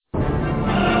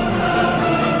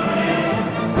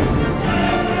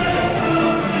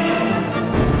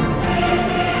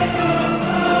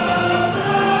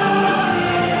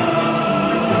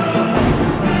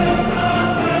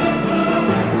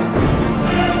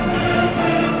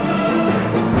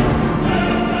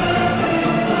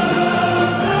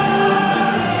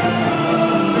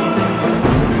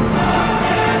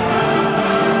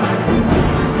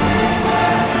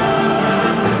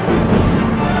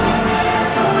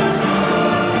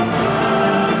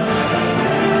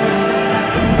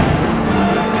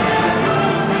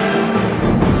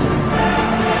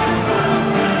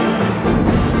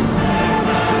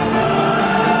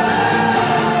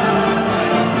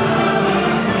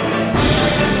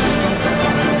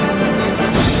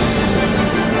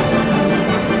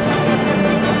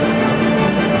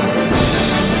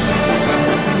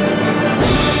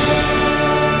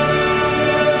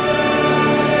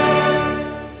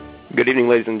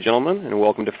and gentlemen, and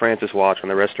welcome to Francis Watch on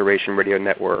the Restoration Radio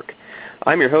Network.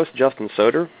 I'm your host, Justin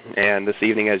Soder, and this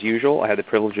evening, as usual, I have the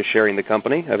privilege of sharing the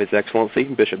company of His Excellency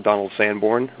Bishop Donald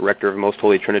Sanborn, Rector of Most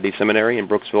Holy Trinity Seminary in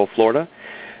Brooksville, Florida,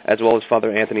 as well as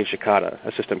Father Anthony Cicada,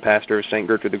 Assistant Pastor of St.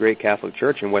 Gertrude the Great Catholic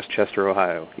Church in Westchester,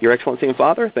 Ohio. Your Excellency and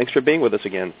Father, thanks for being with us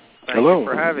again. Hello. Thank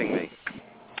you for having me.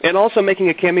 And also making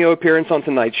a cameo appearance on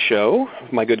tonight's show,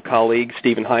 my good colleague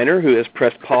Stephen Heiner, who has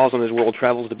pressed pause on his world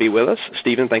travels to be with us.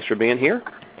 Stephen, thanks for being here.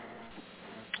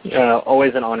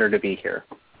 Always an honor to be here.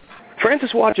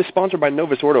 Francis Watch is sponsored by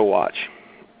Novus Ordo Watch.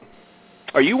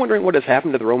 Are you wondering what has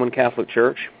happened to the Roman Catholic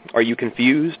Church? Are you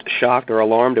confused, shocked, or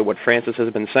alarmed at what Francis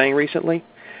has been saying recently?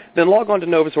 Then log on to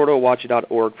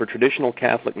novusordowatch.org for traditional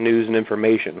Catholic news and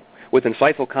information, with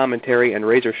insightful commentary and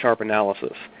razor-sharp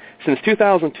analysis. Since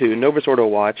 2002, Novus Ordo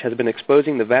Watch has been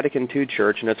exposing the Vatican II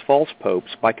Church and its false popes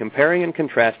by comparing and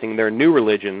contrasting their new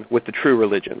religion with the true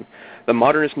religion, the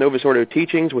modernist Novus Ordo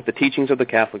teachings with the teachings of the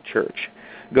Catholic Church.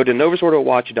 Go to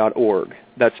novusordowatch.org.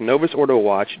 That's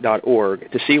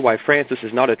novusordowatch.org to see why Francis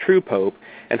is not a true pope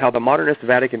and how the modernist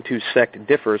Vatican II sect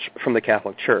differs from the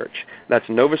Catholic Church. That's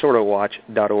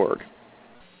novusordowatch.org.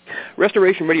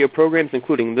 Restoration Radio programs,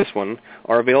 including this one,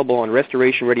 are available on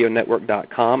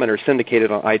restorationradionetwork.com and are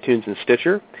syndicated on iTunes and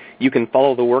Stitcher. You can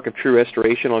follow the work of True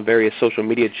Restoration on various social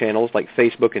media channels like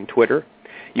Facebook and Twitter.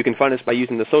 You can find us by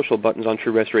using the social buttons on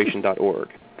truerestoration.org.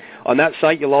 On that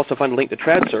site, you'll also find a link to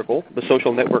Trad Circle, the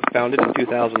social network founded in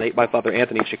 2008 by Father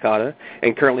Anthony Cicada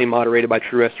and currently moderated by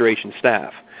True Restoration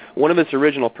staff. One of its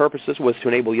original purposes was to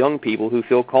enable young people who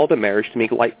feel called to marriage to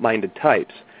meet like-minded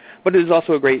types. But it is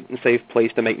also a great and safe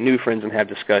place to make new friends and have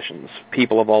discussions.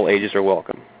 People of all ages are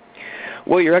welcome.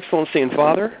 Well, Your Excellency and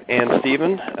Father and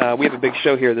Stephen, we have a big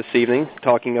show here this evening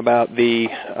talking about the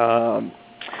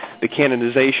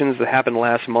canonizations that happened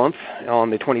last month on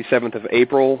the 27th of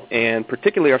April, and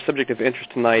particularly our subject of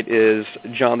interest tonight is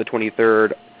John the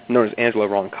 23rd, known as Angelo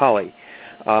Roncalli.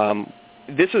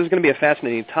 This is going to be a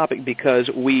fascinating topic because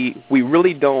we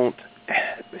really don't,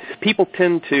 people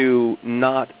tend to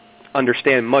not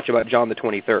understand much about John the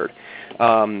 23rd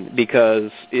because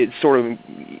it's sort of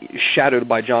shadowed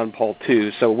by John Paul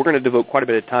II. So we're going to devote quite a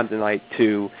bit of time tonight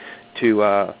to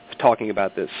talking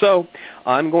about this. So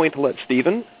I'm going to let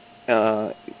Stephen,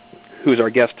 who's our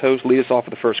guest host, lead us off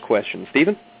with the first question.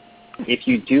 Stephen? If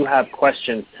you do have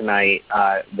questions tonight,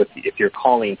 if you're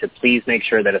calling, to please make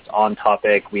sure that it's on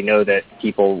topic. We know that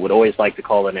people would always like to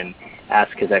call in and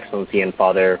ask His Excellency and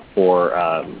Father for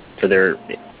their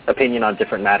opinion on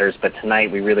different matters, but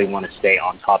tonight we really want to stay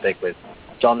on topic with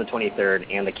John the 23rd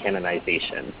and the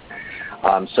canonization.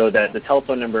 So the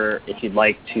telephone number, if you'd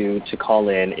like to call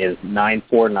in, is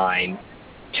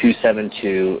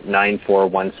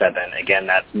 949-272-9417. Again,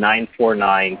 that's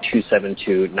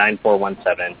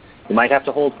 949-272-9417. You might have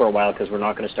to hold for a while because we're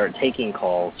not going to start taking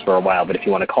calls for a while, but if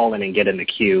you want to call in and get in the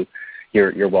queue,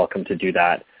 you're welcome to do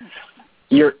that.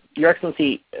 Your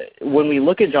Excellency, when we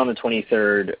look at John the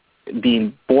 23rd,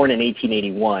 being born in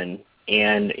 1881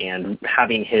 and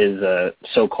having his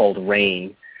so-called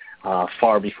reign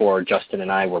far before Justin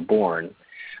and I were born,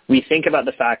 we think about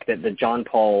the fact that John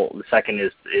Paul II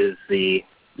is the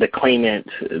claimant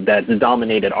that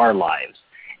dominated our lives.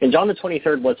 And John the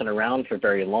 23rd wasn't around for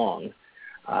very long,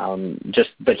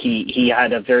 but he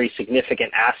had a very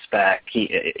significant aspect.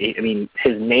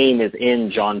 His name is in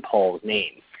John Paul's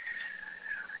name.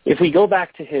 If we go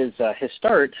back to his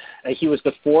start, he was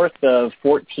the fourth of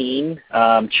 14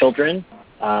 children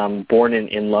born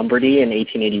in Lombardy in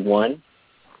 1881.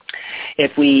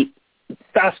 If we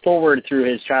fast forward through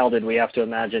his childhood, we have to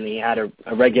imagine he had a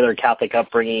regular Catholic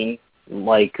upbringing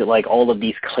like all of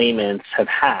these claimants have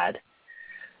had.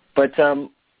 But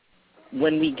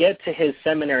when we get to his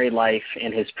seminary life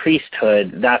and his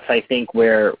priesthood, that's, I think,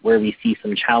 where we see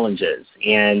some challenges.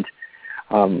 And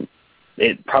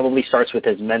it probably starts with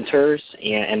his mentors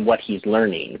and what he's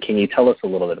learning. Can you tell us a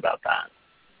little bit about that?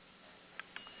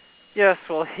 Yes,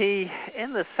 well, he,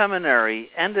 in the seminary,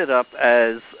 ended up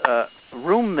as a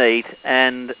roommate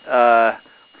and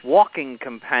walking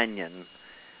companion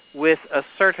with a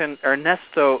certain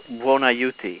Ernesto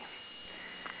Buonaiuti.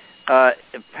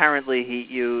 Apparently,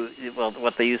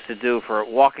 what they used to do for a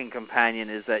walking companion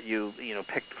is that you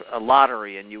picked a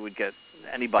lottery and you would get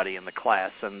anybody in the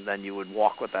class, and then you would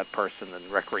walk with that person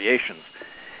in recreations.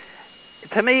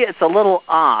 To me, it's a little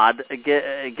odd,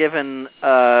 given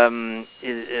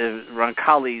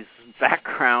Roncalli's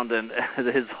background and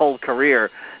his whole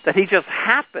career, that he just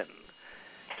happened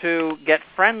to get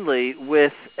friendly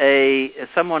with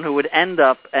someone who would end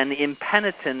up an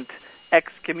impenitent,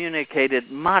 excommunicated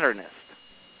modernist,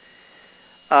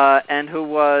 and who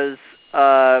was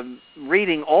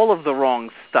reading all of the wrong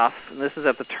stuff, and this is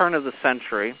at the turn of the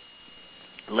century,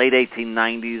 late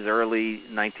 1890s, early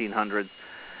 1900s,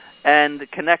 and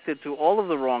connected to all of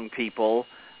the wrong people,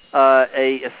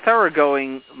 a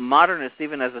thoroughgoing modernist,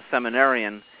 even as a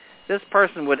seminarian. This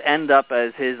person would end up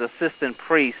as his assistant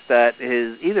priest at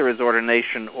either his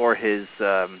ordination or his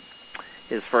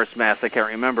first Mass, I can't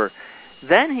remember.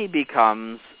 Then he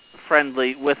becomes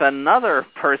friendly with another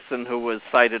person who was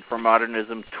cited for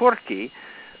modernism, Turkey,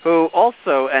 who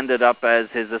also ended up as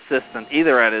his assistant,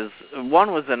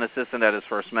 one was an assistant at his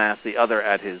first Mass, the other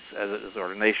at his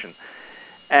ordination.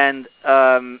 And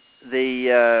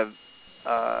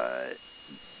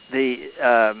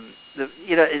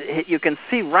you can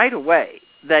see right away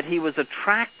that he was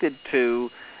attracted to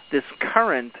this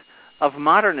current of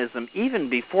modernism even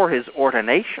before his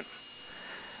ordination.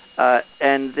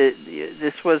 And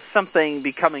this was something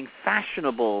becoming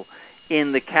fashionable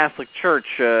in the Catholic Church,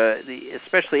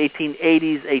 especially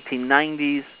 1880s,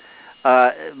 1890s.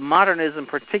 Modernism,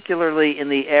 particularly in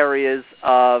the areas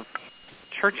of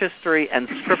church history and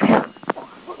scripture,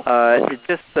 it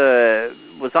just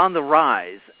was on the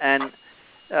rise. And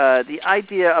the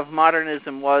idea of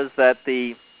modernism was that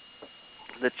the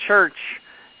church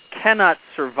cannot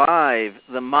survive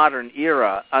the modern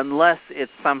era unless it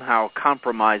somehow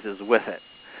compromises with it.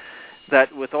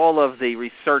 That with all of the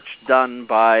research done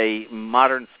by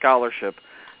modern scholarship,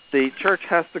 the church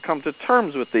has to come to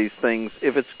terms with these things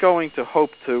if it's going to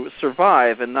hope to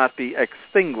survive and not be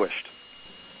extinguished.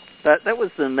 That was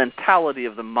the mentality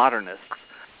of the modernists.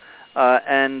 There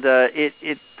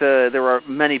were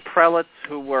many prelates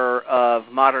who were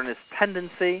of modernist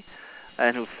tendency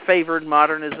and who favored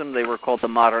modernism. They were called the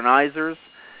modernizers.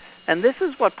 And this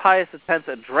is what Pius X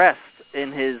addressed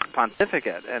in his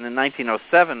pontificate, and in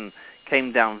 1907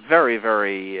 came down very,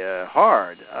 very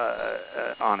hard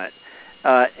on it.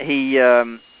 He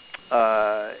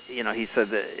said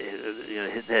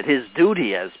that his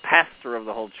duty as pastor of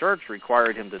the whole church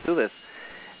required him to do this.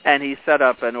 And he set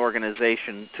up an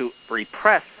organization to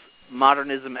repress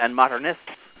modernism and modernists,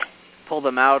 pull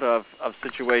them out of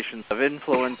situations of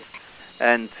influence,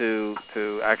 and to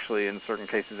actually, in certain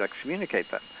cases, excommunicate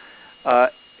them.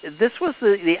 This was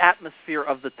the atmosphere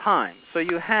of the time. So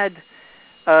you had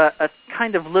a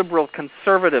kind of liberal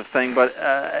conservative thing, but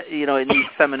in these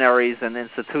seminaries and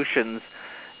institutions,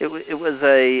 it was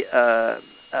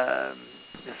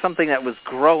something that was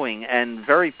growing and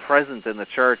very present in the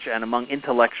church and among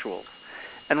intellectuals.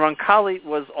 And Roncalli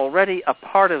was already a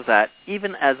part of that,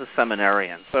 even as a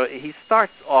seminarian. So he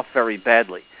starts off very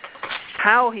badly.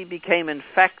 How he became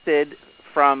infected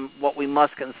from what we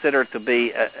must consider to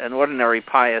be an ordinary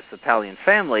pious Italian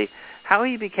family, how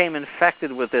he became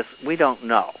infected with this, we don't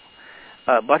know.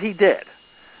 But he did.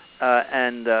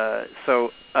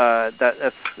 So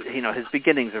that's his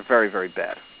beginnings are very, very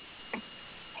bad.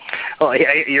 Well,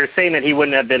 you're saying that he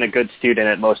wouldn't have been a good student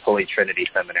at Most Holy Trinity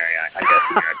Seminary, I guess.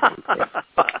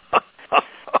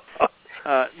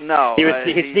 No.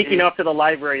 He's sneaking off to the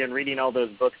library and reading all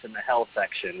those books in the hell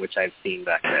section, which I've seen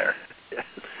back there.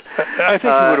 I think he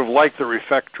would have liked the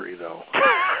refectory, though.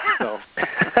 So.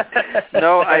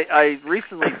 No, I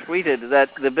recently tweeted that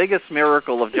the biggest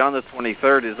miracle of John the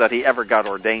 23rd is that he ever got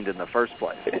ordained in the first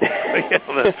place. Yeah,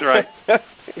 that's right.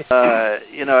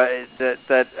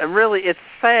 That really, it's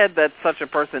sad that such a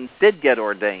person did get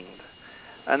ordained,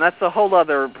 and that's a whole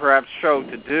other perhaps show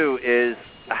to do. Is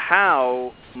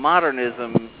how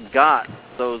modernism got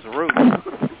those roots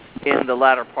in the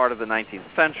latter part of the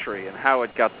 19th century, and how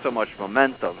it got so much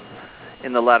momentum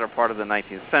in the latter part of the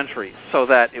 19th century, so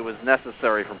that it was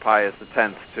necessary for Pius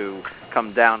X to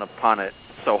come down upon it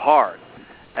so hard,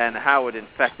 and how it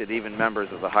infected even members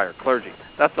of the higher clergy.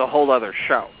 That's a whole other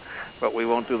show, but we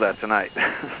won't do that tonight.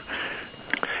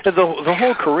 And the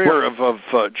whole career of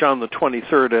John the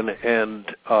 23rd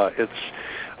and its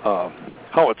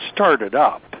how it started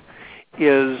up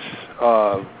is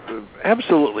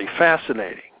absolutely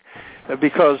fascinating.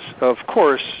 Because, of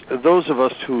course, those of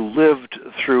us who lived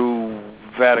through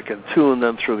Vatican II and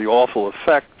then through the awful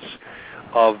effects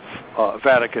of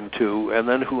Vatican II, and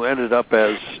then who ended up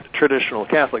as traditional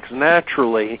Catholics,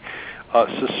 naturally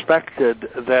suspected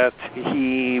that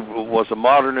he was a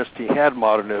modernist, he had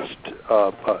modernist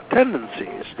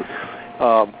tendencies,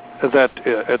 that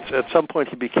at some point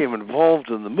he became involved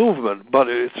in the movement, but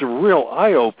it's a real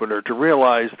eye-opener to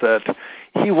realize that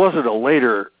he wasn't a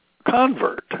later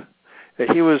convert.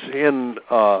 He was in,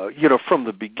 from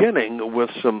the beginning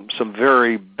with some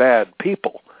very bad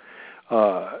people.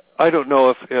 I don't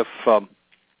know if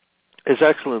His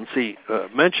Excellency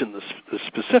mentioned this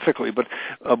specifically, but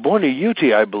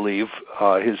Buonaiuti, I believe,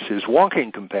 his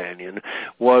walking companion,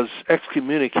 was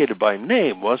excommunicated by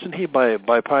name, wasn't he, by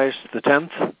Pius X?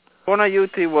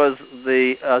 Buonaiuti was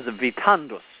the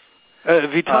Vitandus.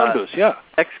 Vitandus, yeah.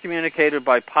 Excommunicated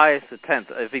by Pius X.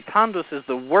 Vitandus is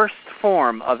the worst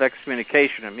form of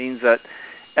excommunication. It means that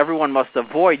everyone must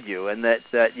avoid you, and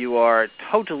that you are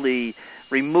totally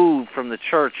removed from the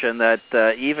church, and that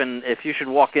even if you should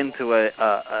walk into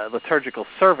a liturgical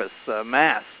service,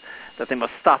 Mass, that they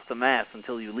must stop the Mass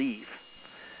until you leave.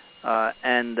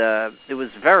 And it was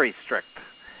very strict.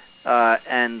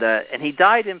 And he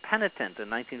died impenitent in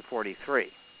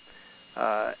 1943,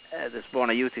 this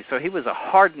Buonaiuti. So he was a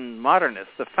hardened modernist.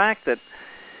 The fact that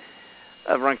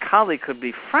Roncalli could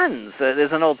be friends,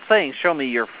 there's an old saying, show me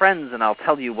your friends and I'll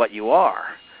tell you what you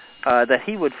are. That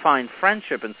he would find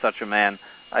friendship in such a man,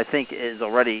 I think, is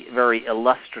already very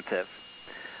illustrative.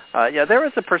 There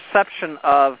is a perception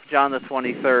of John the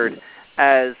 23rd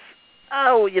as,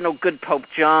 good Pope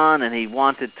John, and he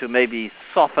wanted to maybe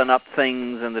soften up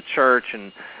things in the church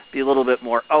and be a little bit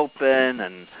more open,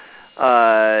 and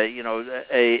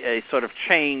a sort of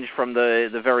change from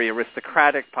the very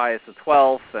aristocratic Pius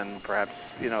XII and perhaps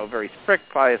very strict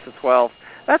Pius XII.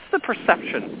 That's the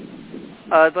perception.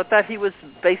 But that he was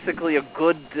basically a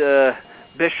good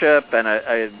bishop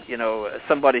and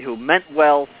somebody who meant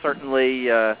well, certainly.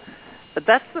 But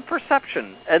that's the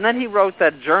perception. And then he wrote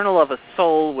that Journal of a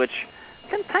Soul, which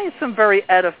contains some very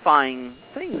edifying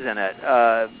things in it.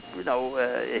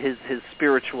 His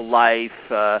spiritual life,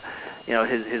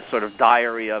 his sort of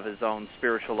diary of his own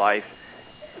spiritual life.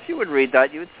 If you would read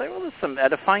that, you would say, well, there's some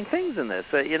edifying things in this.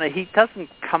 He doesn't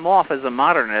come off as a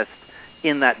modernist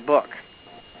in that book.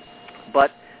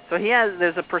 But so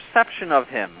there's a perception of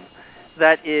him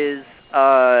that is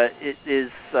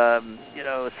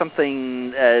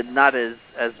something not as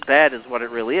bad as what it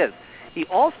really is. He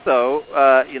also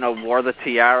wore the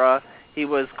tiara. He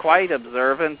was quite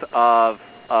observant of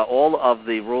all of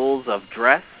the rules of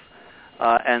dress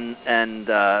and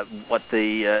what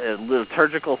the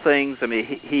liturgical things. I mean,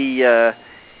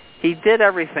 he did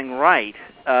everything right.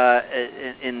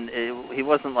 He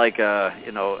wasn't like a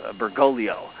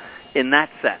Bergoglio in that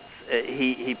sense.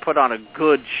 He put on a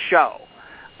good show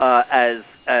as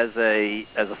a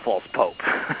false pope.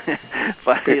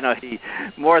 But he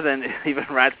more than even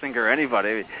Ratzinger or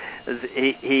anybody,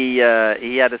 he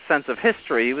had a sense of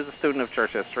history. He was a student of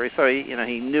church history, so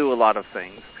he knew a lot of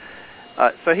things.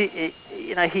 So he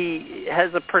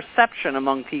has a perception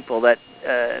among people that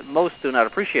most do not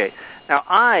appreciate. Now,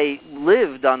 I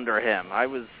lived under him. I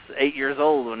was 8 years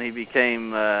old when he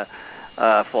became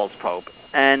false pope,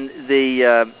 and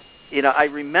I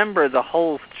remember the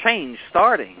whole change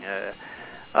starting,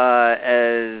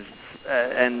 and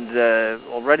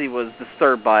already was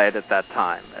disturbed by it at that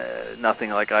time.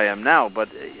 Nothing like I am now, but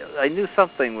I knew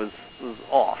something was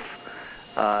off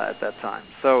at that time.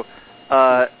 So,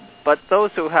 but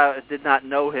those who did not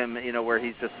know him, where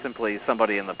he's just simply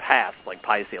somebody in the past, like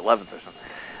Pius XI or something,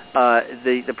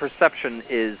 the perception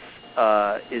is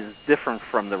different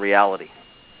from the reality.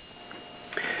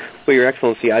 Well, Your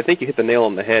Excellency, I think you hit the nail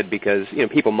on the head, because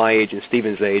people my age and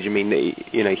Stephen's age, I mean,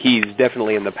 he's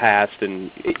definitely in the past, and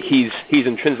he's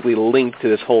intrinsically linked to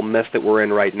this whole mess that we're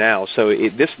in right now. So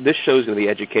this show's going to be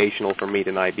educational for me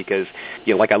tonight, because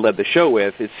like I led the show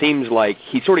with, it seems like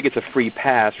he sort of gets a free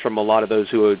pass from a lot of those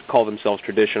who would call themselves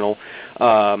traditional.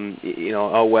 He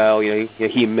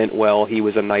meant well, he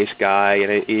was a nice guy,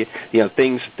 and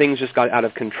things just got out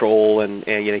of control, and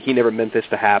he never meant this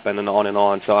to happen, and on and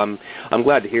on. So I'm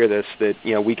glad to hear this, that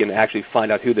we can actually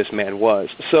find out who this man was.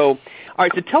 So, all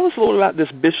right, so tell us a little about this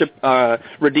Bishop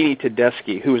Radini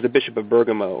Tedeschi, who was the Bishop of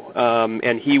Bergamo,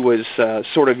 and he was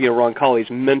sort of Roncalli's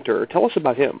mentor. Tell us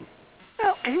about him.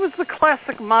 Well, he was the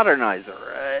classic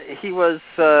modernizer. He was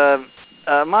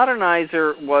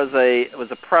modernizer was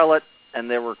a prelate, and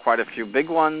there were quite a few big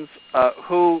ones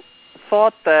who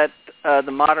thought that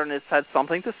the modernists had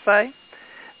something to say,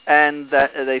 and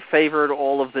that they favored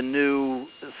all of the new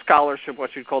scholarship, what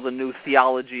you'd call the new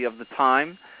theology of the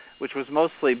time, which was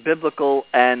mostly biblical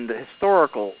and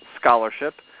historical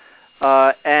scholarship.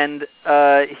 And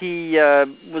he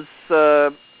was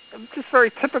just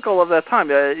very typical of that time.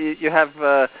 You have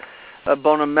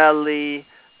Bonamelli,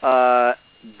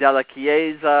 Della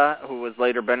Chiesa, who was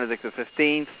later Benedict XV,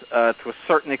 to a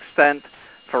certain extent,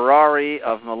 Ferrari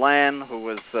of Milan, who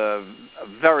was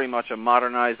very much a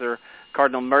modernizer,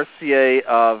 Cardinal Mercier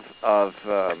of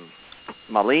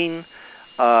Malines,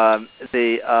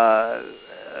 the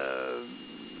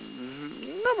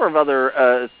number of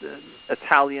other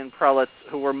Italian prelates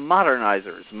who were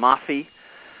modernizers, Maffi,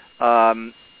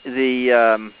 And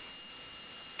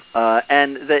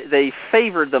they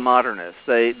favored the modernists.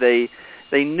 They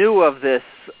knew of this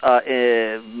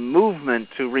movement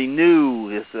to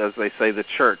renew, as they say, the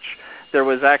church. There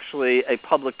was actually a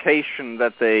publication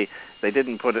that they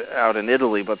didn't put out in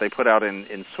Italy, but they put out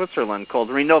in Switzerland called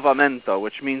Rinnovamento,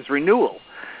 which means renewal.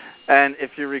 And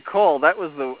if you recall, that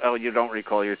was you don't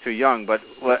recall, you're too young, but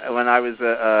when I was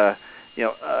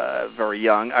very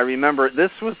young, I remember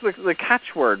this was the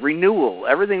catchword, renewal.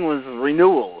 Everything was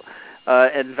renewal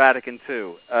in Vatican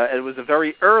II. It was a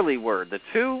very early word. The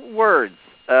two words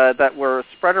that were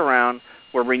spread around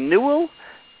were renewal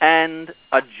and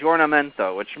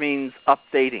aggiornamento, which means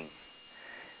updating.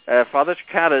 Father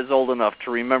Cicada is old enough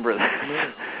to remember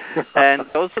that. And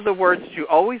those are the words you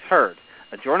always heard,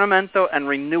 aggiornamento and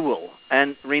renewal.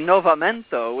 And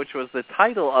Rinnovamento, which was the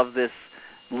title of this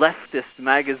leftist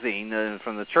magazine,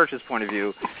 from the church's point of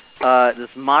view, this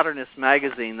modernist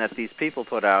magazine that these people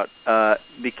put out,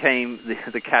 became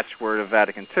the catchword of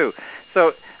Vatican II.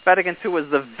 So Vatican II was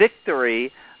the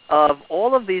victory of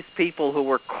all of these people who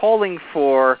were calling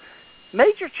for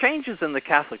major changes in the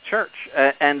Catholic Church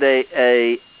and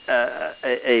a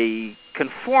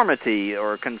conformity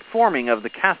or conforming of the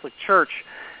Catholic Church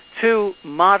to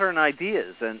modern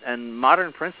ideas and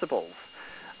modern principles.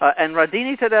 And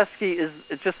Radini Tedeschi is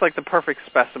just like the perfect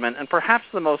specimen and perhaps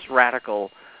the most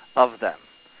radical of them.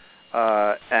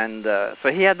 So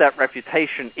he had that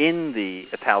reputation in the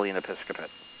Italian episcopate.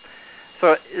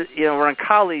 So,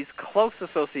 Roncalli's close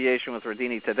association with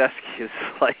Radini Tedeschi is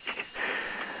like,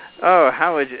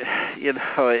 how would you,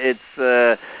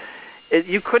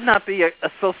 you could not be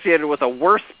associated with a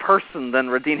worse person than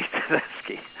Radini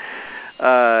Tedeschi.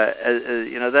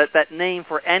 That name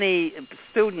for any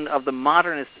student of the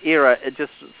modernist era, it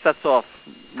just sets off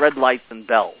red lights and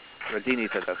bells. Radini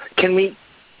Tedeschi. Can we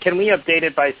update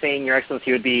it by saying, Your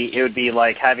Excellency, it would be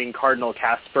like having Cardinal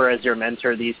Casper as your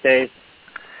mentor these days?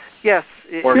 Yes,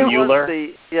 or Mueller.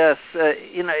 He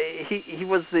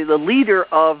was the leader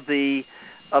of the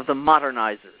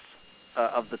modernizers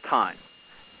of the time.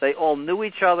 They all knew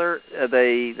each other.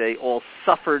 They all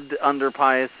suffered under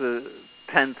Pius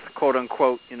X, quote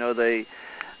unquote. He was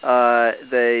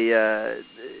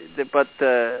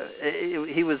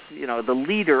the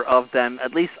leader of them,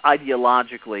 at least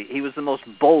ideologically. He was the most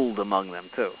bold among them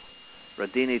too,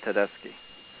 Radini Tedeschi.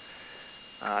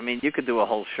 You could do a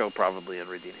whole show probably on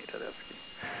Radini Tedeschi.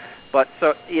 But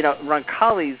so,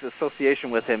 Roncalli's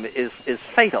association with him is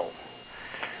fatal.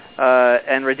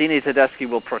 And Radini Tedeschi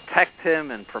will protect him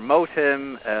and promote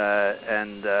him.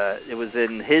 And it was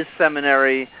in his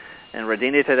seminary, in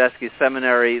Radini Tedeschi's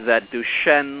seminary, that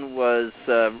Duchenne was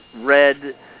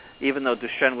read, even though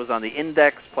Duchenne was on the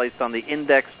index, placed on the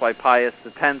index by Pius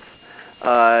X.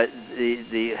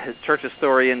 The church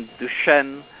historian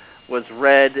Duchenne was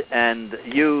read and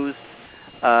used,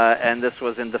 and this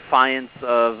was in defiance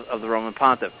of the Roman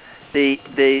Pontiff.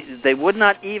 They would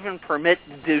not even permit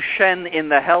Duchenne in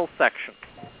the hell section.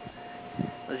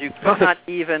 You could not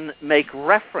even make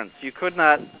reference. You could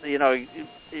not,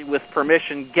 with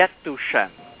permission, get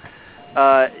Duchenne.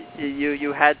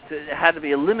 You had to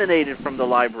be eliminated from the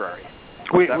library.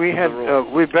 We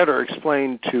better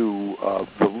explain to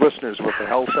the listeners what the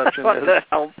hell section what is. The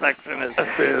hell section is.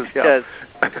 Yes.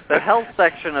 The hell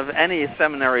section of any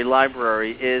seminary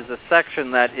library is a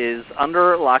section that is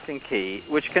under lock and key,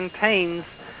 which contains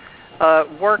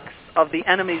works of the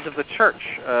enemies of the church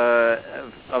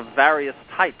of various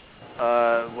types,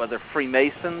 whether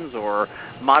Freemasons or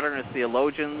modernist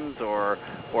theologians or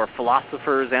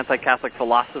philosophers, anti-Catholic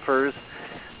philosophers.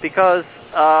 Because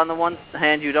on the one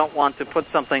hand, you don't want to put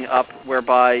something up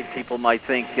whereby people might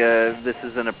think this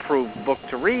is an approved book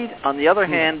to read. On the other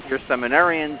hand, your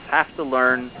seminarians have to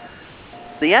learn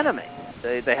the enemy.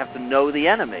 They have to know the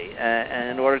enemy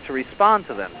in order to respond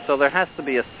to them. So there has to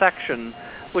be a section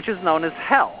which is known as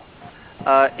hell,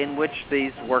 in which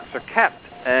these works are kept.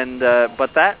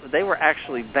 But they were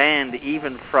actually banned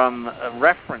even from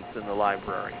reference in the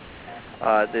library.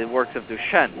 The works of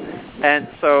Duchenne. And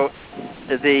so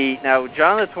now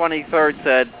John the 23rd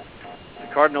said to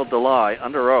Cardinal Delay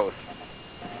under oath,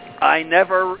 I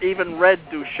never even read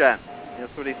Duchenne.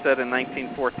 That's what he said in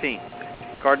 1914.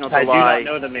 Cardinal Delay. I do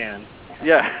not know the man.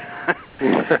 Yeah.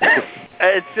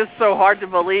 It's just so hard to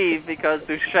believe because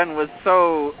Duchenne was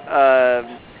so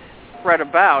spread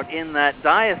about in that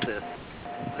diocese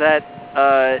that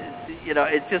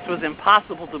it just was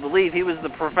impossible to believe. He was the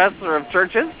professor of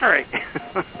church history.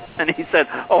 And he said,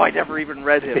 I never even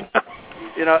read him.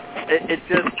 It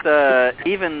just,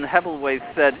 even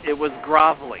Hebelwaith said it was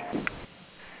groveling.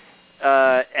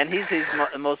 and he's his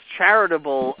most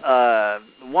charitable,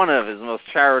 one of his most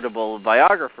charitable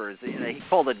biographers. He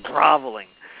called it groveling.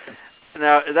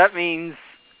 Now, that means,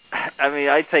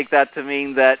 I take that to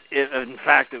mean that, in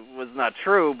fact, it was not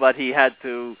true, but he had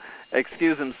to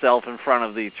excuse himself in front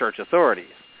of the church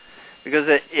authorities. Because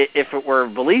if it were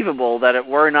believable that it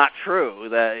were not true,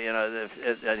 that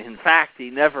in fact he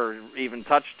never even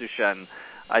touched Duchenne,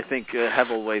 I think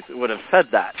Hebel would have said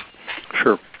that.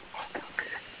 Sure.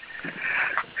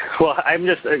 Well,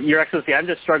 Your Excellency, I'm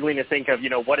just struggling to think of,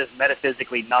 what is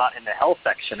metaphysically not in the hell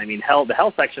section. The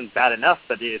hell section's bad enough,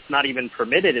 but it's not even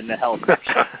permitted in the hell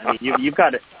section. You've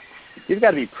got to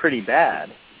be pretty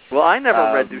bad. Well, I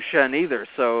never read Duchenne either,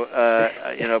 so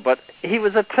but he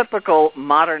was a typical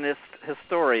modernist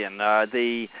historian,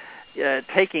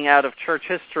 taking out of church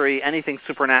history anything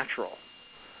supernatural,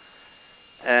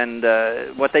 and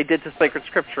what they did to sacred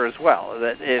scripture as well.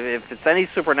 That if it's any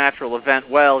supernatural event,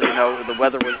 the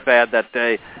weather was bad that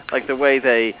day, like the way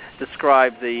they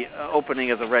described the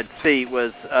opening of the Red Sea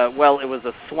was, it was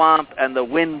a swamp and the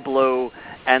wind blew,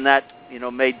 and that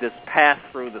made this path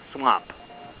through the swamp.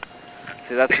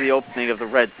 See, that's the opening of the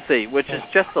Red Sea, which is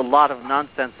just a lot of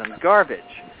nonsense and garbage.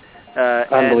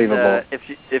 Unbelievable. And,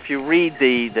 if you read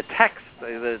the text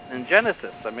in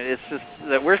Genesis, it's just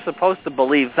that we're supposed to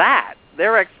believe that.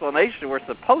 Their explanation we're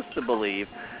supposed to believe,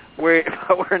 we're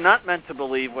not meant to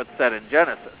believe what's said in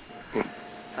Genesis.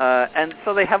 And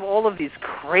so they have all of these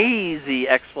crazy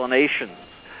explanations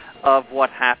of what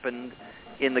happened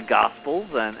in the Gospels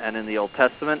and in the Old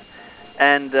Testament.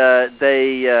 And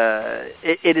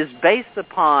it is based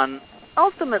upon,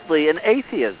 ultimately, an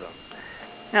atheism.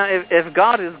 Now, if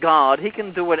God is God, he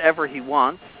can do whatever he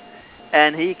wants,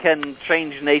 and he can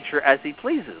change nature as he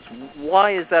pleases.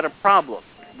 Why is that a problem?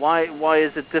 Why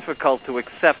is it difficult to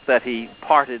accept that he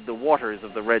parted the waters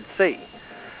of the Red Sea?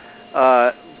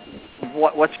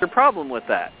 What's your problem with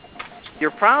that?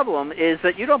 Your problem is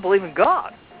that you don't believe in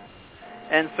God.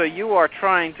 And so you are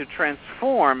trying to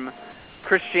transform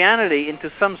Christianity into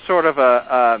some sort of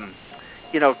a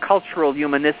cultural,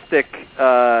 humanistic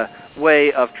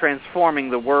way of transforming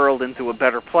the world into a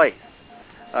better place.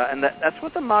 And that's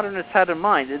what the modernists had in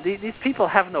mind. These people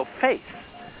have no faith.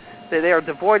 They are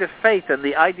devoid of faith, and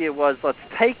the idea was, let's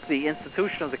take the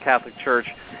institution of the Catholic Church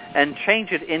and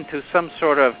change it into some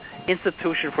sort of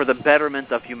institution for the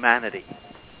betterment of humanity.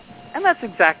 And that's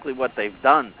exactly what they've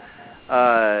done.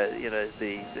 John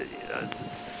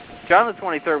the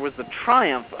 23rd was the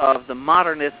triumph of the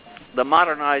modernists, the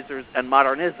modernizers, and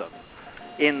modernism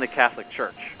in the Catholic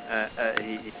Church.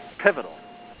 He's pivotal.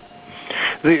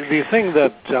 The thing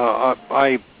that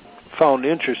I found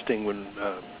interesting when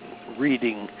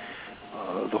reading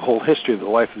the whole history of the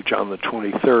life of John the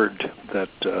 23rd that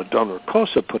Don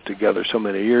Ricosa put together so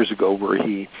many years ago, where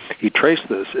he traced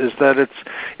this, is that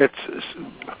it's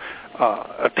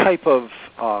a type of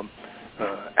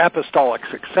apostolic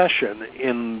succession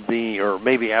or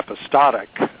maybe apostatic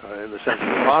in the sense of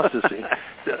apostasy,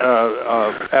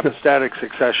 apostatic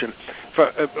succession,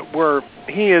 where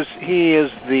he is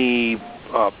the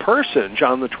person,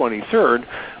 John the 23rd,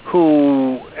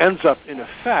 who ends up in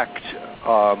effect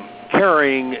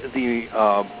carrying the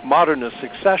modernist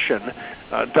succession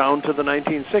down to the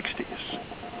 1960s.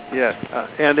 Yes,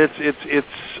 and it's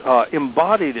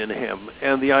embodied in him,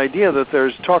 and the idea that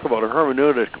there's talk about a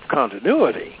hermeneutic of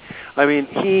continuity.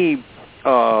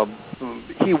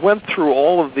 He went through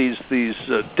all of these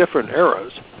different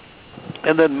eras,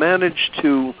 and then managed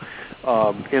to,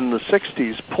 in the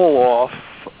 60s, pull off,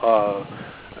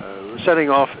 setting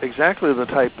off exactly the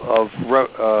type of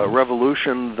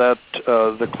revolution that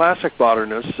the classic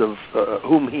modernists of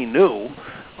whom he knew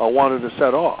wanted to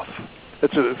set off.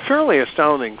 It's a fairly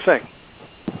astounding thing.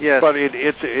 Yes. But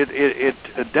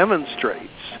it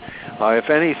demonstrates, if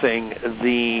anything,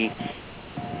 the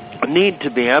need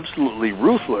to be absolutely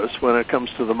ruthless when it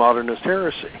comes to the modernist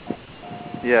heresy.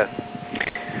 Yes.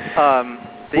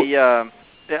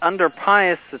 Under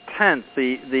Pius X,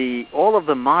 all of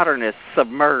the modernists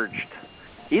submerged.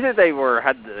 Either they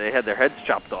had their heads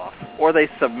chopped off, or they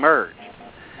submerged.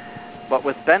 But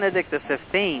with Benedict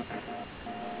XV,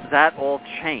 that all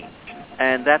changed.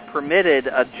 And that permitted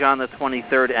John the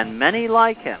 23rd and many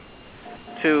like him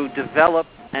to develop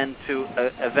and to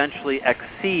eventually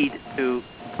accede to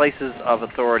places of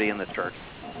authority in the church.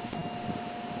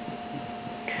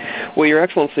 Well, Your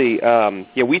Excellency,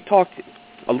 we talked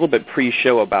a little bit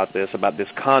pre-show about this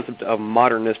concept of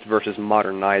modernist versus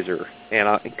modernizer, and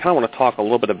I kind of want to talk a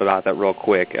little bit about that real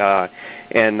quick. This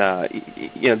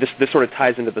sort of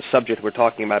ties into the subject we're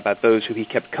talking about those who he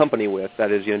kept company with, that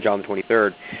is, John the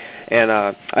 23rd. And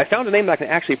I found a name that I can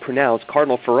actually pronounce,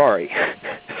 Cardinal Ferrari.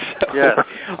 So yes.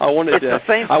 I wanted it's to. The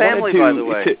same family, by the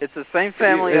way. It's the same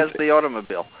family as the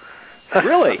automobile.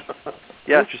 Really?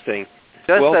 Yes. Interesting.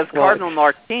 Just as Cardinal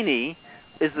Martini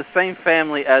is the same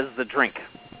family as the drink.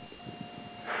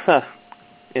 Huh.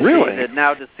 Really? The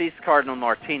now deceased Cardinal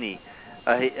Martini,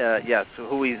 yes,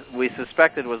 who we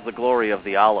suspected was the glory of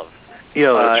the olive.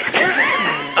 Yeah.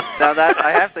 Now that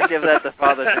I have to give that to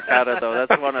Father Cicada, though.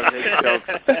 That's one of his jokes.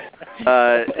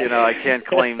 I can't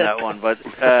claim that one, but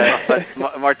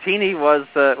Martini was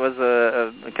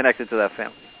connected to that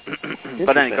family.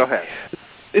 But anyway, go ahead.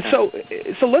 So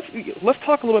let's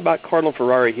talk a little about Cardinal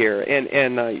Ferrari here,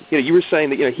 and you were saying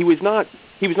that he was not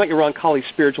your Roncalli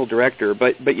spiritual director,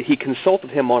 but he consulted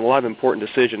him on a lot of important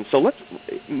decisions. So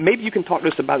maybe you can talk to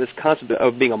us about this concept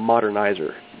of being a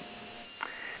modernizer.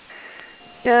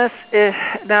 Yes. A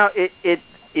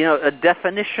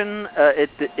definition.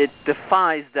 It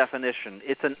defies definition.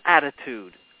 It's an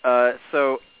attitude.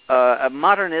 So a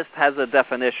modernist has a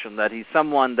definition that he's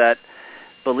someone that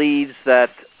believes that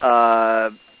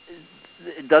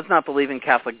does not believe in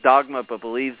Catholic dogma, but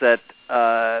believes that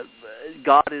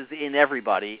God is in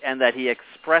everybody, and that he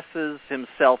expresses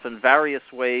himself in various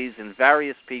ways in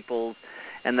various peoples,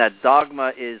 and that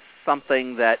dogma is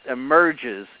something that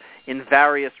emerges in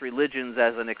various religions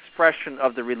as an expression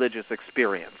of the religious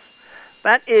experience.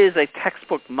 That is a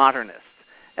textbook modernist,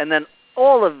 and then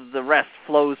all of the rest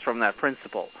flows from that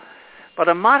principle. But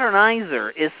a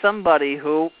modernizer is somebody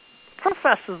who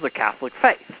professes the Catholic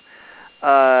faith,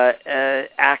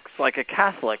 acts like a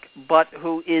Catholic, but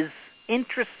who is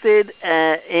interested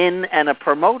in and a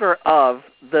promoter of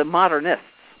the modernists.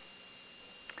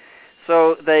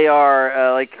 So they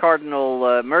are, like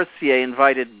Cardinal Mercier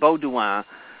invited Baudouin,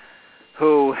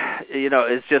 who,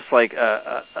 is just like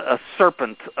a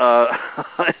serpent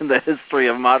in the history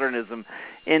of modernism,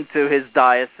 into his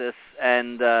diocese,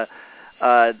 and to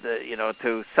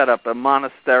set up a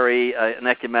monastery, an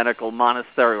ecumenical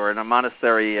monastery, or a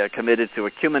monastery committed to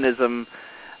ecumenism.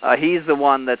 He's the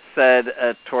one that said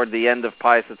toward the end of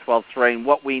Pius XII's reign,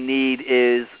 what we need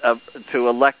is to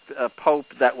elect a pope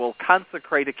that will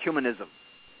consecrate ecumenism.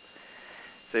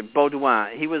 So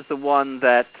Baudouin, he was the one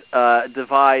that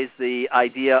devised the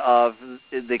idea of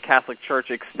the Catholic Church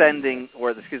extending,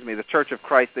 the Church of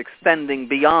Christ extending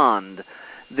beyond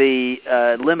the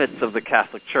limits of the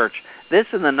Catholic Church. This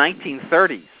in the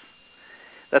 1930s,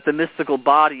 that the mystical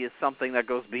body is something that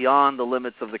goes beyond the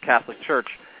limits of the Catholic Church.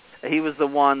 He was the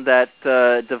one that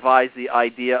devised the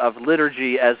idea of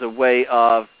liturgy as a way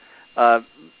of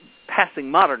passing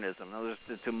modernism, in other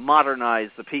words, to modernize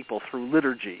the people through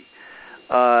liturgy.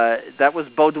 That was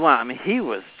Baudouin. I mean, he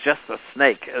was just a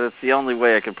snake. That's the only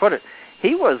way I can put it.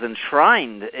 He was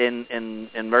enshrined in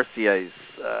Mercier's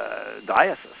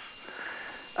diocese.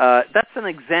 That's an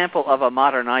example of a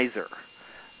modernizer.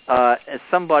 As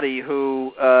somebody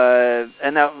who,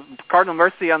 and now Cardinal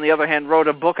Mercier, on the other hand, wrote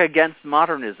a book against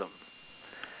modernism.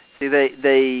 See,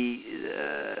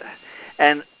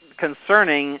 and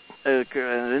concerning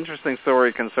an interesting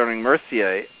story concerning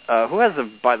Mercier, who has,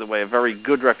 by the way, a very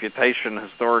good reputation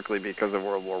historically because of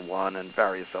World War I and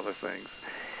various other things.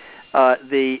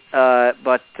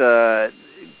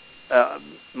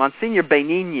 Monsignor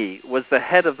Benigni was the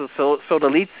head of the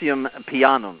Sodalitium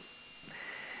Pianum.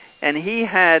 And he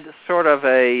had sort of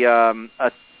a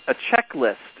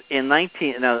checklist in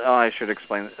I should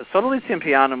explain. Sodalitium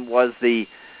Pianum was the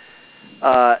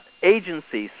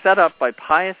agency set up by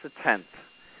Pius X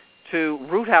to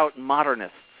root out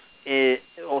modernists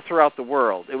all throughout the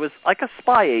world. It was like a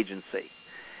spy agency.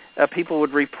 People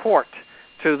would report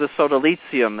to the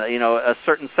Sodalitium, a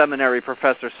certain seminary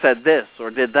professor said this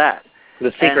or did that.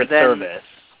 The Secret Service.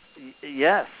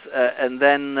 Yes, and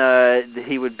then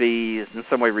he would be in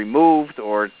some way removed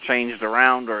or changed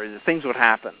around, or things would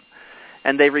happen.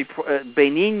 And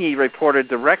Benigni reported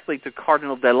directly to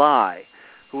Cardinal Delay,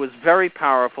 who was very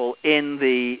powerful in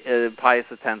the Pius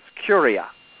X's Curia,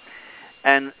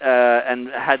 and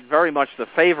had very much the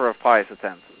favor of Pius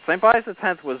X. St. Pius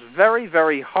X was very,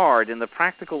 very hard in the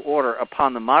practical order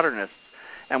upon the modernists,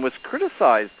 and was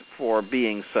criticized for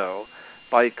being so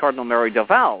by Cardinal Mary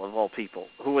Daval, of all people,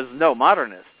 who was no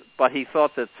modernist, but he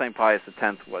thought that St. Pius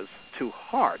X was too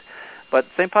hard. But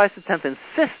St. Pius X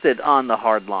insisted on the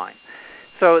hard line.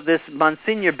 So this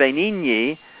Monsignor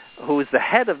Benigni, who is the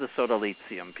head of the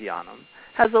Sodalitium Pianum,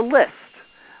 has a list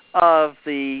of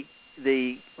the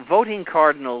voting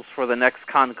cardinals for the next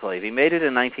conclave. He made it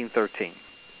in 1913.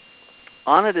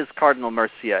 On it is Cardinal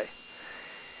Mercier.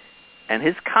 And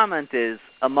his comment is,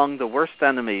 among the worst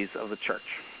enemies of the Church.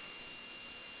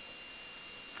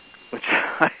 Which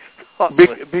I thought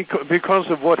because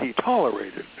of what he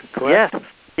tolerated, correct?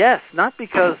 Yes, not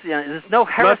because there's no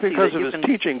heresy. Not because of his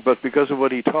teaching, but because of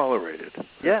what he tolerated.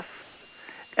 Yes.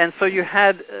 And so you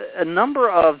had a number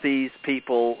of these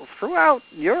people throughout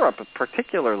Europe,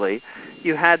 particularly.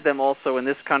 You had them also in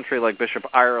this country, like Bishop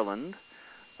Ireland,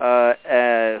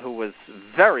 who was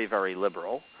very, very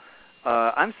liberal.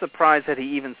 I'm surprised that he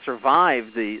even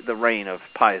survived the reign of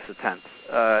Pius X.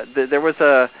 There was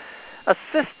a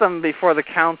system before the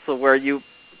council where you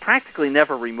practically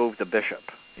never removed a bishop.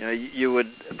 You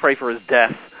would pray for his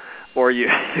death, or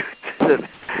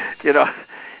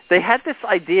they had this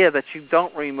idea that you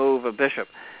don't remove a bishop.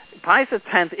 Pius X,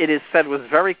 it is said, was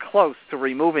very close to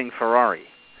removing Ferrari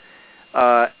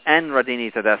and Radini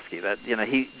Tedeschi. That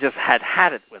he just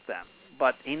had it with them,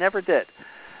 but he never did.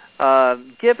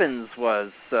 Gibbons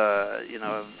was,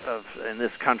 in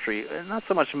this country, not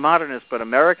so much modernist, but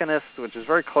Americanist, which is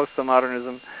very close to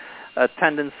modernism,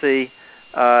 tendency.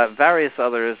 Various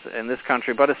others in this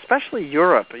country, but especially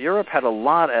Europe. Europe had a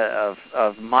lot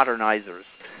of modernizers,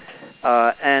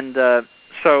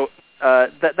 so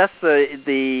that's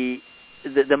the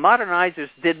modernizers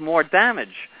did more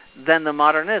damage than the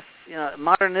modernists.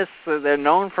 Modernists, they're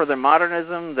known for their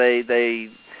modernism. They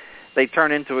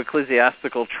turn into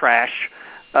ecclesiastical trash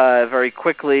very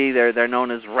quickly. They're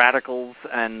known as radicals,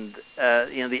 and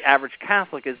the average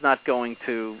Catholic is not going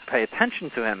to pay attention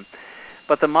to him.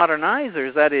 But the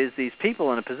modernizers, that is, these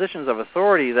people in positions of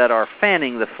authority that are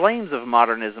fanning the flames of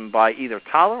modernism by either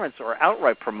tolerance or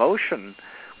outright promotion,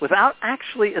 without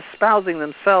actually espousing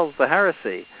themselves the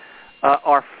heresy,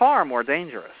 are far more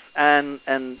dangerous. And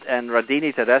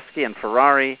Radini Tedeschi and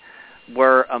Ferrari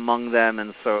were among them,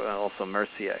 and so also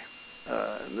Mercier.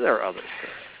 There are others.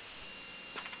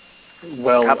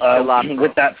 Well,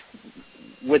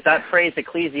 with that phrase,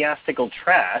 ecclesiastical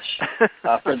trash,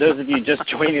 for those of you just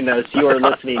joining us, you are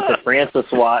listening to Francis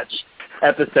Watch,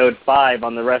 Episode 5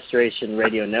 on the Restoration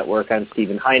Radio Network. I'm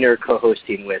Stephen Heiner,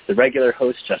 co-hosting with the regular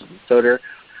host, Justin Soder.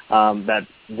 That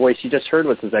voice you just heard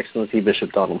was His Excellency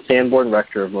Bishop Donald Sanborn,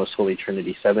 Rector of Most Holy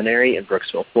Trinity Seminary in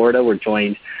Brooksville, Florida. We're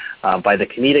joined by the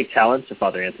comedic talents of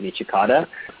Father Anthony Cicada,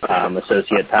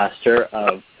 Associate Pastor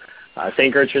of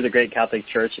St. Gertrude, the Great Catholic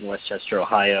Church in Westchester,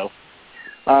 Ohio.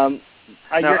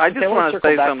 I just want to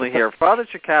say something here. Father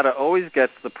Cicada always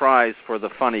gets the prize for the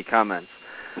funny comments.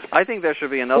 I think there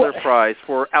should be another prize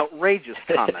for outrageous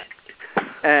comments.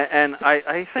 and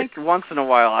I think once in a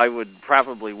while I would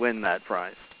probably win that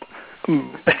prize.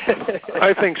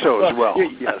 I think so as well.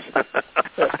 Yes.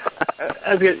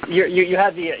 You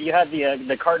had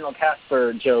the Cardinal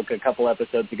Casper joke a couple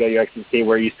episodes ago, Your Excellency,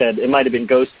 where you said it might have been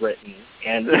ghost written,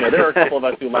 and there were a couple of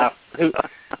us who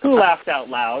laughed out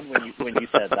loud when you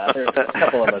said that. There were a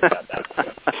couple of us got that. So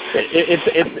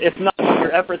it's not,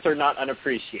 your efforts are not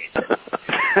unappreciated.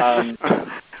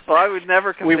 Well, I would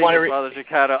never compete with Father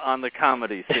Cicada on the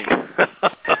comedy scene.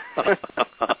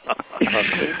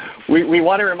 We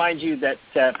want to remind you that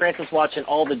Francis Watch and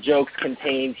all the jokes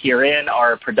contained herein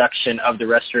are a production of the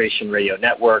Restoration Radio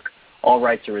Network. All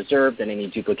rights are reserved, and any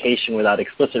duplication without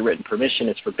explicit written permission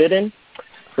is forbidden.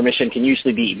 Permission can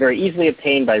usually be very easily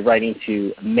obtained by writing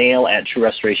to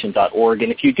mail@truerestoration.org.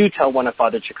 And if you do tell one of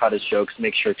Father Cicada's jokes,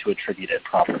 make sure to attribute it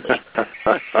properly.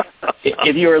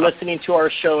 If you are listening to our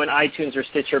show in iTunes or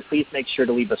Stitcher, please make sure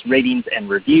to leave us ratings and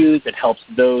reviews. It helps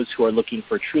those who are looking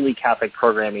for truly Catholic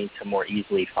programming to more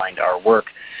easily find our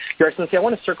work. Your Excellency, I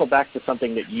want to circle back to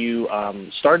something that you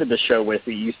started the show with.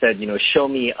 You said, show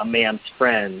me a man's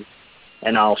friends,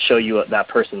 and I'll show you that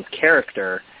person's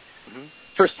character. Mm-hmm.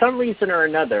 For some reason or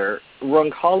another,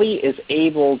 Roncalli is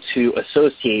able to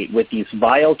associate with these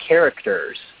vile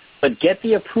characters, but get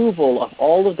the approval of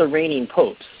all of the reigning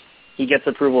popes. He gets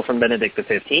approval from Benedict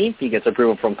XV. He gets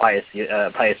approval from Pius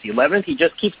XI. He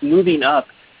just keeps moving up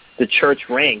the church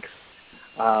ranks.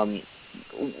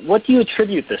 What do you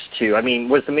attribute this to? I mean,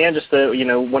 was the man just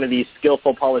one of these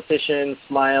skillful politicians,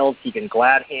 smiled, he can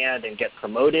glad hand and get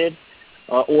promoted?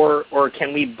 Or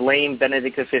can we blame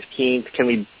Benedict XV? Can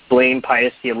we blame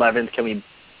Pius XI? Can we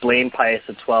blame Pius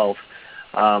XII?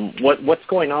 What's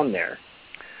going on there?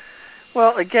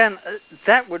 Well, again,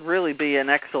 that would really be an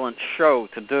excellent show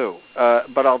to do,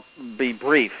 but I'll be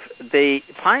brief.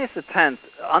 Pius X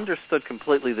understood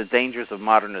completely the dangers of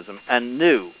modernism and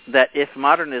knew that if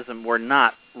modernism were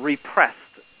not repressed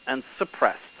and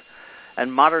suppressed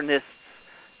and modernists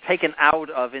taken out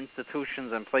of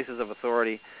institutions and places of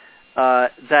authority,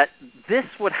 that this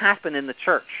would happen in the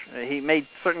church. He made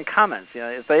certain comments.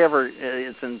 If they ever,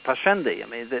 it's in Pascendi. I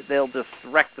mean, they'll just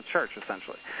wreck the church,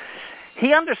 essentially.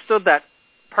 He understood that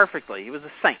perfectly. He was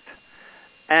a saint.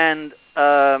 And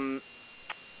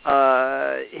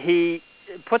he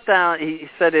put down. He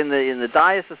said in the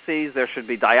dioceses there should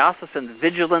be diocesan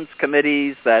vigilance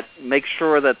committees that make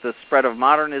sure that the spread of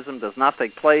modernism does not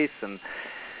take place, and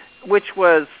which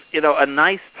was, a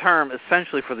nice term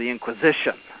essentially for the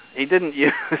Inquisition. He didn't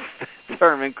use the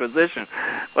term Inquisition,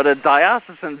 but a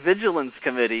diocesan vigilance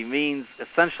committee means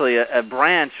essentially a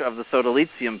branch of the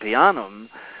Sodalitium Pianum,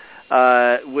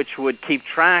 which would keep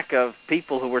track of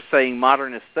people who were saying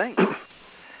modernist things.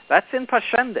 That's in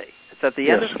Pascendi. It's at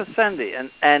the end of Pascendi.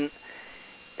 And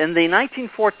in the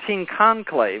 1914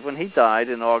 conclave, when he died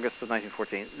in August of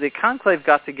 1914, the conclave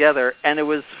got together, and it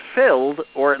was filled,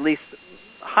 or at least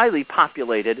highly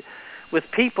populated, with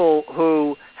people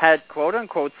who had,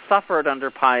 quote-unquote, suffered under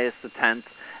Pius X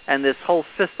and this whole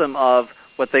system of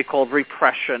what they called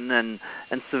repression and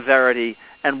severity,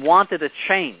 and wanted a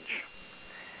change.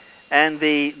 And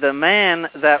the man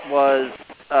that was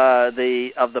of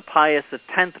the Pius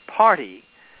X party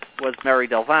was Mary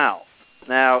del Val.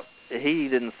 Now, he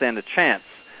didn't stand a chance.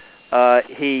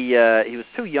 He was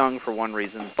too young for one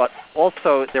reason, but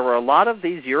also there were a lot of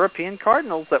these European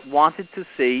cardinals that wanted to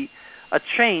see a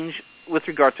change with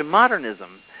regard to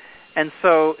modernism. And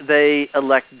so they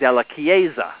elect Della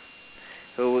Chiesa,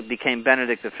 who became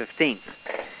Benedict XV.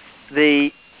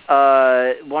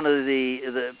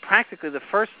 Practically the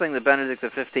first thing that Benedict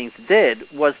XV did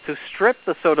was to strip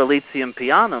the Sodalitium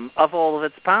Pianum of all of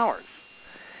its powers.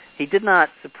 He did not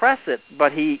suppress it,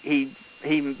 but he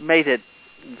made it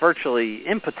virtually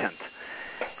impotent.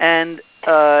 And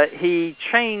he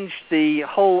changed the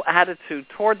whole attitude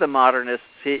toward the modernists.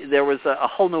 There was a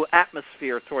whole new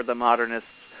atmosphere toward the modernists,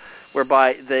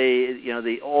 whereby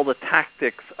all the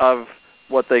tactics of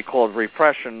what they called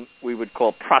repression, we would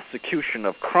call prosecution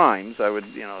of crimes.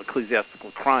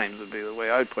 Ecclesiastical crimes would be the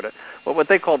way I'd put it. But what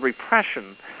they called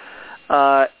repression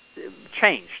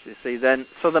changed. You see,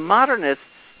 so the modernists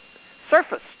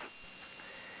surfaced.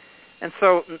 And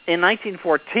so in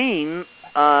 1914,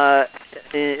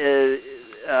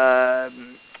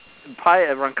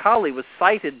 Roncalli was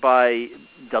cited by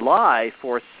Delay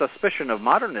for suspicion of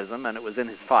modernism, and it was in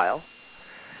his file.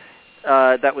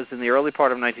 That was in the early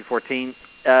part of 1914.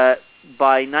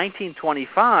 By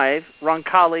 1925,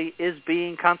 Roncalli is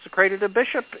being consecrated a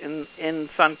bishop in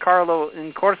San Carlo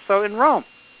in Corso in Rome.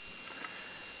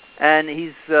 And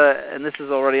and this is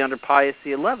already under Pius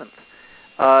XI.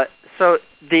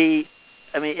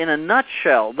 In a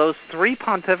nutshell, those three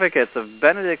pontificates of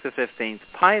Benedict XV,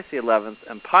 Pius XI,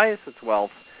 and Pius XII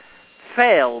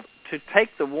failed to take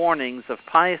the warnings of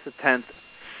Pius X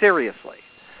seriously.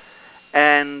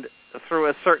 And through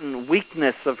a certain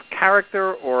weakness of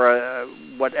character or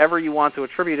whatever you want to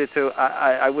attribute it to,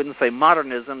 I wouldn't say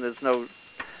modernism. There's no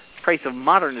trace of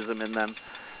modernism in them.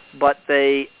 But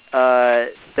they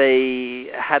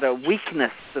had a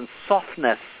weakness and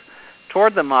softness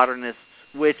toward the modernists,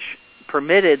 which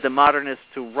permitted the modernists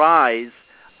to rise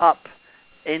up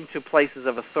into places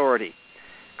of authority.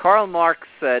 Karl Marx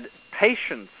said,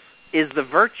 patience is the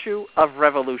virtue of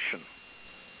revolution.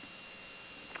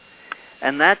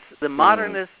 And that's, the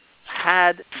modernists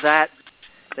had that,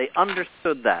 they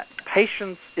understood that.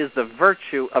 Patience is the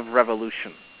virtue of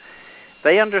revolution.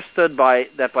 They understood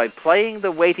that by playing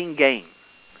the waiting game,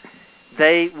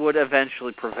 they would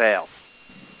eventually prevail.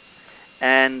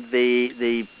 And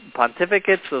the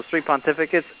pontificates, those three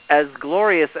pontificates, as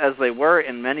glorious as they were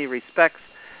in many respects,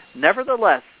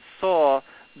 nevertheless saw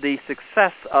the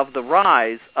success of the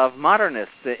rise of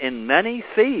modernists in many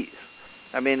sees.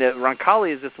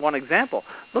 Roncalli is just one example.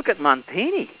 Look at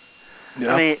Montini.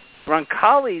 Yeah.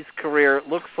 Roncalli's career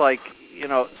looks like,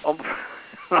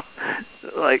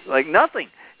 like nothing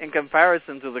in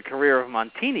comparison to the career of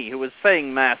Montini, who was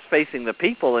saying Mass facing the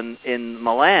people in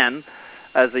Milan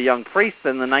as a young priest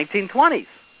in the 1920s.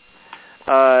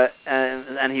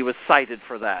 And he was cited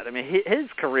for that. His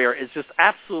career is just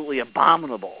absolutely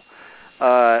abominable.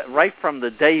 Right from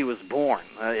the day he was born.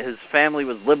 His family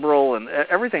was liberal, and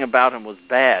everything about him was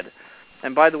bad.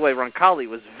 And by the way, Roncalli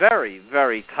was very,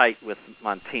 very tight with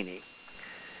Montini.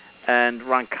 And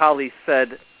Roncalli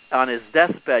said on his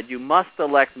deathbed, "You must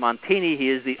elect Montini. He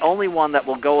is the only one that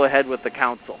will go ahead with the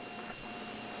council."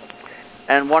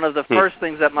 And one of the first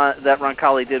things that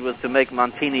Roncalli did was to make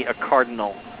Montini a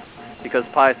cardinal, because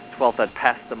Pius XII had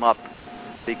passed him up,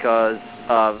 because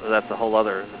that's a whole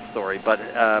other story. But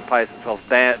Pius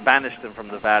XII banished him from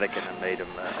the Vatican and made him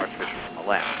Archbishop of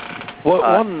Milan.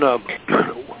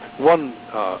 One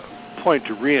point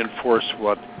to reinforce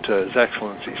what His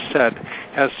Excellency said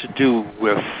has to do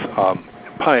with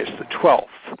Pius XII.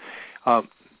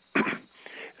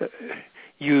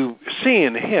 You see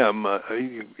in him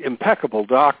impeccable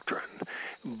doctrine,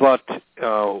 but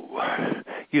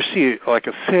you see like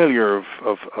a failure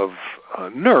of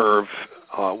nerve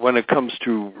when it comes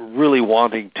to really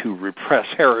wanting to repress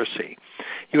heresy.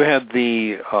 You had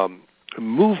the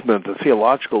movement, the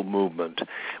theological movement,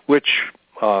 which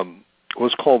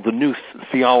was called the New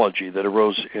Theology that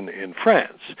arose in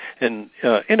France. And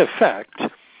in effect,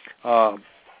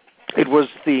 it was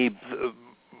the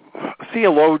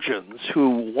theologians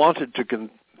who wanted to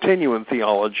continue in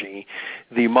theology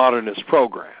the modernist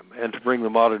program and to bring the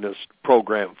modernist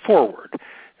program forward.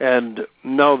 And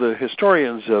now the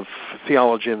historians of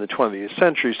theology in the 20th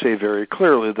century say very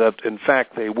clearly that, in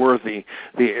fact, they were the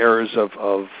heirs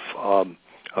of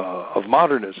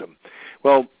modernism.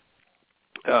 Well,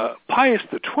 Pius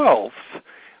XII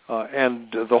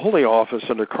and the Holy Office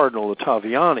under Cardinal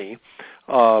Ottaviani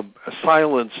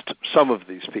silenced some of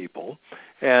these people,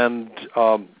 and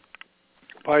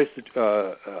Pius XII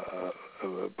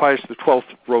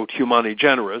wrote Humani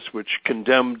Generis, which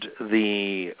condemned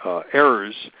the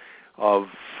errors of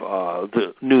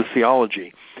the new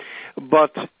theology.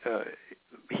 But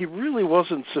he really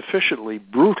wasn't sufficiently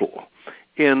brutal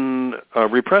in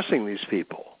repressing these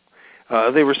people.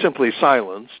 They were simply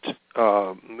silenced.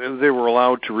 They were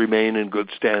allowed to remain in good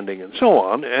standing and so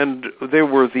on. And they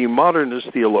were the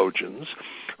modernist theologians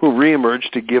who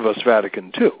reemerged to give us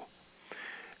Vatican II.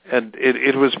 And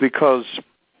it was because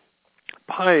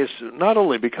Pius, not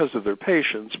only because of their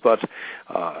patience, but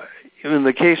in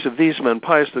the case of these men,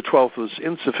 Pius XII was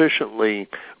insufficiently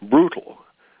brutal,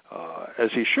 as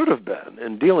he should have been,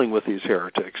 in dealing with these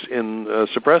heretics, in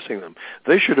suppressing them.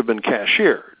 They should have been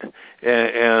cashiered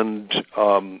and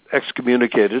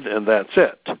excommunicated, and that's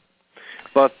it.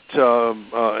 But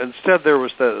instead there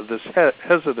was this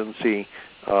hesitancy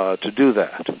to do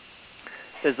that.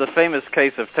 There's the famous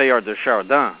case of Teilhard de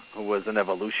Chardin, who was an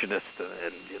evolutionist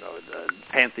and a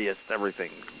pantheist,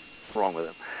 everything wrong with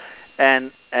him.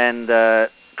 And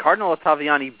Cardinal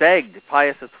Ottaviani begged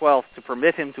Pius XII to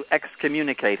permit him to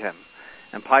excommunicate him.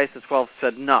 And Pius XII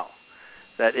said no,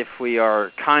 that if we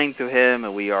are kind to him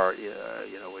and we are,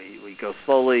 we go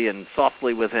slowly and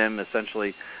softly with him,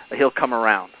 essentially, he'll come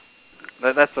around.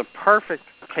 That's a perfect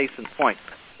case in point.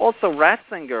 Also,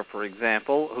 Ratzinger, for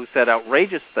example, who said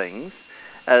outrageous things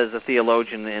as a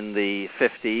theologian in the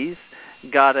 50s,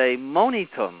 got a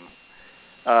monitum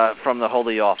from the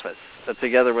Holy Office,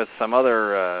 together with some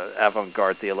other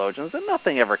avant-garde theologians, and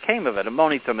nothing ever came of it. A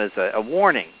monitum is a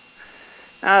warning.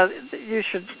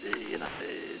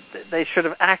 They should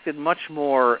have acted much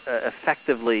more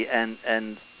effectively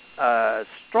and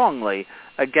strongly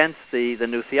against the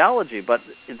new theology, but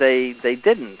they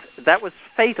didn't. That was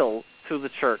fatal to the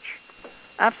Church,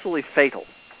 absolutely fatal.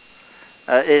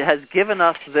 It has given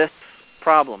us this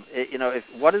problem.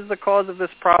 What is the cause of this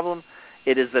problem?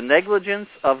 It is the negligence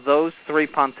of those three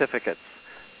pontificates: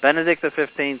 Benedict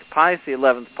XV, Pius XI,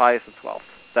 Pius XII.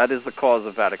 That is the cause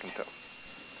of Vatican II.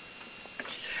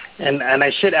 And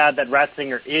I should add that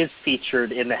Ratzinger is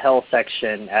featured in the Hell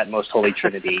section at Most Holy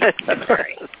Trinity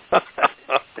Seminary.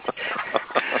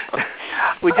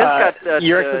 We just got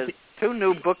two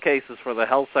new bookcases for the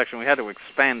Hell section. We had to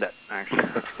expand it, actually.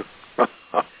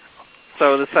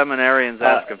 So the seminarians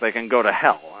ask if they can go to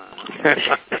hell.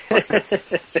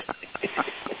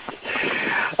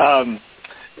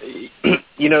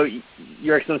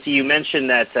 Your Excellency, you mentioned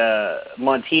that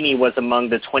Montini was among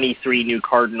the 23 new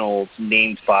cardinals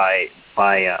named by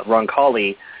Roncalli,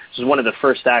 which was one of the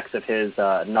first acts of his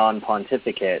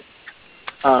non-pontificate.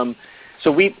 So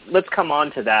let's come on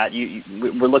to that.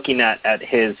 We're looking at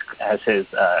his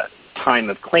time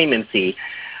of claimancy.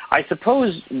 I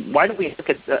suppose, why don't we look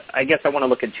at, I guess I want to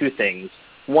look at two things.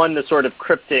 One, the sort of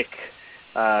cryptic,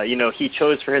 he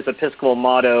chose for his episcopal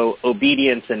motto,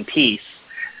 obedience and peace.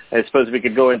 I suppose we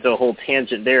could go into a whole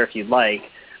tangent there if you'd like.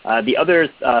 The other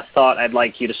thought I'd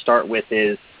like you to start with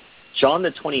is John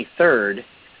the 23rd.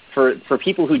 For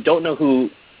people who don't know who,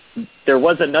 there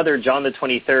was another John the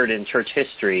 23rd in church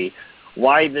history,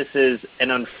 why this is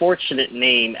an unfortunate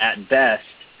name at best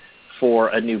for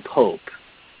a new pope.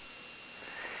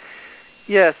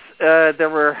 Yes, there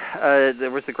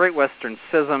was the Great Western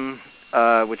Schism,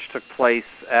 which took place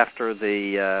after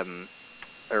the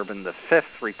Urban V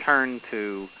returned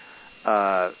to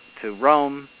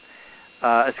Rome.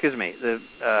 Excuse me, it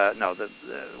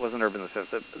wasn't Urban V.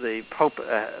 The Pope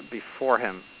before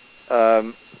him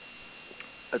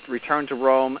returned to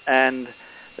Rome, and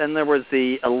then there was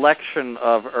the election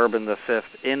of Urban V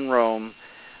in Rome,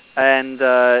 and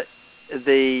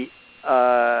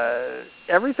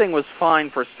everything was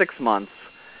fine for 6 months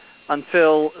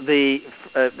until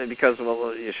because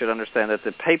you should understand that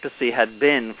the papacy had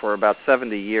been for about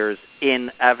 70 years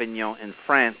in Avignon in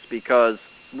France, because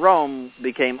Rome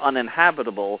became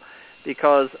uninhabitable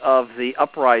because of the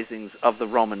uprisings of the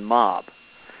Roman mob.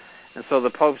 And so the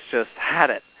popes just had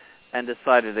it and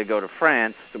decided to go to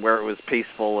France, where it was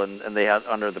peaceful and they had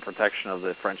under the protection of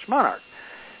the French monarch.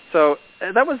 So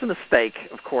that was a mistake,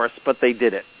 of course, but they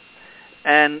did it.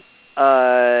 And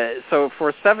so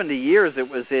for 70 years it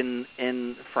was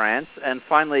in France, and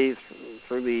finally,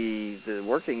 through the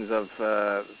workings of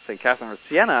St. Catherine of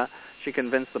Siena, she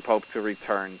convinced the Pope to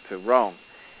return to Rome.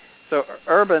 So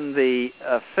Urban V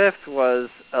was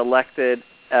elected,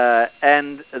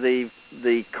 and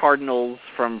the cardinals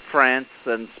from France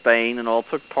and Spain and all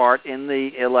took part in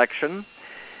the election.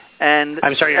 And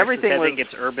I'm sorry, everything I think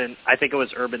it's Urban. I think it was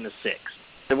Urban the Sixth.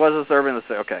 It was Urban the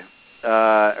Sixth. Okay.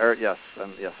 Yes.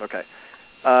 Okay.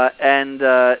 And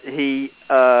he,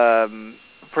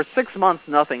 for 6 months,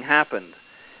 nothing happened.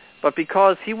 But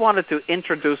because he wanted to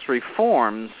introduce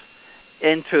reforms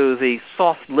into the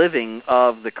soft living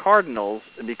of the cardinals,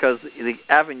 because the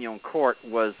Avignon court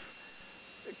was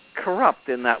corrupt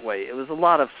in that way. It was a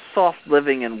lot of soft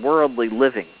living and worldly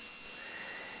living.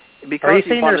 Because are you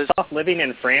saying there's soft living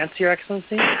in France, Your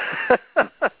Excellency?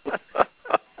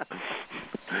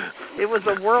 It was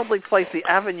a worldly place. The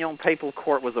Avignon papal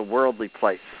court was a worldly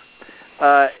place.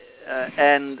 So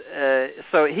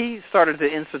he started to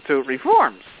institute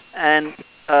reforms. And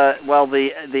well,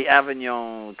 the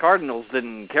Avignon cardinals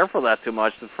didn't care for that too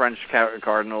much, the French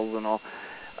cardinals and all.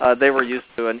 They were used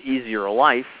to an easier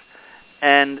life.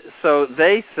 And so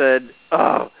they said,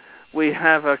 oh, we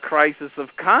have a crisis of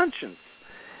conscience.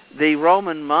 The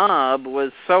Roman mob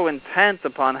was so intent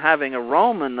upon having a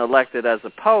Roman elected as a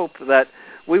pope that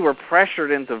we were pressured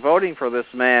into voting for this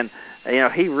man. You know,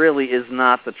 he really is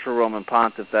not the true Roman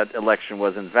pontiff. That election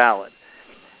was invalid.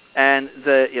 And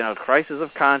the crisis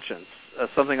of conscience,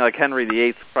 something like Henry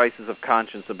VIII's crisis of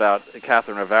conscience about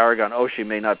Catherine of Aragon. Oh, she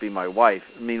may not be my wife.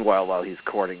 Meanwhile, while he's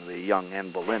courting the young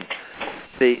Anne Boleyn.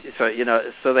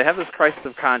 So they have this crisis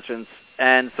of conscience,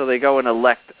 and so they go and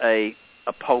elect a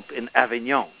pope in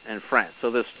Avignon in France. So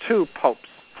there's two popes.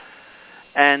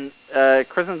 And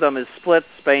Christendom is split,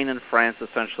 Spain and France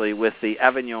essentially, with the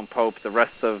Avignon Pope, the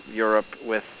rest of Europe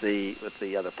with the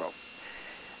other Pope.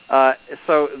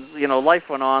 So life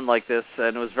went on like this,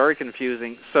 and it was very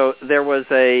confusing. So there was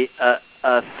a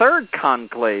third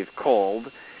conclave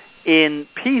called in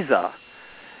Pisa,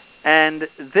 and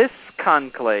this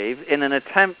conclave, in an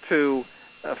attempt to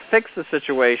fix the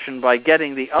situation by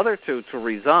getting the other two to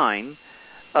resign,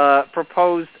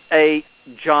 proposed a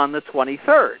John the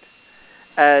 23rd.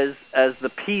 As the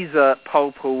Pisa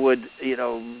Pope, who would,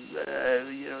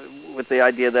 with the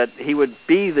idea that he would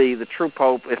be the true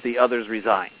Pope if the others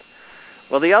resigned.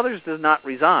 Well, the others did not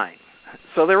resign,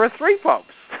 so there were three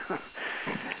popes.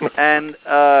 And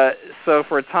so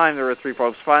for a time there were three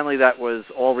popes. Finally, that was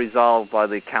all resolved by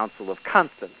the Council of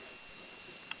Constance,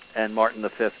 and Martin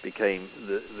V became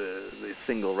the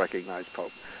single recognized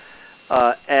Pope.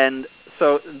 And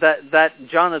so that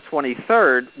John the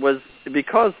 23rd was,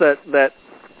 because that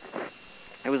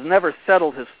it was never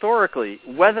settled historically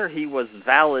whether he was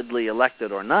validly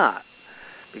elected or not,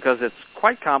 because it's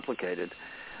quite complicated.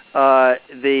 No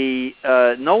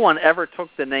one ever took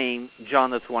the name John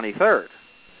the 23rd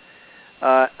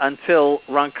until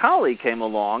Roncalli came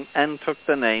along and took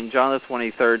the name John the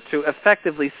 23rd to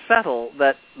effectively settle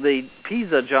that the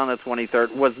Pisa John the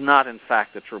 23rd was not in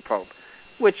fact the true Pope,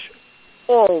 which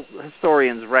all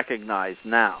historians recognize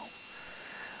now.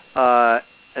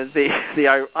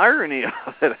 The irony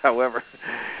of it, that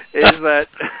is that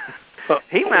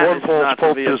he managed not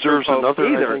to be a true Pope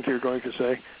either. I think you're going to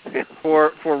say.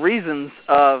 For reasons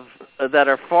that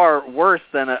are far worse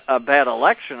than a bad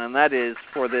election, and that is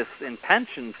for this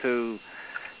intention to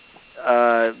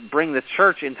bring the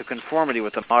church into conformity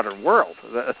with the modern world.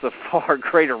 That's a far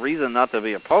greater reason not to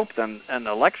be a pope than an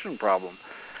election problem.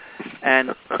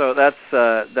 And so that's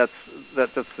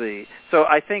the. So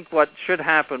I think what should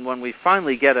happen when we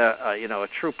finally get a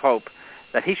true pope,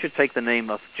 that he should take the name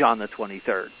of John the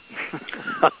 23rd.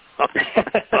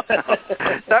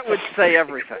 That would say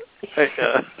everything.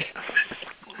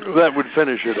 That would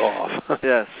finish it off.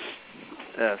 Yes.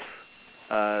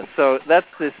 So that's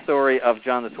the story of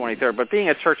John the 23rd. But being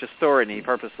a church historian, he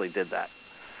purposely did that.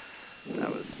 That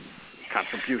was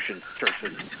contribution to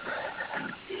churches.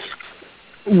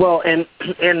 Well, and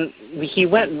he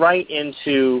went right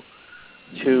into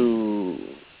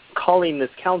calling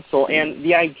this council, and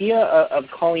the idea of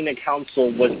calling a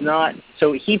council was not.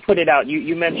 So he put it out.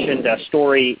 You mentioned a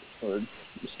story of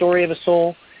a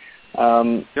soul.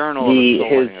 Journal of a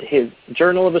Soul. His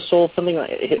Journal of a Soul, something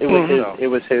like it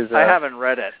was his. I haven't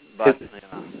read it, but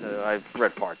I've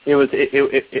read parts. It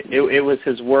was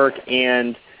his work,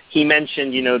 and he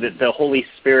mentioned, that the Holy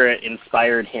Spirit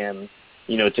inspired him,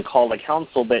 to call a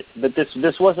council. But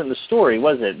this wasn't the story,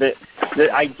 was it?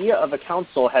 The idea of a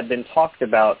council had been talked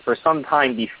about for some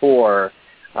time before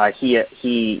he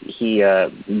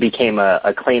became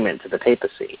a claimant to the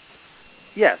papacy.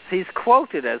 Yes, he's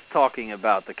quoted as talking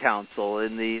about the council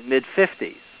in the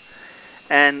mid-50s.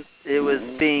 And it was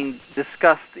being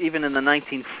discussed even in the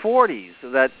 1940s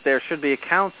that there should be a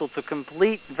council to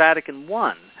complete Vatican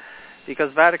I,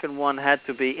 because Vatican I had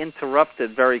to be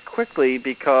interrupted very quickly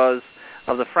because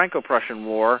of the Franco-Prussian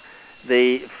War.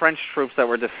 The French troops that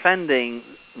were defending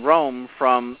Rome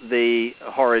from the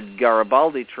horrid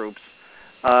Garibaldi troops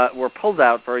were pulled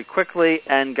out very quickly,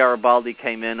 and Garibaldi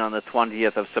came in on the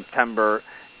 20th of September,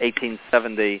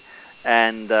 1870,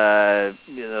 and there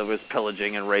was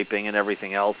pillaging and raping and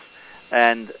everything else,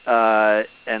 and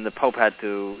the Pope had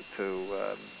to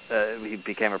he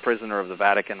became a prisoner of the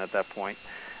Vatican at that point,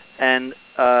 and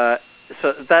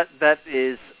so that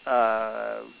is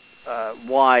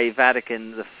why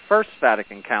the First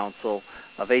Vatican Council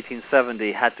of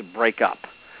 1870 had to break up.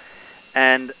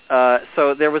 And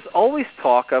so there was always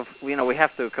talk of, we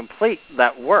have to complete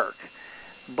that work.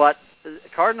 But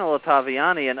Cardinal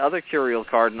Ottaviani and other curial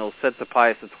cardinals said to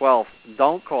Pius XII,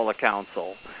 don't call a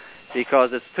council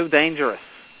because it's too dangerous.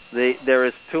 There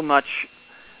is too much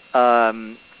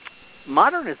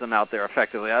modernism out there,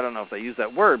 effectively. I don't know if they use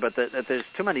that word, but that there's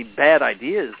too many bad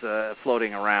ideas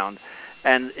floating around,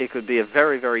 and it could be a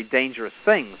very, very dangerous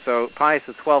thing. So Pius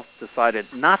XII decided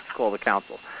not to call the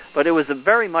council. But it was a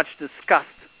very much discussed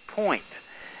point.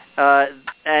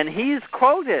 And he's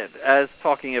quoted as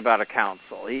talking about a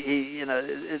council.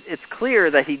 It's clear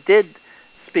that he did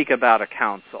speak about a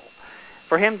council.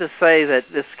 For him to say that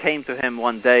this came to him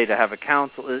one day to have a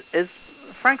council is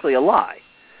frankly a lie.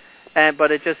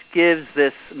 But it just gives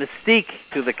this mystique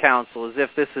to the council, as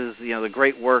if this is the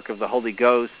great work of the Holy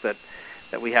Ghost that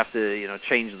we have to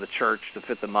change the church to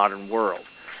fit the modern world.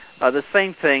 The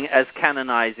same thing as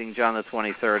canonizing John the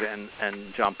 23rd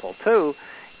and John Paul II.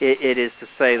 It is to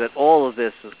say that all of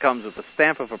this comes with the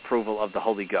stamp of approval of the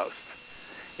Holy Ghost.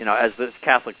 As the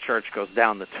Catholic Church goes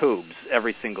down the tubes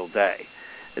every single day,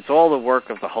 it's all the work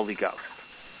of the Holy Ghost.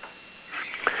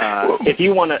 If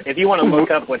you want to look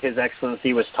up what His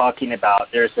Excellency was talking about,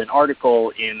 there's an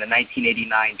article in the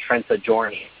 1989 Trenza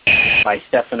Giorni by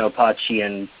Stefano Pacci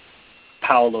and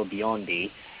Paolo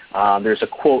Biondi. There's a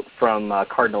quote from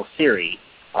Cardinal Siri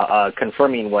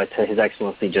confirming what His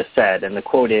Excellency just said, and the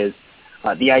quote is,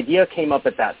 the idea came up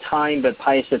at that time, but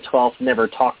Pius XII never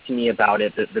talked to me about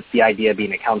it, that's the idea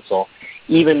being a council,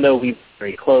 even though we were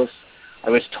very close. I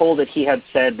was told that he had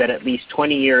said that at least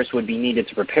 20 years would be needed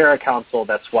to prepare a council.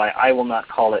 That's why I will not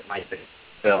call it my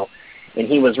bill. And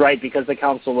he was right, because the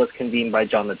council was convened by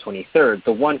John the 23rd.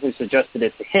 The one who suggested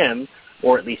it to him,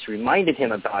 or at least reminded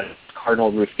him about it,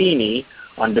 Cardinal Ruffini,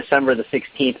 on December the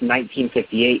 16th,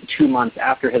 1958, 2 months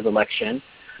after his election.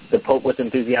 The Pope was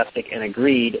enthusiastic and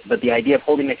agreed, but the idea of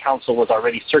holding a council was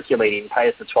already circulating.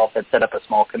 Pius XII had set up a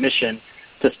small commission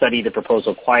to study the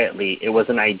proposal quietly. It was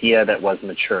an idea that was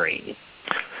maturing.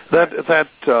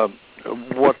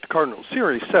 What Cardinal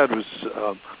Siri said was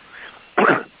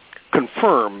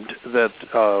confirmed.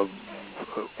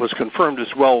 Was confirmed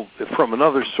as well from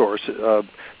another source.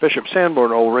 Bishop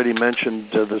Sanborn already mentioned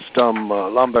this dumb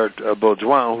Lambert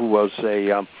Baudouin, who was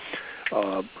a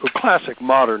classic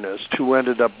modernist who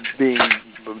ended up being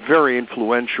very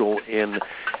influential in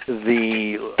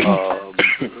the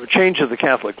change of the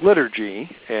Catholic liturgy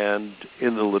and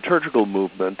in the liturgical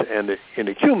movement and in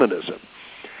ecumenism.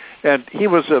 And he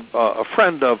was a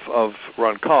friend of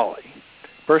Roncalli,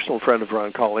 personal friend of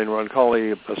Roncalli, and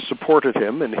Roncalli supported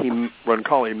him, and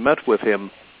Roncalli met with him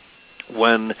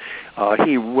when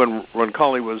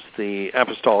Roncalli was the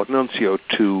apostolic nuncio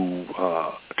to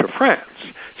France.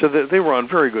 So they were on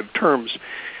very good terms.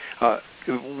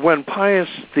 When Pius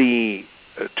XII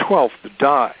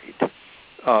died,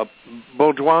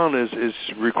 Baudouin is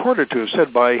recorded to have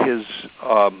said by his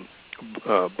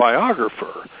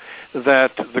biographer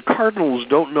that the cardinals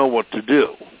don't know what to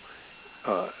do.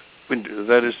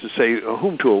 That is to say,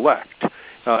 whom to elect.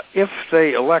 If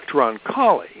they elect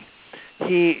Roncalli,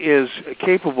 he is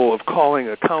capable of calling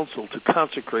a council to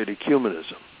consecrate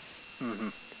ecumenism. Mm-hmm.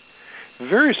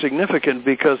 Very significant,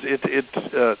 because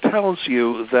it tells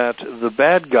you that the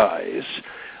bad guys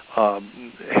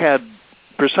had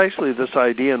precisely this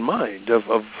idea in mind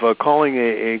of calling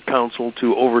a council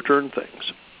to overturn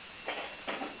things.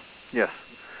 Yes.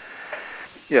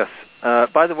 Yes.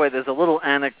 By the way, there's a little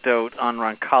anecdote on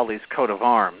Roncalli's coat of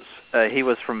arms. He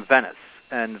was from Venice,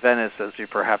 and Venice, as you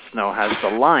perhaps know, has the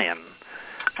lion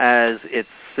as its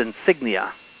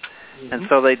insignia. Mm-hmm. And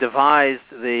so they devised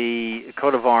the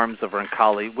coat of arms of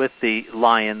Roncalli with the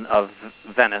lion of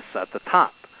Venice at the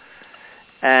top.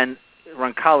 And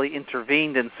Roncalli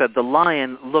intervened and said, the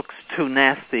lion looks too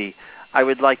nasty. I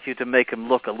would like you to make him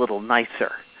look a little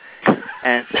nicer.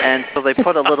 And so they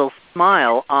put a little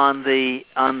smile on the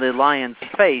lion's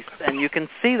face, and you can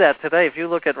see that today. If you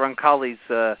look at Roncalli's,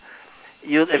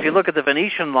 if you look at the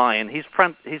Venetian lion, he's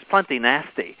plenty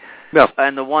nasty. No.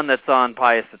 And the one that's on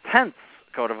Pius X's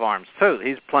coat of arms too,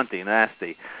 he's plenty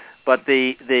nasty. But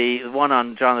the one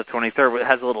on John the 23rd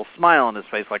has a little smile on his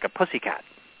face like a pussycat.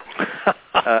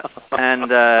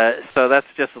 So that's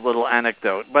just a little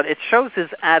anecdote. But it shows his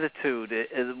attitude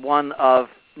is one of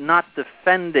not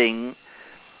defending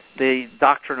the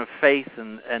doctrine of faith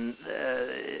and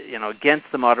against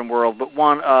the modern world, but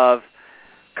one of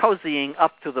cozying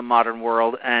up to the modern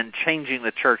world and changing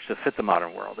the church to fit the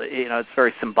modern world. It's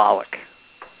very symbolic.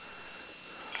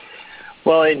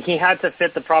 Well, and he had to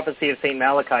fit the prophecy of St.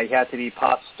 Malachi. He had to be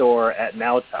pastor at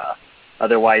Nauta.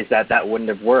 Otherwise, that wouldn't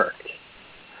have worked.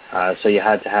 So you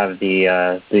had to have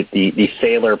the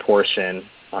sailor portion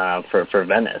for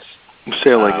Venice.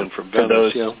 Sailing in from Venice,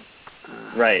 those, yeah.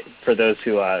 Right, for those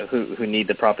who need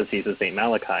the prophecies of St.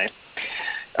 Malachi.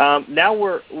 Now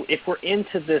if we're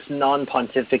into this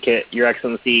non-pontificate, Your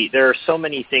Excellency, there are so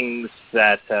many things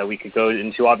that we could go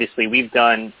into. Obviously, we've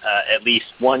done at least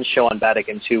one show on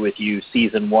Vatican II with you,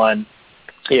 Season 1.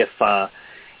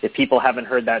 If people haven't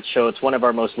heard that show, it's one of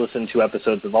our most listened to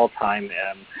episodes of all time.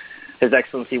 His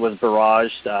Excellency was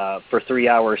barraged for 3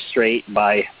 hours straight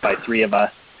by three of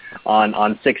us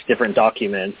on 6 different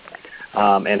documents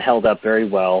and held up very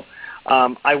well.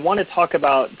 I want to talk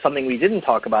about something we didn't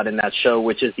talk about in that show,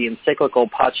 which is the encyclical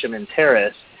Pacem in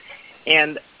Terris.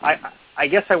 And I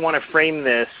guess I want to frame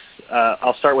this.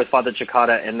 I'll start with Father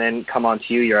Cicada and then come on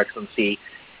to you, Your Excellency.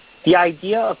 The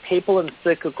idea of papal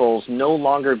encyclicals no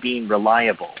longer being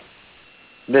reliable.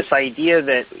 This idea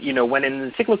that, when an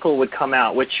encyclical would come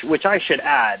out, which I should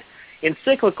add,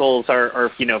 encyclicals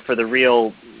are for the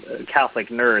real Catholic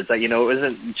nerds. It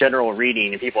isn't general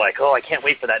reading, and people are like, oh, I can't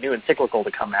wait for that new encyclical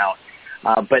to come out.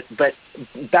 But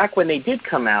back when they did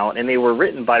come out and they were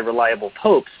written by reliable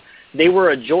popes, they were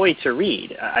a joy to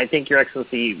read. I think, Your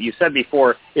Excellency, you said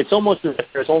before, it's almost as if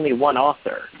there's only one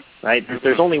author, right?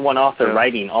 There's only one author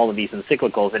writing all of these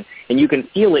encyclicals, and you can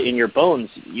feel it in your bones.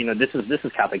 This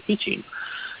is Catholic teaching.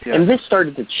 Yeah. And this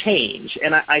started to change.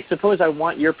 And I suppose I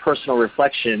want your personal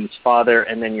reflections, Father,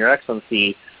 and then Your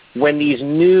Excellency, when these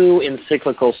new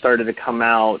encyclicals started to come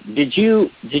out, did you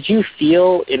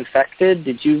feel infected?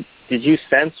 Did you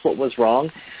sense what was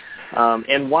wrong?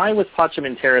 And why was Pacem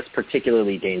in Terris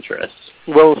particularly dangerous?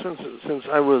 Well, since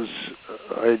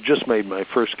I just made my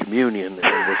first communion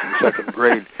and was in second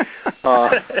grade,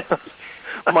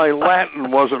 my Latin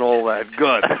wasn't all that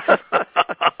good.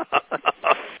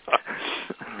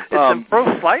 It's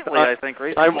improved slightly, I think,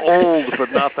 recently. I'm old, but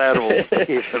not that old.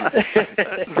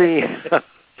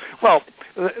 Well,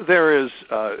 there is,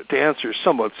 to answer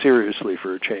somewhat seriously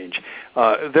for a change,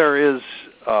 there is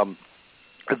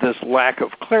this lack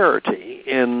of clarity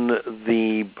in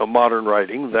the modern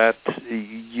writing that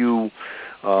you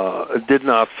did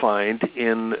not find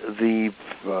in the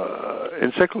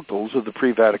encyclicals of the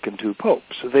pre-Vatican II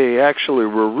popes. They actually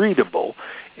were readable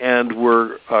and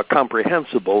were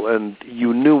comprehensible, and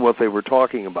you knew what they were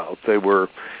talking about. They were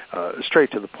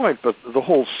straight to the point, but the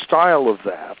whole style of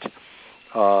that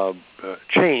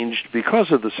changed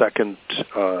because of the Second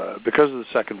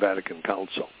Vatican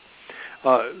Council.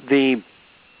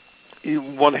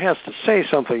 One has to say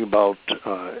something about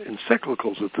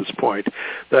encyclicals at this point,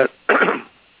 that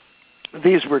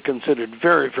these were considered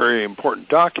very, very important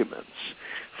documents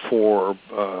for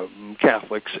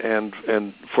Catholics and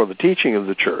for the teaching of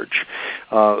the Church.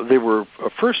 They were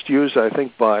first used, I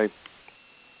think, by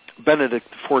Benedict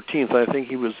XIV. I think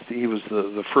he was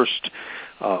the first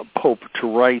pope to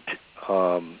write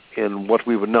in what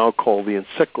we would now call the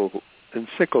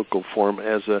encyclical form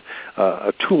as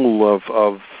a tool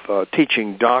of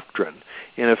teaching doctrine,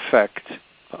 in effect,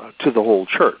 to the whole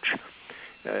Church.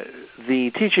 The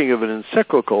teaching of an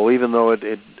encyclical, even though it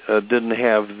didn't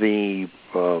have the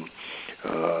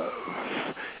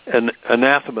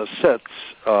anathema sets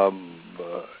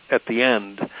at the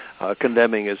end,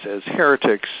 condemning as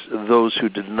heretics those who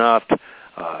did not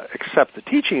accept the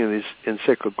teaching of this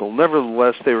encyclical,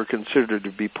 nevertheless they were considered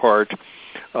to be part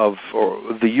of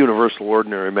the universal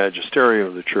ordinary magisterium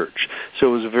of the Church. So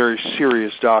it was a very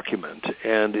serious document,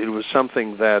 and it was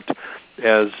something that,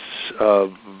 as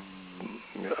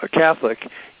a Catholic,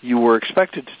 you were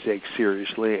expected to take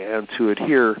seriously and to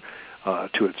adhere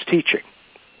to its teaching.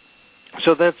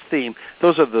 So those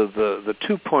are the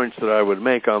 2 points that I would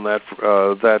make on that.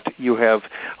 That you have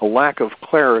a lack of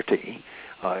clarity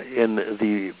in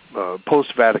the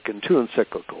post-Vatican II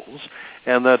encyclicals,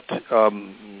 and that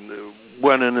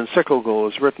when an encyclical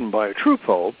is written by a true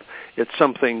pope, it's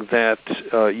something that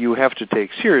you have to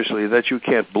take seriously, that you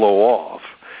can't blow off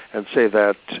and say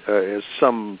that, as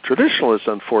some traditionalists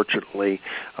unfortunately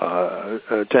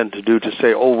tend to do, to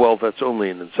say, oh, well, that's only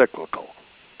an encyclical.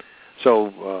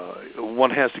 So one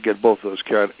has to get both those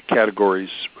categories,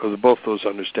 or both those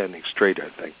understandings straight, I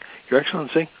think. Your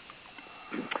Excellency?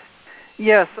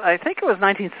 Yes, I think it was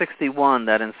 1961,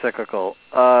 that encyclical.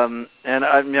 And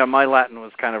my Latin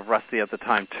was kind of rusty at the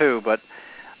time, too. But,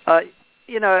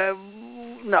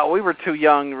 no, we were too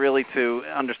young, really, to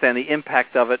understand the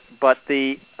impact of it. But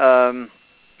it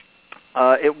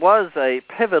was a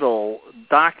pivotal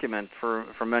document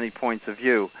from many points of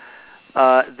view.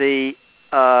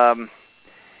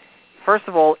 First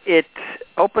of all, it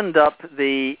opened up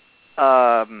the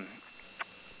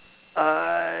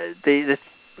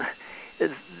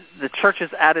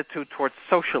Church's attitude towards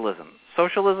socialism.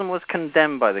 Socialism was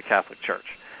condemned by the Catholic Church,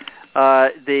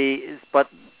 but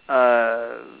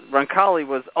Roncalli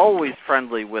was always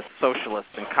friendly with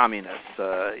socialists and communists.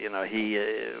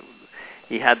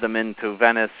 He had them into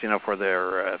Venice, for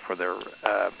their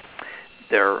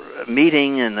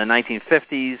meeting in the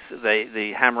 1950s.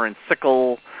 The hammer and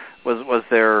sickle was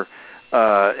their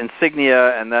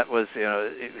insignia, and that was,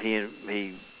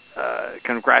 he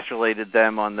congratulated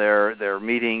them on their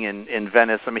meeting in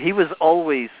Venice. I mean, he was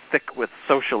always thick with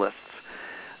socialists.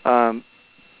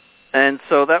 And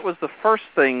so that was the first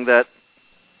thing that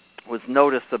was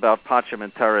noticed about Pacem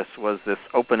in Terris, was this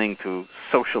opening to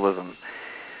socialism.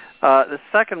 The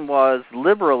second was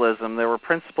liberalism. There were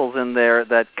principles in there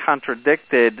that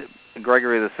contradicted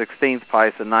Gregory XVI,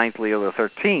 Pius IX, Leo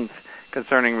XIII,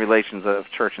 concerning relations of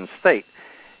church and state.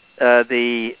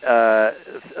 The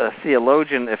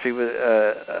theologian, if he was,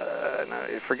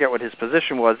 I forget what his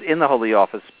position was in the Holy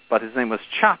Office, but his name was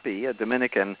Ciappi, a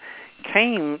Dominican,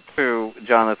 came to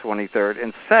John the 23rd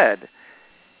and said,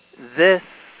 this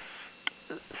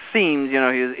seems,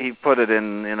 he put it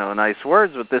in, nice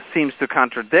words, but this seems to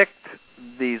contradict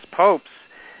these popes,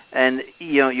 and,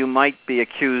 you might be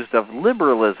accused of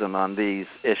liberalism on these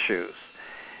issues.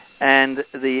 And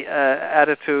the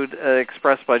attitude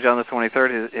expressed by John the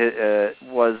 23rd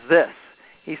was this.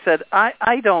 He said,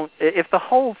 I don't, if the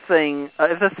thing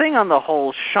on the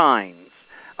whole shines,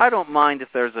 I don't mind if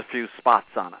there's a few spots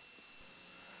on it.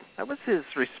 That was his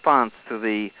response to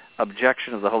the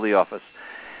objection of the Holy Office.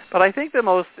 But I think the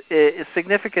most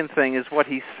significant thing is what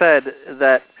he said,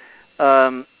 that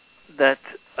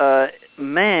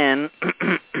man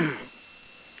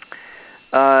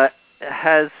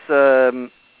has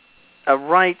a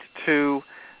right to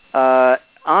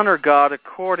honor God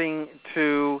according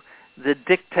to the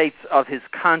dictates of his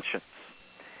conscience.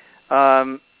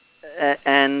 And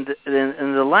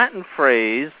in the Latin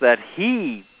phrase that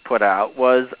he put out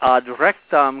was ad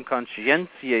rectam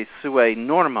conscientiae suae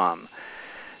normam.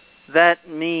 That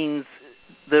means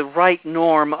the right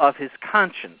norm of his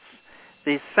conscience.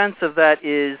 The sense of that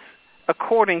is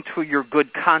according to your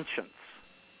good conscience.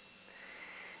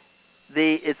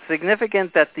 It's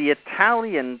significant that the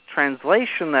Italian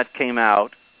translation that came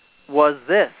out was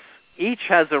this: each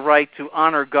has a right to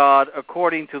honor God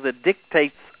according to the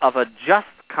dictates of a just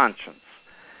conscience.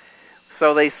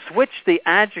 So they switched the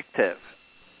adjective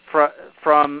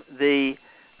from the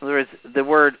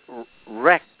word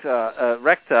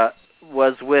recta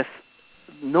was with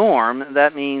norm.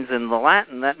 That means, in the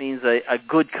Latin, that means a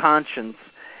good conscience.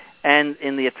 And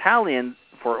in the Italian,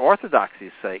 for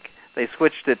orthodoxy's sake, they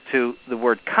switched it to the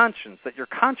word conscience, that your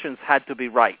conscience had to be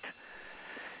right.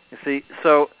 You see,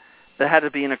 so that had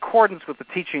to be in accordance with the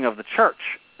teaching of the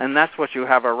church, and that's what you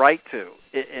have a right to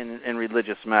in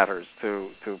religious matters,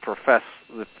 to profess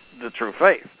the true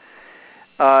faith.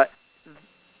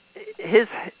 His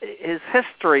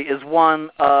history is one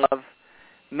of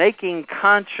making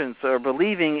conscience, or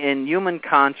believing in human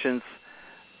conscience,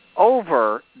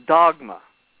 over dogma.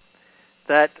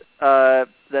 That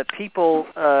people,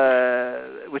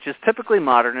 which is typically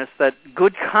modernist, that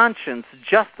good conscience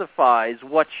justifies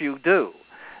what you do,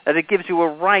 that it gives you a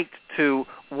right to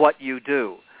what you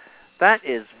do. That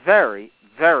is very,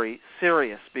 very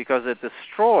serious, because it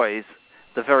destroys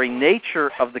the very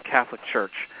nature of the Catholic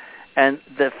Church. And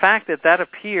the fact that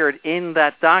appeared in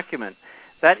that document,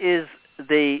 that is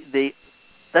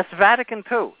that's Vatican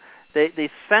II. The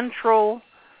central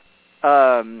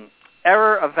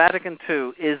error of Vatican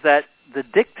II is that the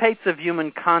dictates of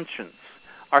human conscience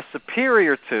are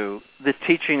superior to the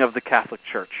teaching of the Catholic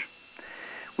Church.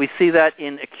 We see that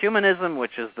in ecumenism,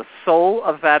 which is the soul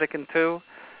of Vatican II,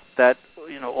 that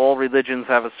all religions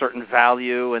have a certain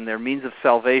value and their means of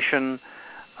salvation.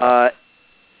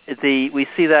 We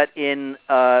see that in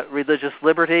religious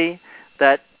liberty,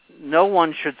 that no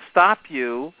one should stop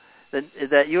you,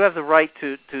 that you have the right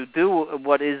to do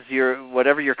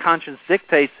whatever your conscience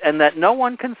dictates, and that no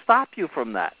one can stop you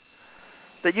from that.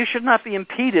 That you should not be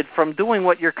impeded from doing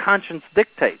what your conscience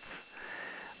dictates,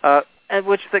 and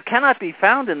which that cannot be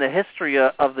found in the history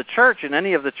of the Church, in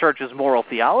any of the Church's moral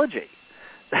theology.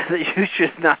 That you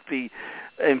should not be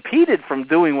impeded from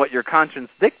doing what your conscience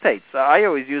dictates. I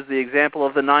always use the example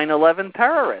of the 9/11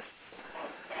 terrorists.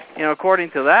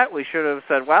 According to that, we should have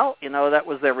said, well, that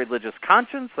was their religious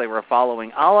conscience. They were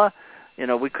following Allah.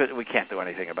 We can't do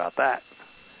anything about that.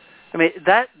 I mean,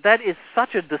 that is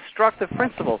such a destructive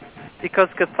principle, because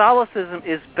Catholicism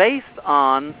is based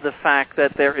on the fact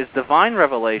that there is divine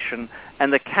revelation,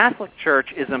 and the Catholic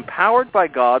Church is empowered by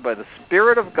God, by the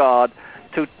Spirit of God,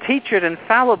 to teach it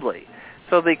infallibly.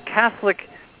 So the Catholic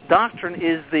doctrine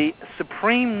is the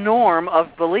supreme norm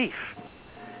of belief,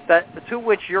 to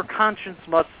which your conscience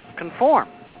must conform.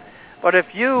 But if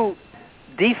you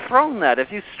dethrone that,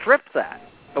 if you strip that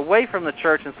away from the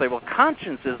Church and say, well,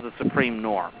 conscience is the supreme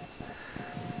norm,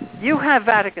 you have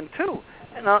Vatican II.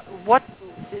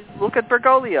 Look at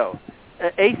Bergoglio.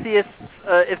 Atheists,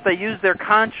 if they use their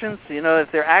conscience,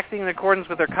 if they're acting in accordance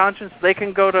with their conscience, they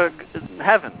can go to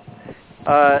heaven.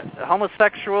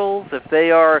 Homosexuals, if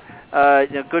they are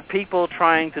good people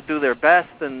trying to do their best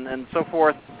and so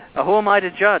forth, who am I to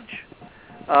judge?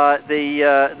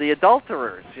 The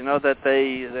adulterers, that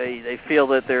they feel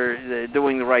that they're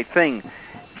doing the right thing.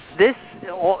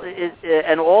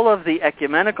 And all of the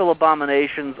ecumenical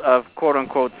abominations of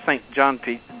quote-unquote St. John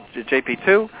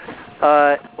JP2,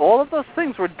 all of those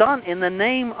things were done in the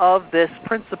name of this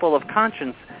principle of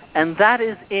conscience, and that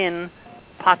is in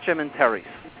Pacem in Terris.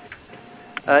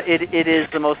 It is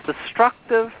the most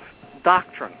destructive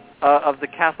doctrine of the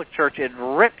Catholic Church. It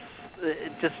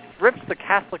just rips the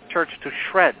Catholic Church to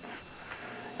shreds,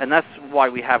 and that's why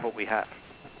we have what we have.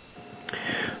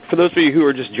 For those of you who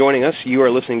are just joining us, you are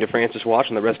listening to Francis Watch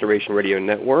on the Restoration Radio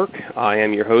Network. I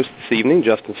am your host this evening,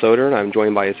 Justin Soder, and I'm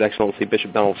joined by His Excellency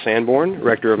Bishop Donald Sanborn,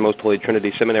 Rector of Most Holy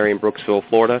Trinity Seminary in Brooksville,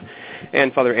 Florida,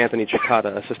 and Father Anthony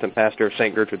Cicada, Assistant Pastor of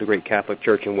St. Gertrude the Great Catholic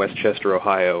Church in Westchester,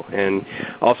 Ohio. And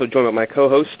also joined by my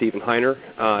co-host, Stephen Heiner.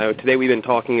 Today we've been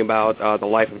talking about the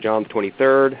life of John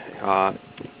XXIII,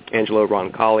 Angelo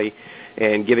Roncalli,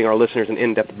 and giving our listeners an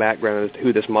in-depth background as to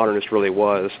who this modernist really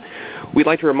was. We'd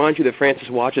like to remind you that Francis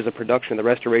Watch is a production of the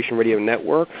Restoration Radio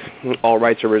Network. All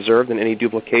rights are reserved, and any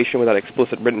duplication without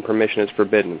explicit written permission is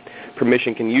forbidden.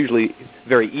 Permission can usually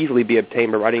very easily be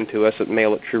obtained by writing to us at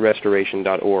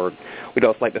mail@truerestoration.org. We'd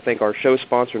also like to thank our show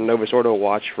sponsor, Novus Ordo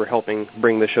Watch, for helping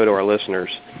bring the show to our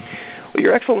listeners. Well,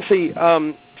 Your Excellency,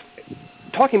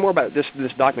 talking more about this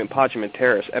document, Pacem in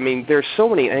Terris, I mean, there's so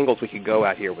many angles we could go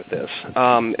at here with this.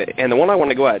 And the one I want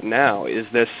to go at now is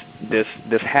this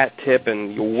hat tip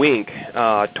and wink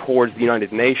towards the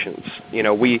United Nations.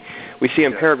 We see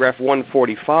in paragraph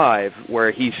 145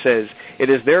 where he says, "It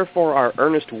is therefore our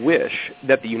earnest wish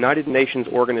that the United Nations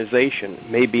organization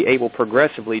may be able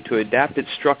progressively to adapt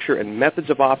its structure and methods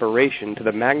of operation to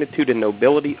the magnitude and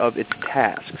nobility of its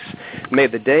tasks. May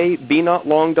the day be not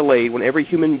long delayed when every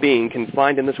human being can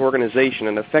find in this organization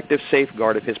an effective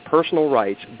safeguard of his personal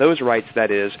rights, those rights, that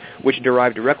is, which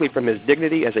derive directly from his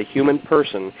dignity as a human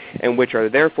person, and which are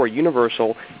therefore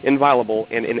universal, inviolable,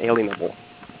 and inalienable."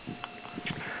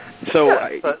 So,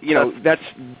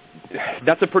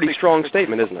 that's a pretty strong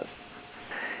statement, isn't it?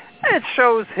 It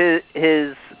shows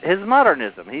his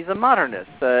modernism. He's a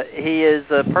modernist. He is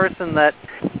a person that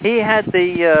he had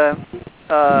the.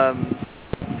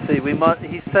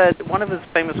 He said, one of his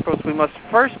famous quotes: "We must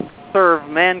first serve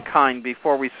mankind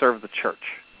before we serve the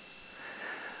Church."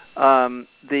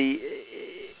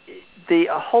 The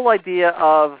whole idea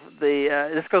of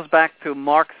this goes back to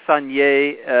Marc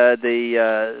Sagnier,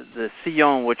 the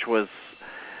Sillon, which was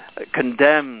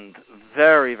condemned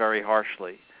very, very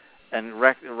harshly, and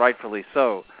rightfully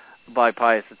so, by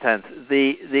Pius X.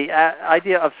 The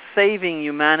idea of saving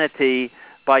humanity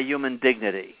by human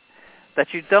dignity,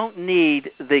 that you don't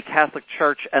need the Catholic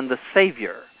Church and the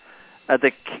Savior,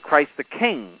 Christ the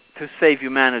King, to save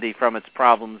humanity from its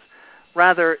problems.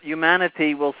 Rather,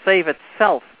 humanity will save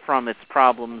itself from its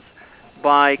problems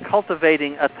by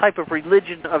cultivating a type of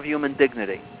religion of human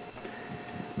dignity.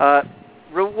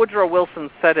 Woodrow Wilson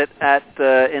said it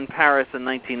in Paris in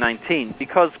 1919.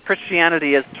 Because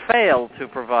Christianity has failed to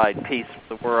provide peace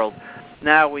for the world,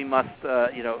 now we must,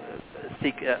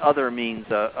 seek other means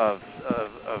of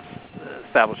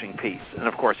establishing peace. And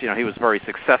of course, he was very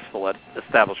successful at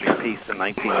establishing peace in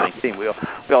 1919. We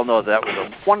all know that was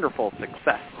a wonderful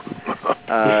success.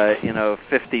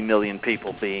 50 million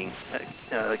people being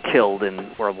killed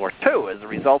in World War II as a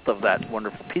result of that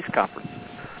wonderful peace conference.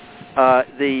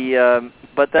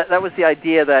 But that was the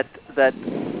idea that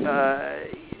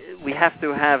we have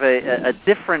to have a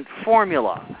different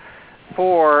formula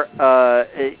for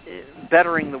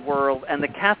bettering the world, and the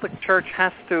Catholic Church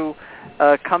has to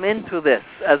come into this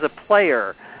as a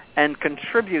player and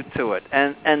contribute to it,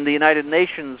 and the United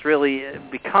Nations really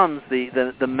becomes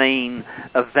the main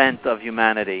event of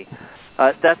humanity.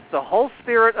 That's the whole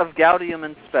spirit of Gaudium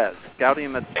et Spes.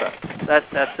 Gaudium et Spes.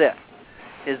 That's it.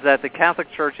 Is that the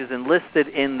Catholic Church is enlisted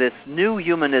in this new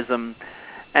humanism,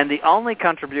 and the only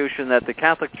contribution that the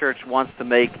Catholic Church wants to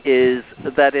make is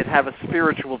that it have a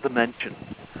spiritual dimension.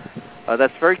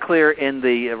 That's very clear in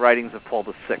the writings of Paul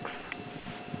VI.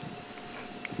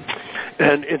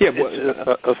 And it's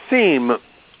a theme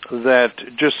that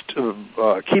just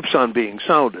keeps on being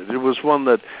sounded. It was one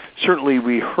that certainly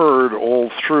we heard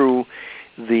all through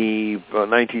the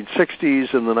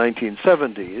 1960s and the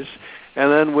 1970s, and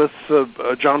then with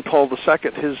John Paul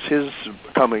II, his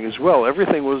coming as well.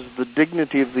 Everything was the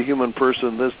dignity of the human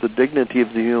person this, the dignity of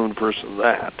the human person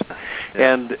that.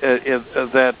 Yeah. And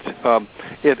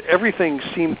everything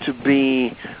seemed to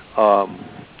be, and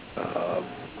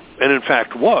in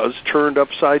fact was, turned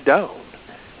upside down.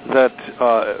 That,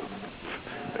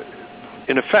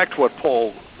 in effect, what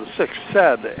Paul VI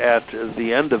said at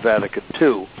the end of Vatican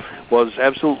II was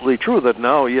absolutely true, that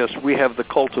now, yes, we have the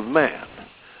cult of man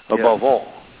above all.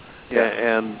 Yeah.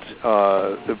 And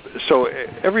so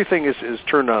everything is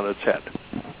turned on its head.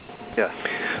 Yes.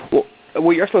 Well,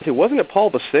 Your Excellency, wasn't it Paul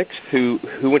VI who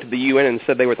went to the UN and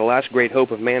said they were the last great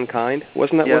hope of mankind?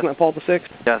 Wasn't that Paul VI?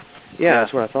 Yes. Yeah,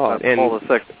 that's what I thought. And Paul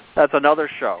VI. That's another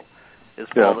show. Is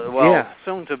Paul,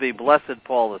 soon to be Blessed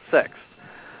Paul VI.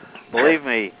 Believe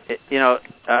me,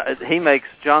 he makes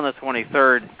John the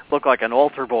 23rd look like an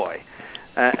altar boy.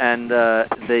 That'll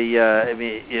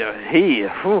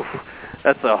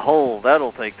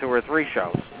take 2 or 3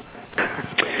 shows.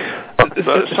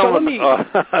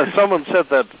 Someone said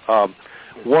that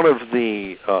one of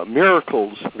the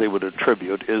miracles they would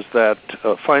attribute is that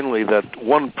finally that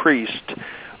one priest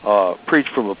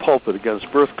preached from a pulpit against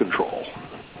birth control.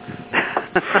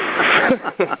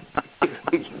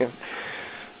 Yeah.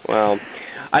 Well,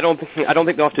 I don't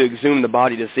think they'll have to exhume the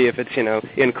body to see if it's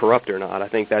incorrupt or not. I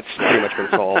think that's pretty much been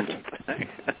solved.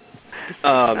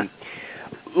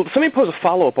 Let me pose a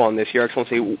follow-up on this, Your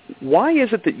Excellency. Why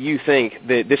is it that you think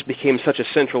that this became such a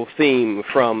central theme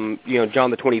from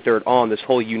John the 23rd on, this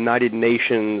whole United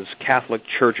Nations Catholic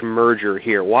Church merger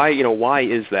here? Why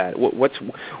is that?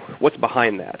 What's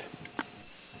behind that?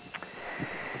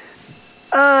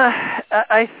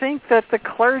 I think that the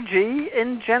clergy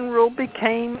in general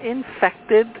became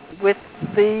infected with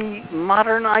the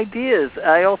modern ideas.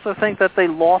 I also think that they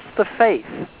lost the faith,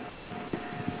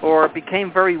 or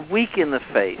became very weak in the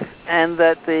faith, and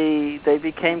that they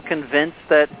became convinced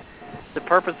that the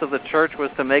purpose of the church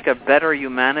was to make a better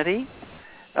humanity.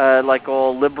 Like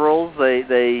all liberals,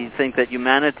 they think that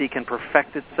humanity can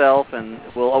perfect itself and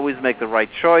will always make the right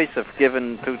choice if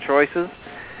given 2 choices.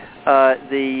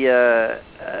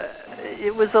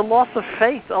 It was a loss of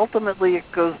faith. Ultimately, it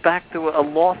goes back to a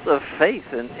loss of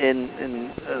faith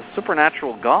in a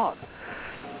supernatural God.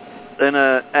 And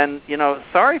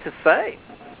sorry to say,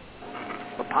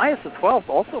 but Pius XII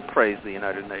also praised the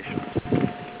United Nations.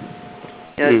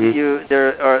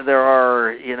 There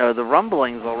are the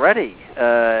rumblings already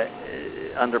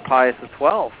under Pius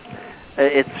XII.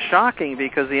 It's shocking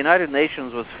because the United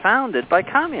Nations was founded by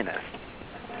communists.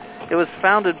 It was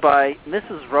founded by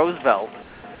Mrs. Roosevelt,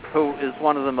 who is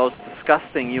one of the most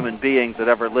disgusting human beings that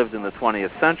ever lived in the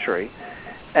 20th century,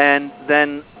 and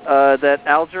then that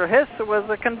Alger Hiss was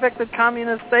a convicted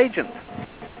communist agent.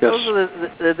 Yes. Those are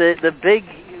the big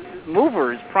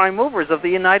movers, prime movers of the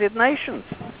United Nations.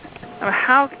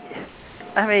 How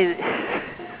any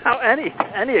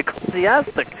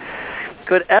ecclesiastic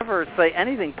could ever say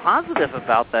anything positive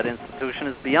about that institution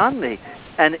is beyond me.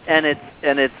 And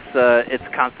its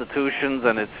constitutions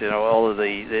and its all of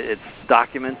its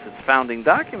documents, its founding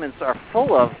documents are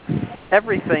full of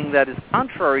everything that is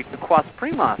contrary to quas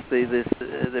primas,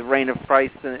 the reign of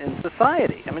Christ in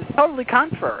society. I mean, it's totally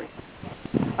contrary.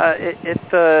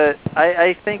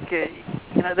 I think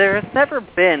there has never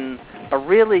been a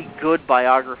really good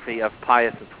biography of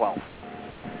Pius XII.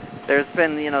 There's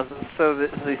been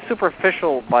the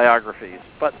superficial biographies,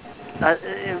 but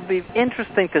it would be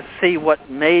interesting to see what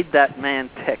made that man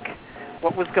tick,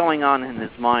 what was going on in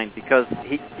his mind, because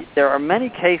there are many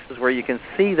cases where you can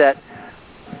see that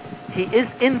he is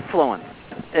influenced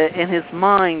in his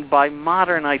mind by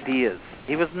modern ideas.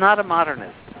 He was not a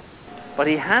modernist, but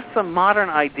he had some modern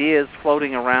ideas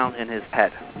floating around in his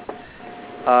head.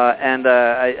 And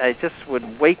I just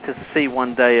would wait to see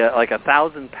one day like a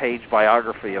 1,000-page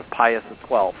biography of Pius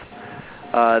XII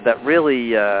that really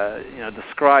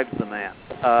describes the man.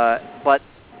 But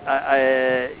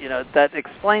that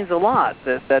explains a lot.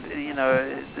 That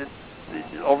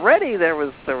already there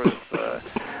was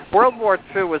World War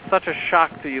II was such a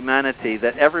shock to humanity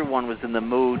that everyone was in the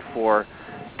mood for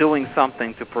doing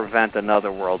something to prevent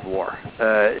another world war.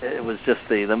 It was just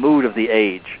the mood of the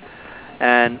age.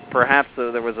 And perhaps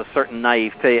there was a certain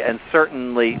naivete, and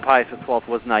certainly Pius XII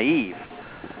was naive,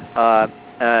 that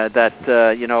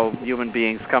human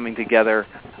beings coming together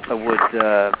would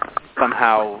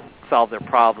somehow solve their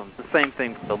problems. The same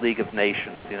thing with the League of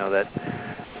Nations, that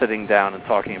sitting down and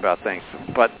talking about things.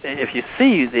 But if you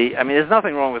see there's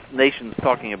nothing wrong with nations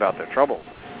talking about their troubles.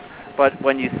 But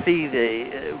when you see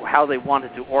how they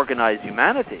wanted to organize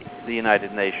humanity, the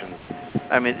United Nations,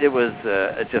 it was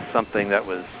just something that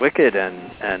was wicked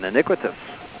and iniquitous.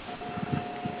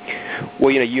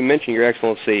 Well, you mentioned, Your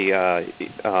Excellency,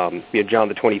 John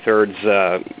the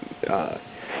 23rd's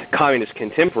communist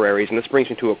contemporaries, and this brings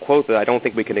me to a quote that I don't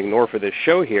think we can ignore for this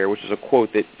show here, which is a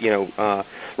quote that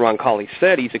Roncalli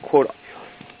said. He said, quote,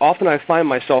 "Often I find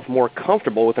myself more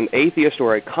comfortable with an atheist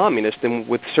or a communist than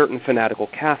with certain fanatical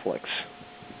Catholics."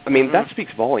 That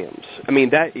speaks volumes.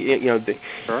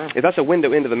 If that's a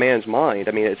window into the man's mind,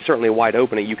 it's certainly wide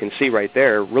open, and you can see right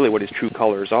there really what his true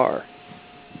colors are.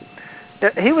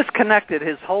 He was connected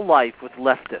his whole life with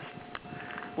leftists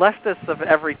of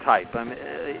every type.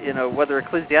 Whether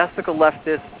ecclesiastical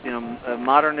leftists,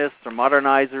 modernists or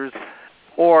modernizers,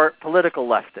 or political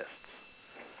leftists.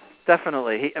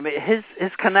 Definitely.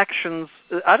 His connections,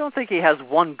 I don't think he has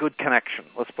one good connection,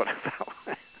 let's put it that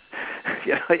way.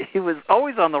 He was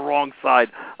always on the wrong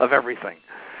side of everything.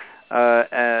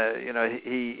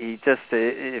 He just,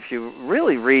 if you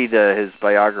really read his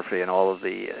biography and all of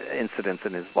the incidents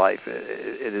in his life,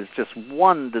 it is just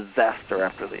one disaster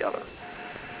after the other.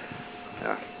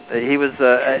 He was,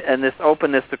 and this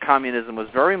openness to communism was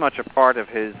very much a part of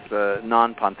his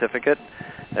non-pontificate,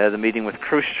 the meeting with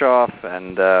Khrushchev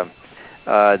and the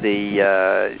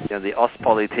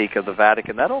Ostpolitik of the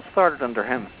Vatican. That all started under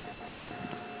him.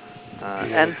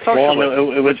 And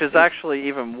socialism, which is actually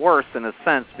even worse in a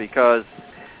sense, because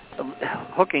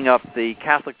hooking up the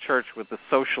Catholic Church with the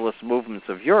socialist movements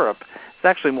of Europe is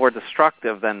actually more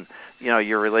destructive than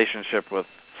your relationship with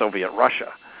Soviet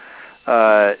Russia.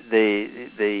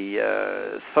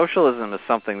 The socialism is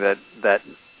something that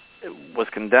was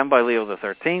condemned by Leo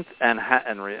XIII and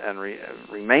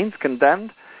remains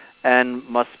condemned and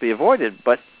must be avoided.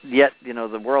 But yet,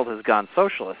 the world has gone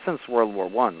socialist. Since World War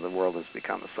I, the world has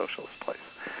become a socialist place.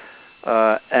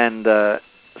 But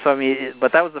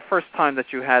that was the first time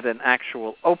that you had an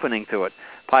actual opening to it.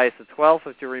 Pius XII,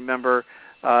 if you remember,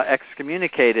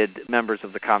 excommunicated members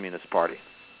of the Communist Party.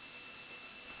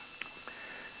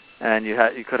 And you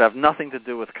could have nothing to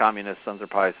do with communists under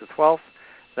Pius XII.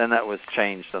 Then that was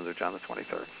changed under John the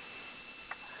 23rd.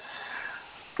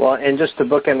 Well, and just to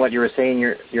bookend what you were saying,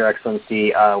 Your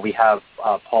Excellency, we have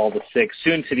Paul VI,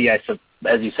 soon to be, as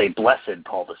you say, blessed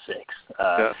Paul VI.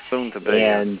 Soon to be.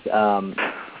 And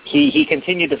he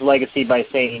continued this legacy by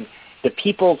saying, "The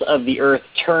peoples of the earth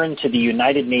turn to the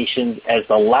United Nations as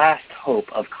the last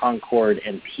hope of concord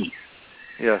and peace."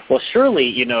 Yes. Well,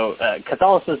 surely,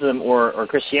 Catholicism or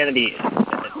Christianity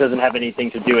doesn't have anything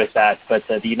to do with that, but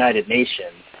the United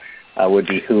Nations would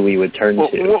be who we would turn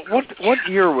to. What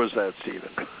year was that, Stephen?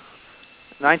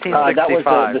 1965. That was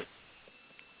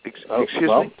excuse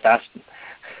me?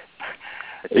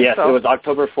 Yes, so. It was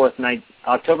October 4th,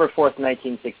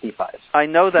 1965. I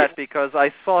know that because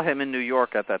I saw him in New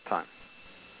York at that time.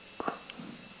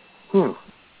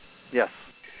 Yes.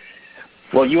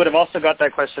 Well, you would have also got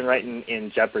that question right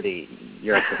in Jeopardy.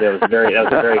 That was a very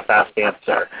fast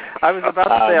answer. I was about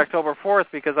to say October 4th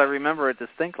because I remember it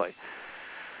distinctly.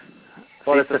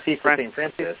 Well, it's the Feast of St.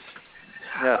 Francis.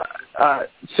 Yeah.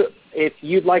 So if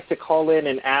you'd like to call in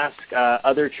and ask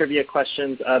other trivia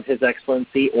questions of His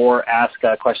Excellency or ask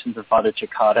questions of Father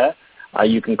Cicada,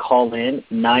 you can call in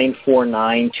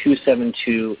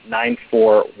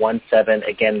 949-272-9417.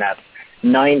 Again, that's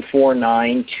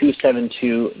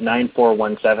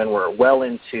 949-272-9417. We're well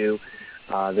into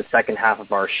the second half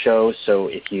of our show, so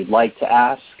if you'd like to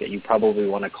ask, you probably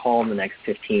want to call in the next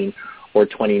 15 or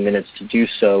 20 minutes to do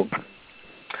so.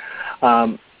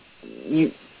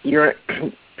 Your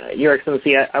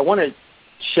Excellency, I want to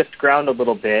shift ground a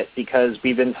little bit because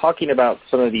we've been talking about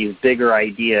some of these bigger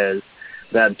ideas,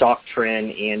 the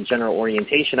doctrine and general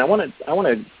orientation. I want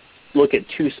to look at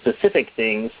two specific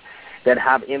things that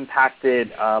have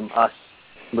impacted us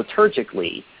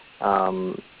liturgically,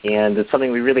 and it's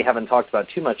something we really haven't talked about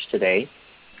too much today.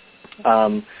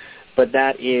 But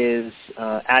that is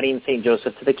adding St.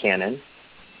 Joseph to the canon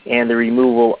and the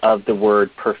removal of the word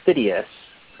perfidious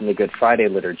from the Good Friday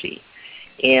liturgy.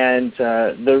 And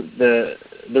the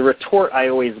retort I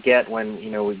always get when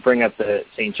we bring up the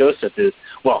St. Joseph is,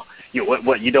 well,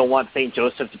 you don't want St.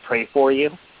 Joseph to pray for you?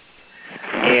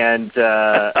 And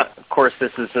of course,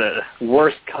 this is the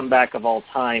worst comeback of all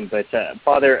time. But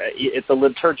Father, it's a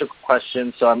liturgical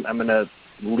question, so I'm going to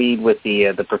lead with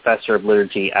the professor of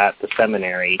liturgy at the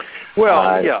seminary.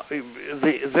 Well,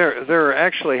 there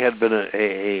actually had been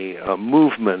a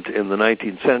movement in the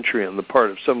 19th century on the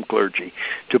part of some clergy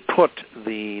to put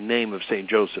the name of St.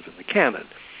 Joseph in the canon,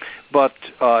 but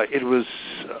it was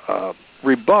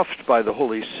rebuffed by the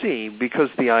Holy See because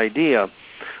the idea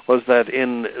was that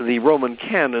in the Roman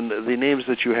canon, the names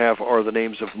that you have are the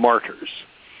names of martyrs,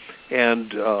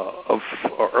 and of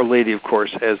Our Lady, of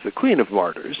course, as the Queen of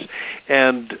Martyrs,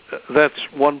 and that's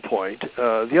one point.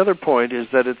 The other point is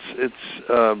that it's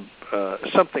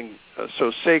something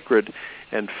so sacred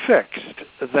and fixed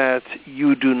that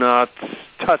you do not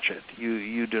touch it.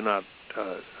 You do not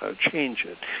change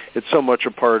it. It's so much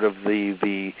a part of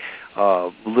the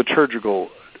liturgical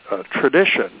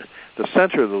tradition, the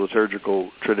center of the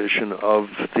liturgical tradition of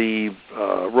the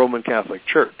Roman Catholic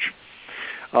Church.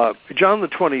 John the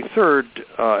 23rd,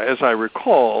 as I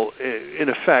recall, in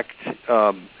effect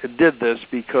did this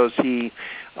because he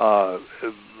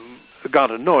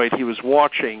got annoyed. He was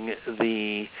watching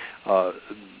the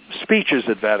speeches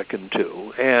at Vatican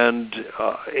II, and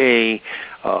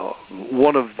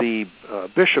one of the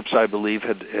bishops, I believe,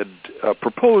 had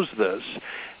proposed this,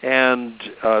 and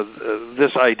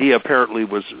this idea apparently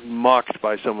was mocked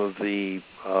by some of the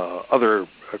other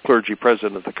clergy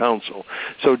present at the council.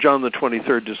 So John the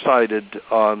 23rd decided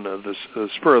on the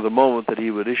spur of the moment that he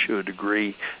would issue a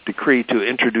decree to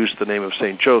introduce the name of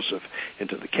St. Joseph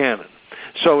into the canon.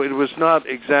 So it was not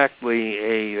exactly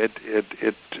it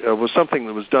was something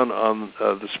that was done on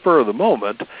the spur of the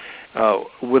moment,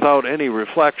 without any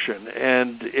reflection,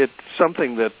 and it's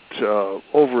something that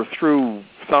overthrew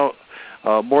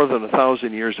more than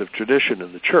 1,000 years of tradition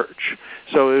in the Church.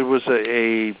 So it was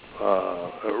a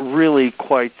really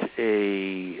quite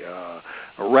a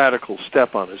radical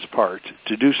step on his part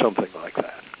to do something like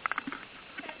that.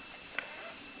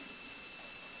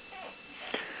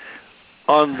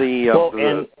 On the I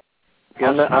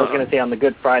was going to say on the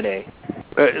Good Friday.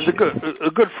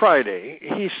 The Good Friday,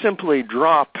 he simply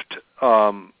dropped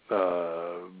on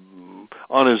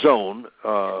his own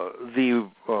the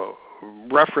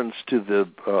reference to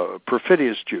the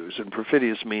perfidious Jews, and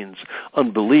perfidious means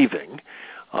unbelieving.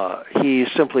 He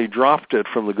simply dropped it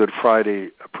from the Good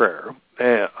Friday prayer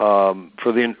from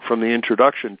the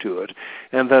introduction to it,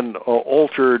 and then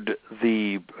altered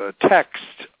the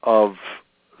text of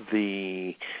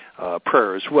the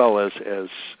prayer as well as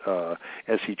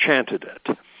he chanted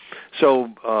it. So,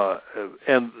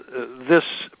 and this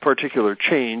particular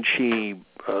change he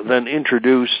then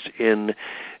introduced in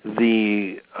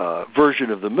the version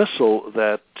of the Missal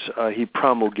that he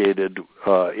promulgated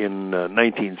in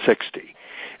 1960.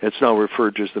 It's now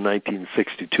referred to as the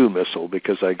 1962 Missal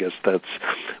because I guess that's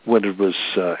when it was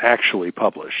actually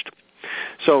published.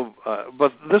 So,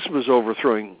 but this was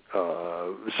overthrowing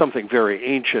something very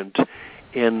ancient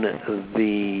in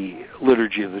the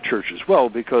liturgy of the Church as well,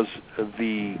 because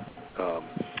the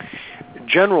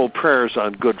general prayers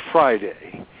on Good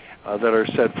Friday that are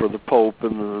said for the Pope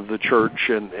and the Church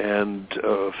and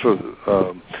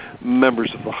for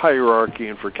members of the hierarchy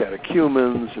and for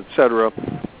catechumens, etc.,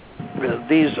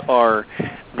 these are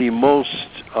the most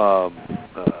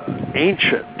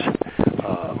ancient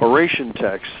oration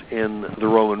texts in the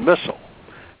Roman Missal.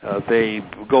 They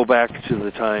go back to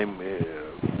the time,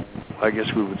 I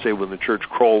guess we would say, when the Church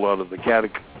crawled out of the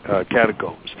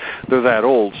catacombs. They're that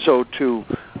old. So to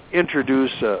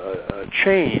introduce a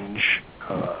change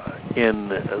in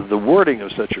the wording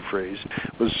of such a phrase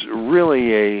was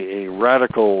really a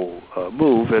radical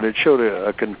move, and it showed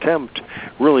a contempt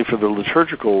really for the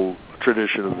liturgical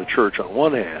tradition of the Church on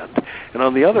one hand, and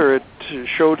on the other it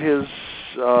showed his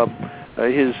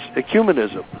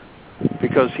ecumenism,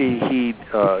 because he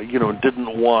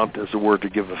didn't want, as it were, to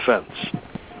give offense.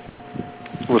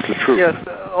 Was the truth. Yes,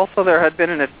 also there had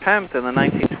been an attempt in the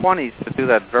 1920s to do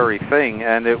that very thing,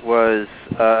 and it was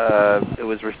it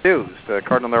was refused.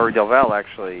 Cardinal Mary Del Valle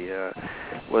actually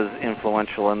was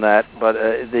influential in that, but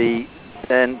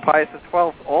and Pius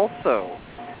XII also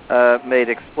made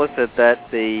explicit that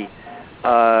the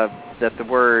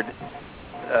word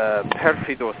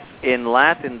perfidus in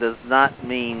Latin does not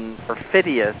mean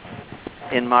perfidious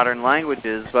in modern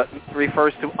languages, but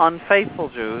refers to unfaithful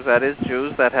Jews, that is,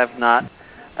 Jews that have not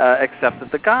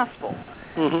accepted the gospel.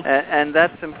 Mm-hmm. And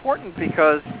that's important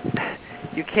because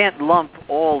you can't lump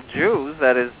all Jews,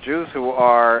 that is, Jews who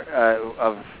are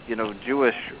of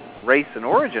Jewish race and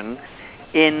origin,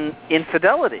 in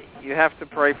infidelity. You have to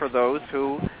pray for those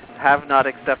who have not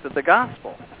accepted the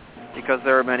gospel, because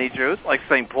there are many Jews, like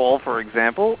St. Paul, for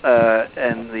example,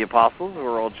 and the apostles, who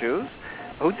are all Jews,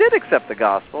 who did accept the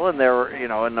gospel, and there were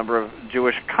a number of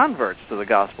Jewish converts to the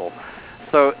gospel.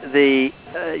 So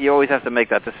you always have to make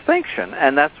that distinction,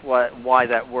 and that's why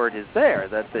that word is there.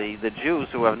 That the Jews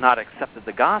who have not accepted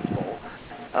the gospel,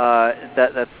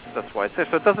 that's why it's there.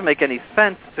 So it doesn't make any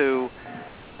sense to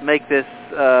make this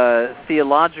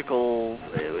theological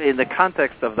in the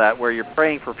context of that, where you're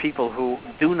praying for people who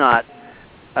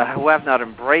who have not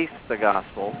embraced the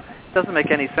gospel. It doesn't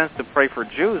make any sense to pray for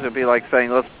Jews. It'd be like saying,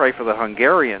 let's pray for the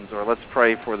Hungarians, or let's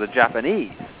pray for the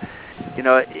Japanese.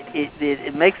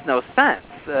 It makes no sense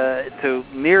to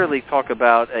merely talk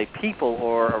about a people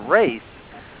or a race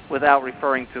without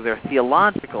referring to their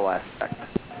theological aspect.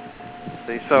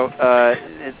 See, so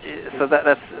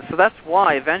that's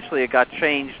why eventually it got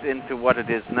changed into what it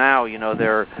is now.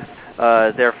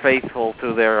 They're faithful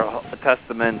to their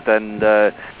Testament, and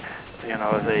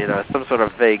some sort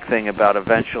of vague thing about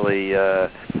eventually at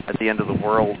the end of the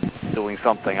world doing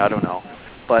something. I don't know.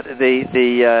 But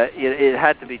it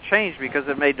had to be changed because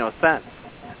it made no sense.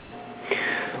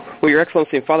 Well, Your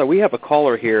Excellency and Father, we have a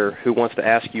caller here who wants to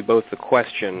ask you both the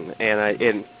question,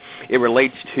 and it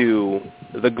relates to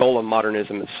the goal of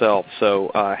modernism itself.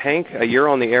 So, Hank, you're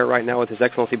on the air right now with His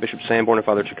Excellency Bishop Sanborn and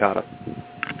Father Cicada.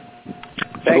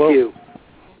 Thank you.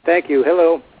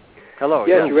 Hello. Hello.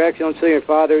 Yes, Your Excellency and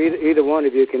Father, either one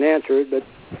of you can answer it, but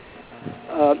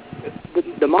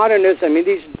the modernists,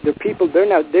 the people,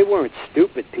 they weren't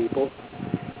stupid people.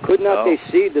 Could not they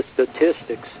see the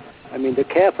statistics? The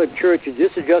Catholic Church,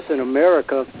 this is just in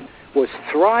America, was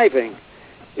thriving.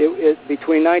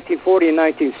 Between 1940 and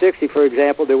 1960, for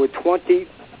example, there were 20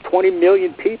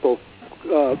 million people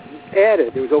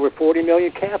added. There was over 40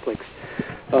 million Catholics.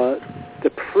 The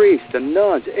priests, the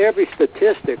nuns, every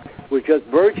statistic was just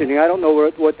burgeoning. I don't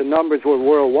know what the numbers were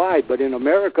worldwide, but in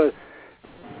America,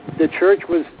 the church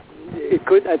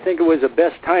I think it was the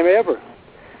best time ever.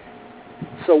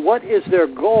 So what is their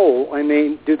goal?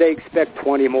 Do they expect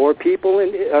 20 more people,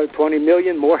 20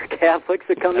 million more Catholics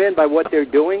to come in by what they're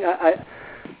doing?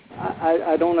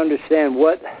 I don't understand.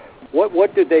 What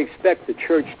do they expect the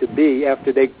church to be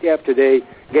after they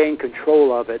gain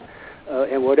control of it?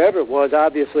 And whatever it was,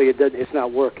 obviously it's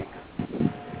not working.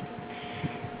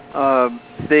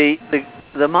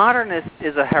 The modernist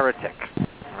is a heretic.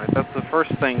 Right? That's the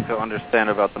first thing to understand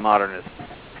about the modernists.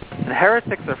 And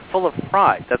heretics are full of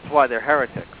pride. That's why they're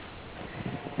heretics.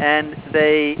 And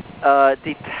they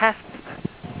detest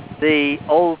the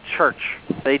old church.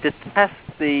 They detest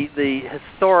the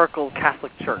historical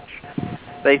Catholic Church.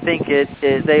 They think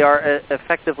they are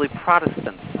effectively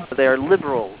Protestants. They are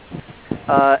liberals.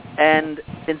 And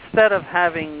instead of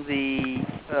having the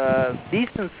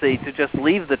decency to just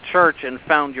leave the church and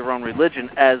found your own religion,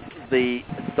 as the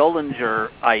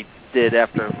Dollingerites did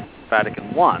after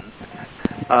Vatican I,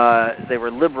 they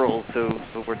were liberals who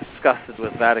were disgusted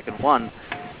with Vatican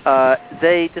I.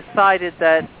 They decided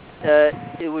that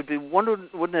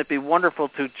wouldn't it be wonderful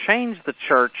to change the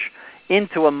church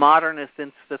into a modernist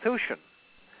institution,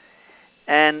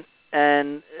 and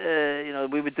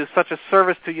we would do such a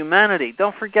service to humanity.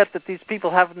 Don't forget that these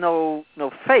people have no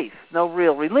faith, no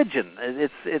real religion.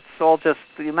 It's all just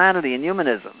humanity and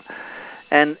humanism,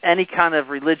 and any kind of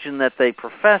religion that they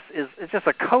profess is just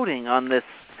a coating on this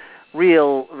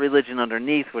real religion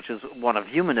underneath, which is one of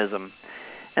humanism.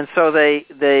 And so they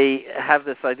have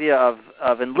this idea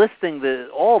of enlisting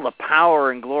all the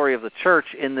power and glory of the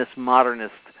church in this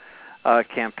modernist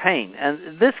campaign.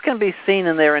 And this can be seen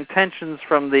in their intentions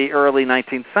from the early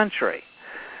 19th century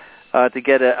to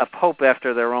get a pope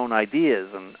after their own ideas.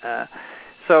 And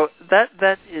so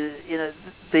that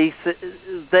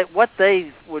what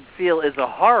they would feel is a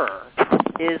horror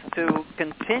is to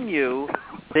continue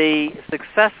the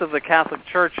success of the Catholic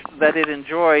Church that it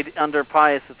enjoyed under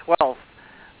Pius XII.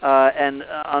 And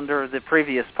under the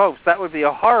previous popes. That would be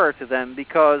a horror to them,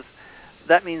 because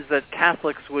that means that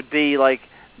Catholics would be like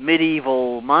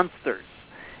medieval monsters.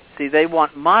 See, they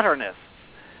want modernists.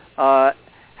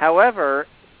 However,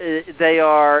 they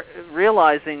are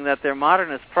realizing that their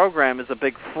modernist program is a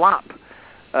big flop.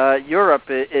 Europe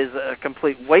is a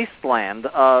complete wasteland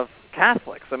of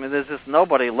Catholics. I mean, there's just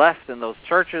nobody left in those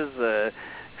churches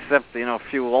except a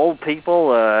few old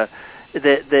people.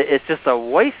 It's just a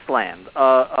wasteland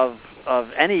of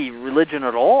any religion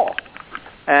at all.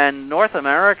 And North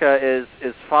America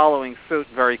is following suit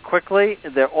very quickly.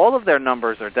 All of their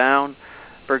numbers are down.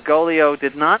 Bergoglio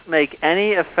did not make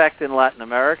any effect in Latin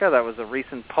America. That was a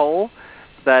recent poll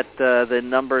that the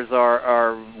numbers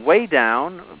are way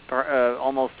down,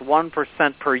 almost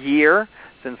 1% per year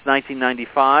since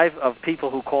 1995 of people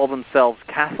who call themselves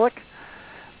Catholic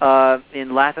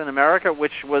in Latin America,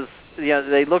 which was,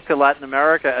 they look to Latin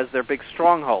America as their big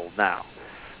stronghold now.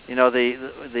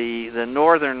 The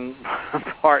northern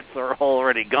parts are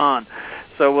already gone.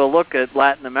 So we'll look at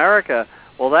Latin America.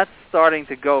 Well, that's starting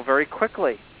to go very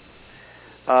quickly.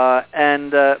 But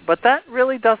that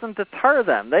really doesn't deter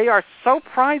them. They are so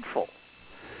prideful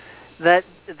that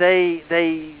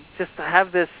they just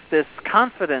have this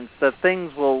confidence that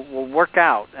things will work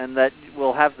out and that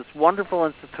we'll have this wonderful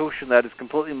institution that is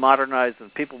completely modernized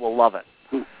and people will love it.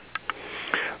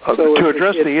 To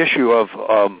address the issue of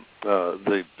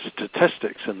the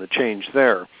statistics and the change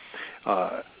there,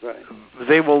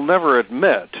 they will never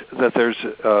admit that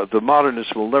the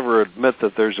modernists will never admit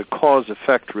that there's a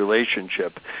cause-effect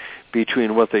relationship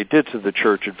between what they did to the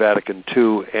church at Vatican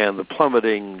II and the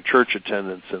plummeting church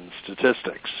attendance and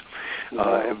statistics.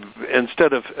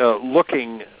 Instead of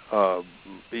looking,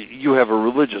 you have a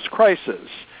religious crisis,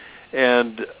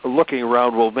 and looking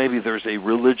around, well, maybe there's a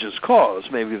religious cause,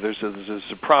 maybe there's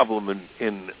a problem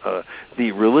in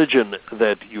the religion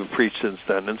that you've preached since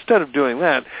then. Instead of doing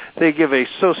that, they give a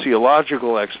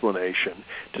sociological explanation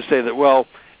to say that, well,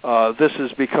 this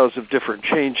is because of different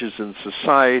changes in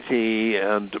society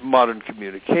and modern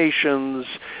communications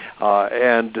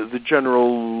and the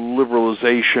general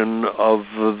liberalization of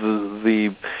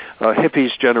the hippie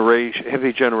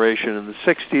generation in the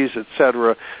 60s,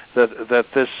 etc., that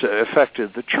this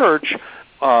affected the church.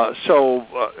 So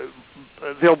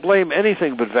they'll blame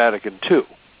anything but Vatican II.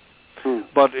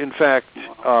 But in fact,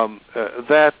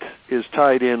 that is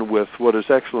tied in with what His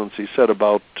Excellency said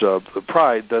about the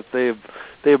pride, that they've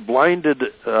blinded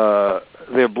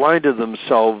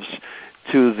themselves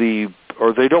to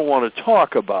or they don't want to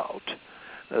talk about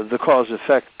the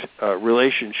cause-effect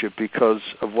relationship because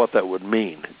of what that would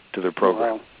mean to their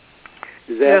program. Wow.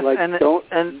 Is that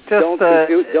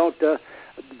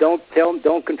don't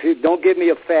confuse, don't give me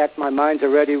a fact. My mind's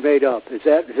already made up. Is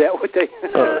that what they?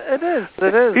 It is.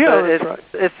 Yeah, that's right.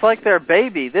 It's like their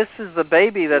baby. This is the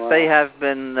baby that they have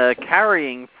been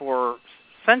carrying for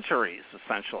centuries,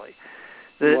 essentially.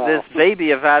 This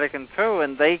baby of Vatican II,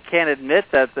 and they can't admit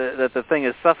that the thing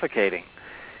is suffocating.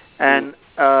 And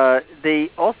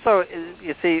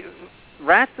you see,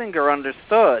 Ratzinger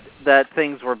understood that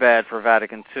things were bad for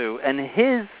Vatican II, and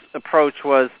his approach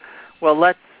was, well,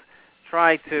 let's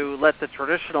try to let the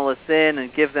traditionalists in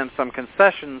and give them some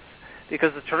concessions,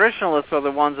 because the traditionalists are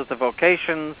the ones with the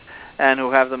vocations and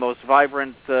who have the most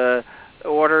vibrant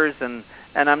orders, and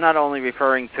I'm not only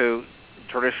referring to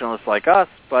traditionalists like us,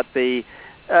 but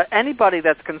anybody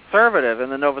that's conservative in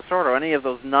the Novus Ordo, any of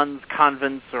those nuns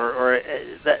convents or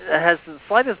that has the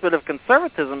slightest bit of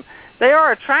conservatism, they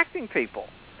are attracting people.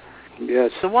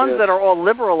 Yes. The ones that are all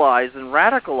liberalized and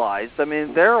radicalized, I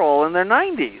mean, they're all in their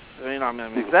 90s. I mean, I'm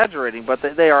exaggerating, but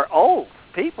they are old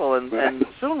people and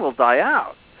soon will die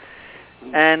out.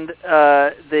 And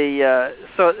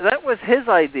so that was his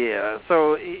idea.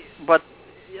 But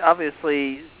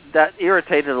obviously that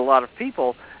irritated a lot of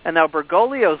people. And now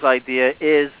Bergoglio's idea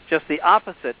is just the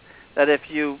opposite, that if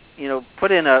you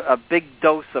put in a big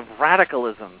dose of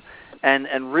radicalism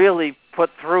and really put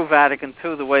through Vatican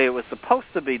II the way it was supposed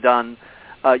to be done,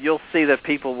 you'll see that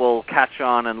people will catch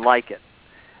on and like it.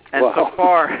 And so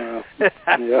far, it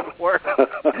hasn't worked.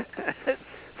 It's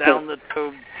down the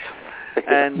tube.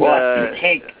 And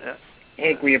Hank,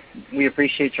 we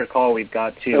appreciate your call. We've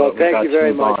got to. Well, thank you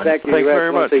very much. Thank you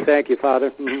very much. Thank you,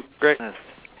 Father. Mm-hmm. Great.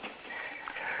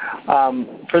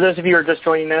 For those of you who are just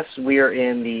joining us, we are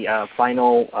in the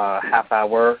final half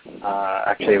hour,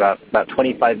 actually about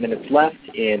 25 minutes left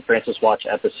in Francis Watch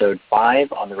Episode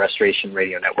 5 on the Restoration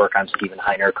Radio Network. I'm Stephen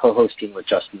Heiner, co-hosting with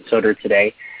Justin Soder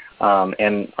today.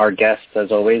 And our guests,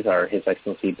 as always, are His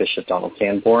Excellency Bishop Donald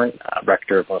Sanborn,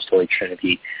 Rector of Most Holy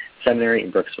Trinity Seminary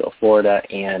in Brooksville, Florida,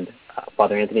 and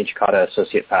Father Anthony Chicata,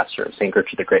 Associate Pastor of St.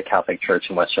 Gertrude the Great Catholic Church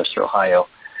in Westchester, Ohio.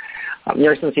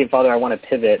 Your Excellency and Father, I want to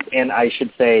pivot, and I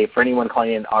should say, for anyone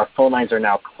calling in, our phone lines are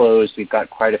now closed. We've got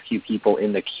quite a few people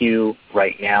in the queue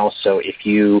right now, so if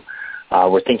you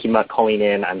We're thinking about calling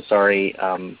in. I'm sorry.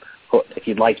 If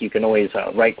you'd like, you can always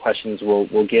write questions.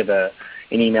 We'll give an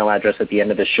email address at the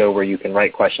end of the show where you can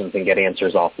write questions and get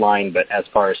answers offline. But as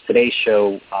far as today's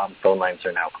show, phone lines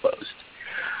are now closed.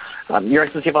 Your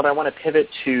Excellency, Father, I want to pivot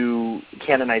to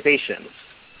canonizations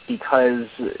because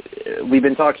we've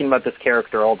been talking about this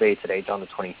character all day today, John the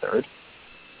 23rd.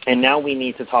 And now we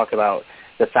need to talk about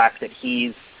the fact that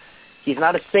he's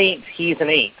not a saint, he's an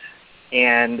ain't.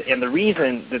 And the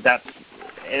reason that's,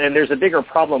 and there's a bigger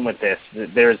problem with this.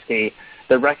 There's the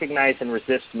recognize and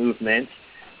resist movement.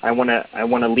 I want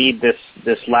to lead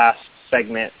this last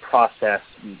segment process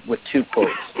with two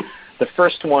quotes. The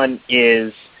first one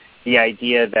is the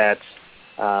idea that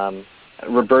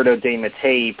Roberto de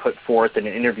Mattei put forth in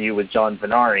an interview with John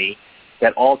Venari,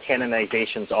 that all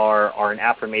canonizations are an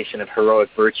affirmation of heroic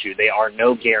virtue. They are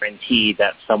no guarantee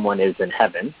that someone is in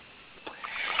heaven.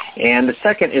 And the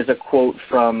second is a quote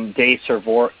from De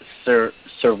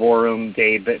Servorum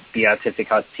de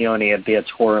Beatificatione et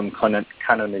Beatorum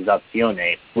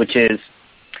Canonizatione, which is,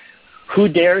 who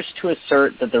dares to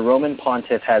assert that the Roman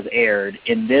pontiff has erred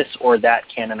in this or that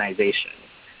canonization,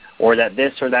 or that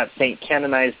this or that saint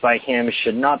canonized by him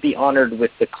should not be honored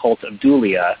with the cult of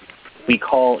dulia, we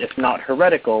call, if not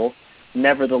heretical,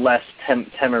 nevertheless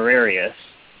temerarious,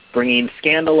 bringing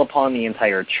scandal upon the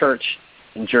entire church,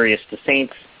 injurious to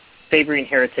saints, favoring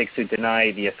heretics who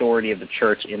deny the authority of the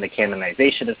church in the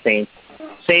canonization of saints,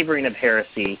 savoring of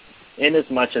heresy,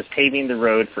 inasmuch as paving the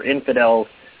road for infidels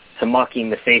to mocking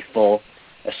the faithful,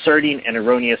 asserting an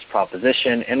erroneous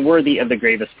proposition, and worthy of the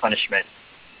gravest punishment,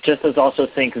 just as also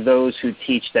think those who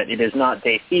teach that it is not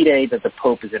de fide that the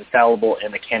Pope is infallible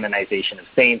in the canonization of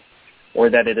saints, or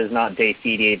that it is not de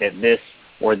fide that this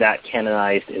or that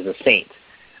canonized is a saint.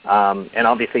 And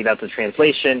obviously that's a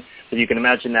translation, but you can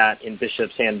imagine that in Bishop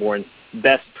Sanborn's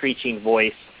best preaching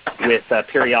voice with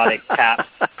periodic taps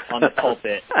on the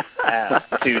pulpit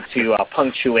to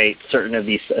punctuate certain of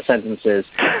these sentences.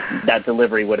 That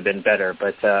delivery would have been better,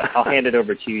 but I'll hand it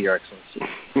over to you, Your Excellency.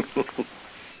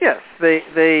 Yes,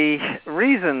 the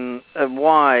reason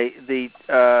why the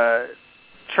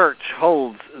Church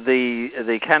holds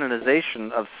the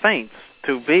canonization of saints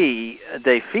to be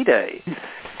de fide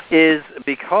is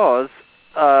because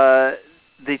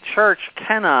the Church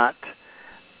cannot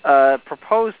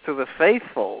propose to the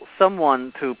faithful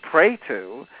someone to pray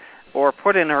to or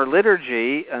put in her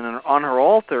liturgy and on her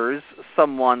altars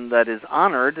someone that is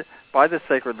honored by the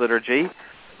sacred liturgy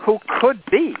who could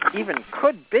be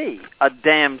a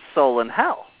damned soul in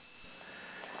hell.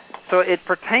 So it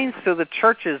pertains to the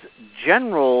Church's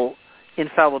general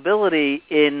infallibility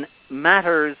in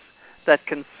matters that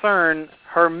concern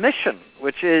her mission,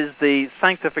 which is the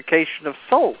sanctification of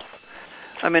souls.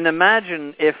 I mean,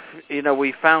 imagine if,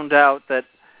 we found out that,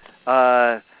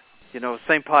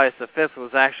 St. Pius V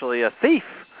was actually a thief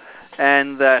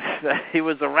and that he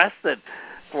was arrested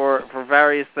for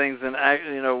various things, and,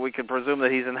 we can presume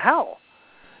that he's in hell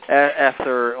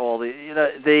after all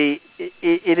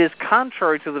it is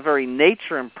contrary to the very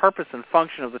nature and purpose and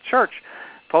function of the Church.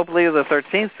 Pope Leo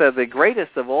XIII said the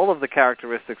greatest of all of the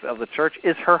characteristics of the Church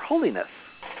is her holiness.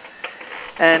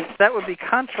 And that would be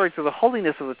contrary to the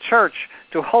holiness of the Church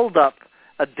to hold up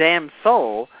a damned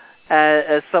soul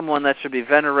as someone that should be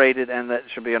venerated and that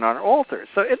should be on our altars.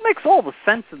 So it makes all the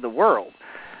sense in the world.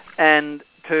 And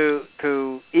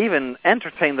to even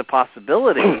entertain the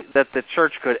possibility that the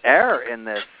Church could err in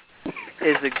this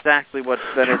is exactly what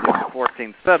Benedict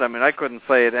XIV said. I mean, I couldn't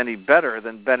say it any better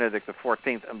than Benedict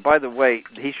XIV. And by the way,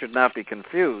 he should not be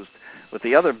confused with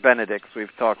the other Benedicts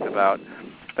we've talked about.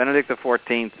 Benedict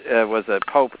XIV was a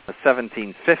pope in the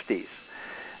 1750s,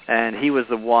 and he was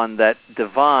the one that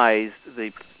devised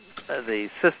the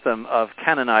system of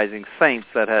canonizing saints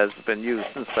that has been used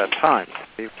since that time.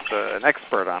 He's an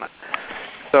expert on it.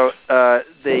 So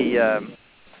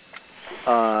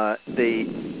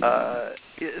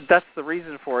that's the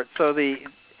reason for it. So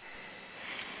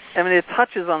it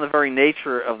touches on the very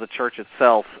nature of the Church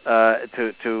itself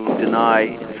to deny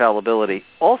infallibility.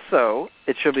 Also,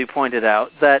 it should be pointed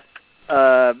out that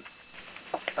Mr.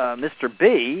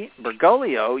 B,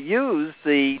 Bergoglio, used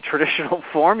the traditional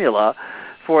formula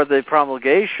for the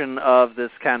promulgation of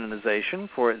this canonization,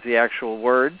 for the actual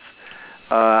words.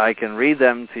 I can read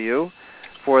them to you.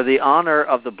 For the honor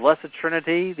of the Blessed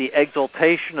Trinity, the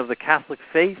exaltation of the Catholic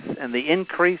faith, and the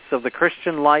increase of the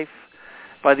Christian life,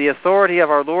 by the authority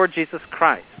of our Lord Jesus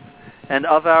Christ, and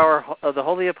of the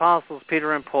holy apostles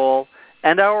Peter and Paul,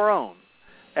 and our own,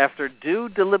 after due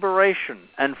deliberation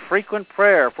and frequent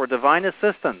prayer for divine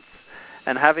assistance,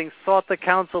 and having sought the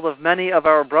counsel of many of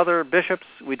our brother bishops,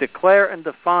 we declare and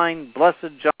define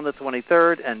Blessed John the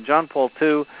 23rd and John Paul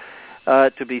II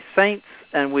to be saints,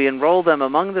 and we enroll them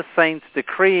among the saints,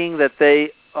 decreeing that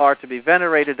they are to be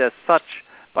venerated as such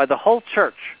by the whole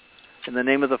church, in the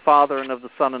name of the Father, and of the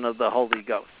Son, and of the Holy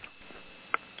Ghost.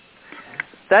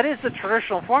 That is the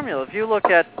traditional formula. If you look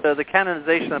at the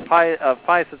canonization of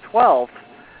Pius XII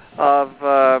of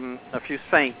a few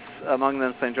saints, among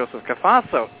them St. Joseph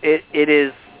Cafasso, it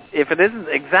is, if it isn't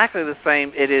exactly the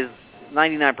same, it is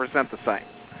 99% the same.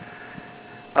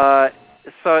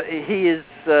 So he is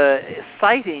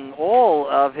citing all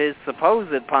of his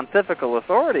supposed pontifical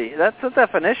authority. That's a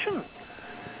definition.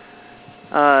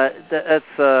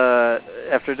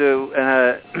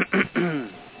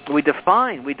 We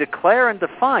declare and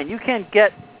define. You can't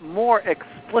get more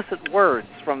explicit words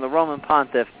from the Roman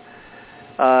Pontiff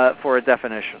for a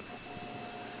definition.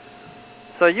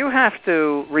 So you have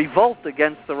to revolt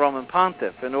against the Roman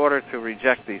Pontiff in order to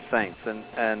reject these saints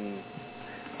and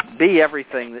be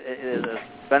everything.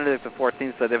 Benedict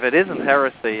XIV said, if it isn't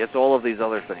heresy, it's all of these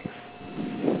other things.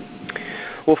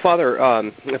 Well, Father,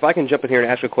 if I can jump in here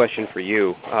and ask a question for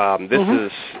you. This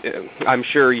is, I'm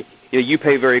sure you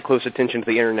pay very close attention to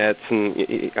the internet and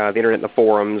the internet and the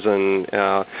forums and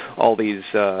all these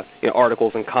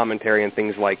articles and commentary and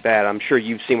things like that. I'm sure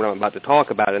you've seen what I'm about to talk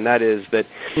about, and that is that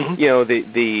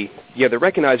the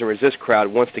recognize and resist crowd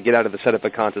wants to get out of the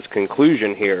Sedevacantists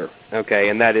conclusion here, okay,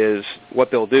 and that is what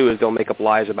they'll do is they'll make up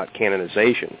lies about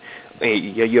canonization.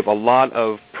 You have a lot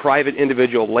of private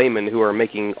individual laymen who are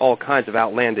making all kinds of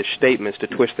outlandish statements to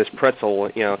twist this pretzel,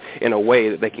 in a way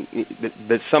that they can,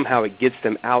 that somehow it gets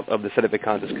them out of the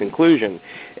Sedevacantist conclusion.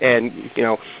 And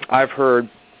I've heard,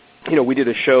 we did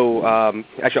a show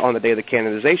actually on the day of the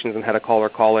canonizations and had a caller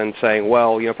call in saying,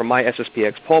 well, from my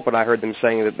SSPX pulpit, I heard them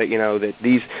saying that that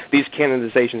these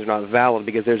canonizations are not valid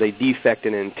because there's a defect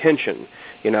in intention.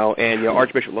 And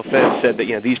Archbishop Lefebvre said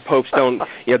that these popes don't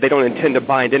they don't intend to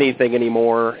bind anything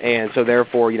anymore, and so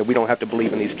therefore we don't have to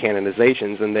believe in these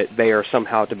canonizations, and that they are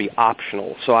somehow to be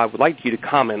optional. So I would like you to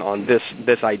comment on this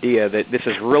idea that this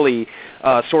is really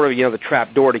sort of the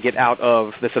trap door to get out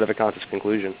of the Sedevacantist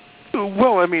conclusion.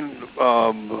 Well, I mean,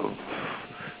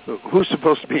 who's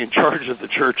supposed to be in charge of the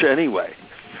church anyway?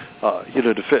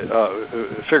 To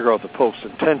figure out the Pope's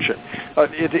intention.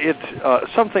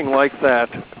 Something like that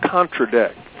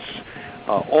contradicts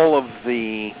all of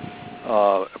the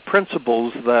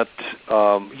principles that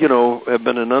have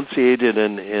been enunciated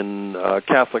in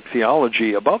Catholic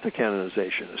theology about the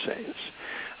canonization of saints.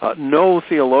 No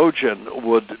theologian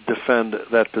would defend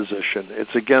that position.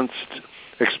 It's against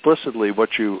explicitly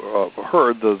what you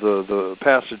heard, the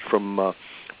passage from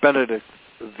Benedict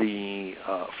the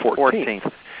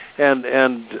 14th. And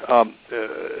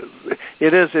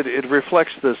it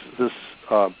reflects this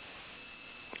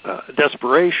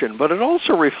desperation, but it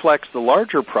also reflects the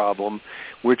larger problem,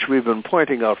 which we've been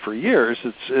pointing out for years.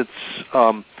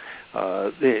 The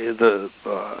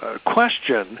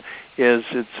question is,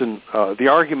 the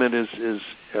argument is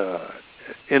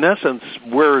in essence,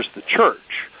 where is the church?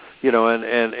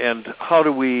 And how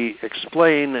do we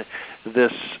explain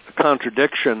this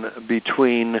contradiction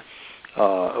between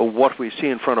what we see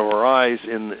in front of our eyes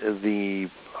in the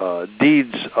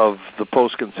deeds of the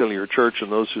post-conciliar church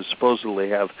and those who supposedly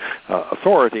have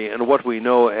authority, and what we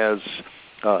know as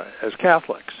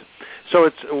Catholics. So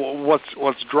it's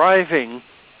what's driving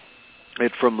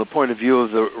it from the point of view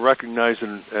of the recognize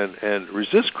and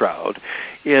resist crowd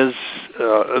is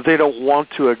they don't want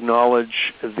to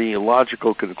acknowledge the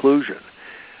logical conclusion.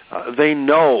 They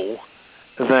know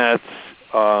that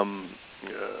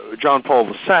John Paul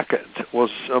II was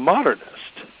a modernist,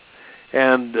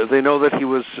 and they know that he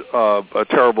was a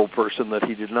terrible person, that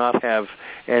he did not have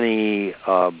any,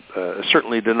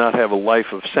 certainly did not have a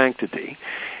life of sanctity.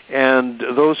 And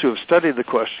those who have studied the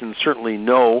question certainly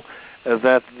know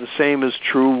that the same is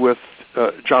true with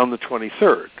John the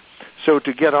 23rd. So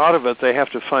to get out of it, they have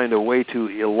to find a way to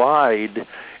elide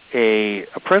a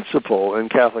principle in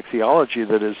Catholic theology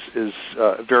that is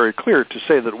very clear, to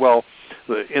say that, well,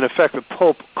 in effect, the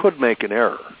Pope could make an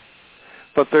error.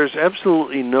 But there's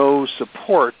absolutely no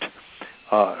support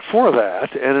for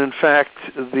that, and in fact,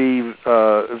 the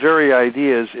very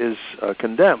idea is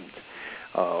condemned.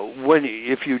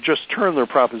 If you just turn their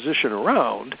proposition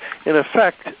around, in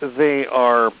effect, they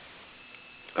are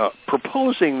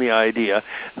proposing the idea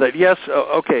that, yes,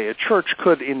 a church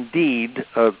could indeed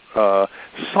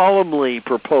solemnly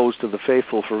propose to the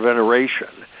faithful for veneration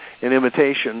and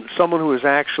imitation someone who is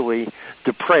actually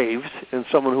depraved and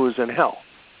someone who is in hell.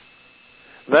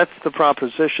 That's the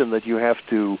proposition that you have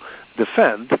to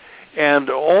defend, and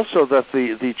also that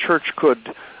the church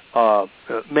could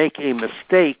make a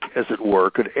mistake, as it were,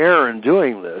 could err in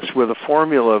doing this with a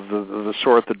formula of the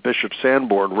sort that Bishop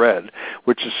Sanborn read,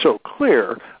 which is so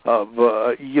clear.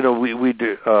 We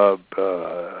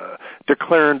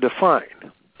declare and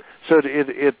define. So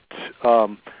to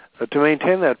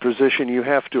maintain that position, you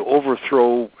have to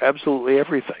overthrow absolutely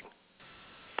everything,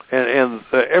 and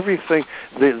everything.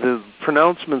 The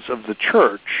pronouncements of the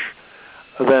church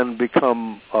then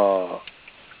become all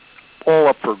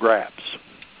up for grabs,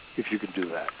 if you can do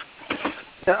that.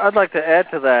 I'd like to add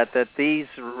to that these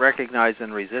recognize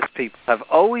and resist people have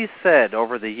always said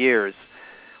over the years,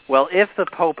 well, if the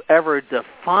Pope ever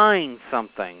defined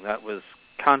something that was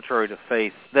contrary to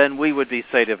faith, then we would be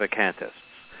sedevacantists.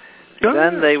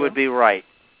 Then they would be right.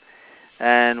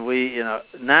 And we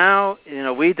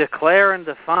declare and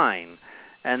define,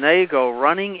 and they go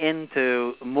running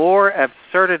into more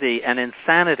absurdity and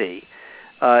insanity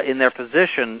in their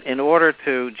position in order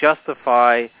to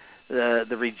justify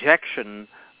the rejection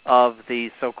of the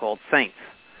so-called saints.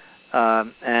 So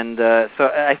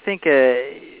I think,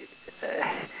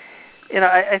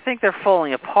 I think they're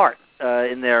falling apart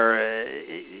in their.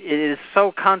 It is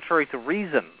so contrary to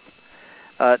reason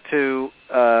to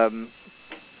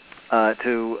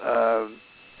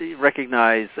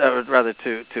recognize, or rather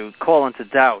to call into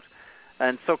doubt,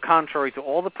 and so contrary to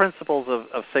all the principles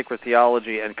of sacred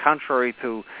theology, and contrary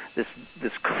to this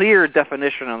clear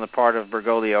definition on the part of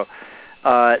Bergoglio,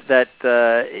 that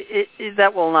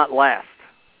will not last.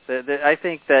 I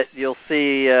think that you'll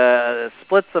see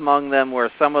splits among them where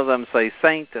some of them say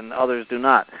saint and others do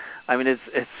not. I mean,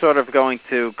 it's sort of going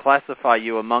to classify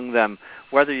you among them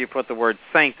whether you put the word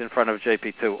saint in front of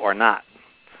JP2 or not.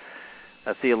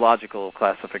 A theological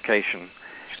classification.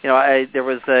 I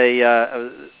was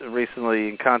recently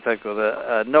in contact with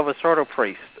a Novus Ordo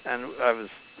priest, and I was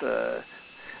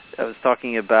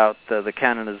talking about the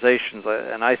canonizations,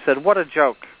 and I said, "What a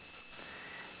joke!"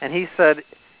 And he said,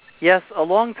 "Yes, a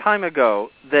long time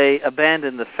ago they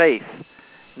abandoned the faith.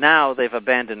 Now they've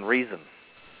abandoned reason."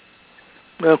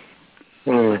 Well.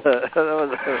 And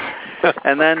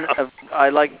then I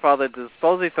like Father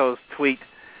Disposito's tweet,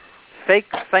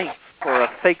 "Fake saints for a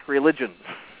fake religion."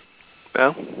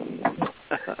 Well,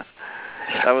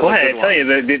 that was I tell you,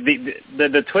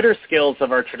 the Twitter skills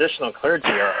of our traditional clergy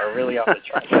are really off the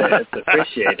charts. It's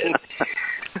appreciated.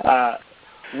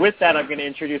 With that, I'm going to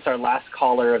introduce our last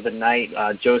caller of the night,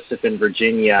 Joseph in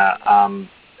Virginia. On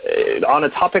a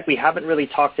topic we haven't really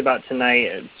talked about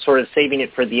tonight, sort of saving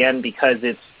it for the end because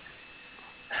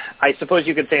I suppose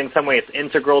you could say in some way it's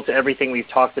integral to everything we've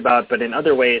talked about, but in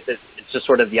other ways it's just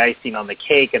sort of the icing on the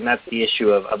cake, and that's the issue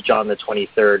of John the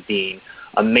 23rd being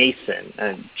a Mason.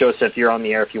 And Joseph, you're on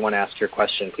the air. If you want to ask your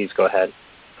question, please go ahead.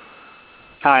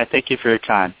 Hi, thank you for your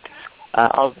time.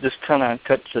 I'll just kind of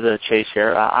cut to the chase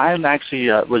here. I'm actually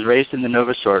was raised in the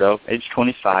Novus Ordo, age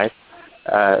 25.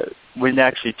 Went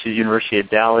actually to the University of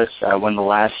Dallas, one of the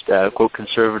last, quote,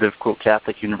 conservative, quote,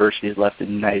 Catholic universities left in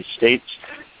the United States.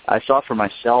 I saw for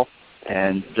myself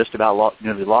and just about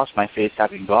nearly lost my faith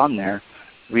having gone there,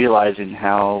 realizing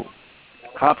how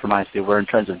compromised they were in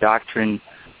terms of doctrine,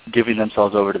 giving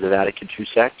themselves over to the Vatican II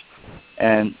sect,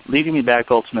 and leading me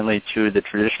back ultimately to the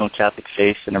traditional Catholic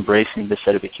faith and embracing the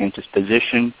sedevacantist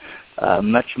position.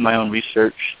 Much of my own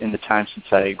research in the time since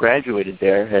I graduated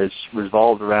there has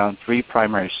revolved around three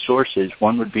primary sources.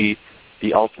 One would be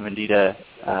the Ultima Vendita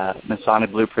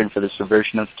Masonic blueprint for the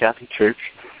subversion of the Catholic Church,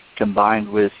 combined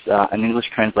with an English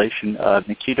translation of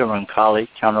Nikita Roncalli,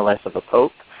 Counter Life of a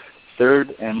Pope.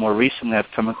 Third, and more recently, I've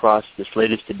come across this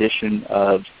latest edition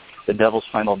of The Devil's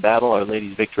Final Battle, Our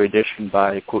Lady's Victory edition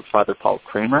by, quote, Father Paul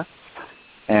Kramer.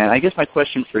 And I guess my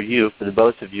question for you, for the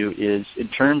both of you, is in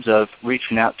terms of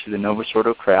reaching out to the Novus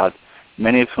Ordo crowd,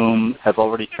 many of whom have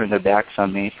already turned their backs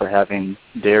on me for having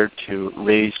dared to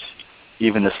raise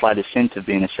even the slightest hint of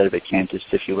being a sedevacantist,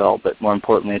 if you will, but more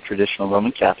importantly, a traditional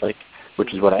Roman Catholic,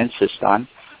 which is what I insist on.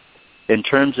 In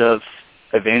terms of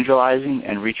evangelizing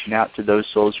and reaching out to those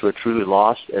souls who are truly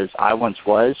lost, as I once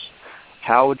was,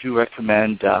 how would you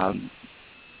recommend,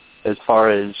 as far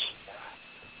as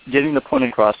getting the point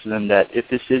across to them that if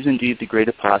this is indeed the great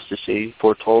apostasy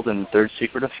foretold in the Third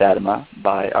Secret of Fatima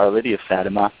by Our Lady of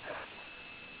Fatima,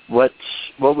 what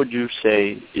would you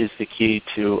say is the key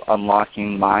to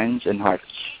unlocking minds and hearts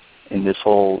in this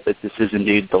whole, if this is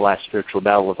indeed the last spiritual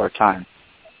battle of our time?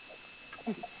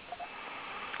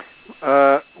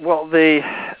 Well,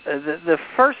 the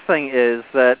first thing is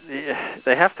that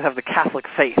they have to have the Catholic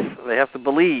faith. They have to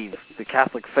believe the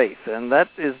Catholic faith, and that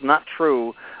is not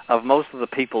true of most of the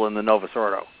people in the Novus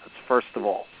Ordo. That's first of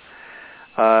all.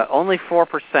 Only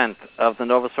 4% of the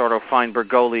Novus Ordo find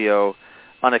Bergoglio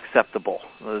unacceptable.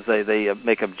 They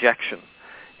make objection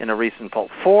in a recent poll.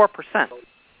 4%.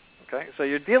 Okay, so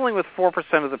you're dealing with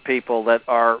 4% of the people that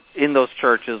are in those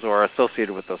churches or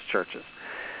associated with those churches.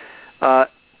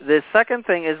 The second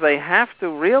thing is they have to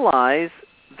realize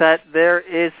that there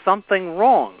is something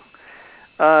wrong.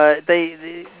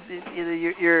 You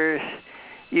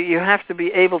have to be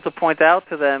able to point out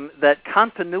to them that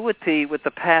continuity with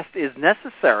the past is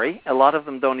necessary. A lot of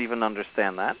them don't even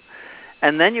understand that.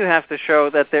 And then you have to show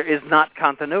that there is not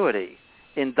continuity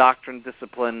in doctrine,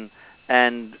 discipline,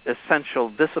 and essential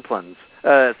disciplines,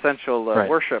 Right.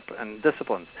 worship and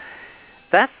disciplines.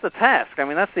 That's the task. I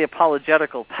mean, that's the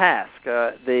apologetical task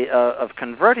of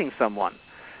converting someone.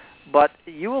 But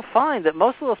you will find that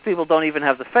most of those people don't even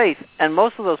have the faith, and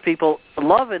most of those people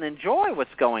love and enjoy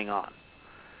what's going on.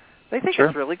 They think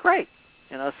it's really great.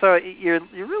 So you're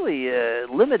really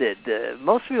limited.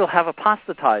 Most people have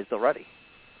apostatized already.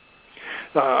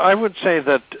 I would say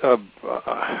that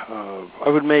I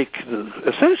would make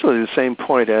essentially the same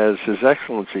point as His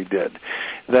Excellency did,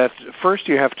 that first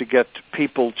you have to get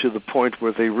people to the point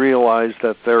where they realize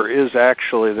that there is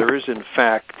in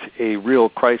fact a real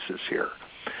crisis here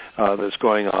that's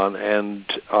going on, and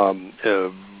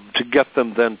to get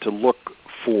them then to look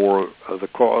for the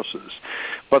causes.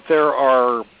 But there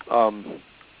are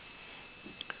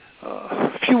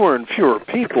fewer and fewer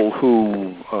people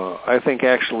who I think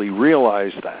actually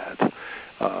realize that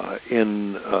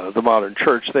in the modern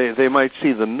church. They might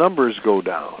see the numbers go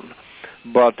down,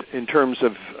 but in terms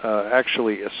of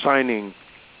actually assigning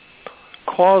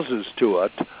causes to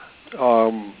it,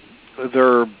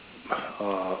 they're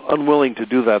unwilling to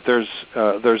do that.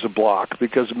 There's a block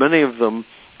because many of them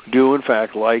do in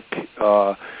fact like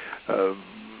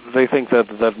they think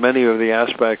that many of the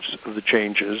aspects of the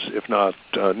changes, if not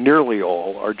nearly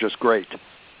all, are just great.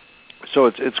 So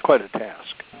it's quite a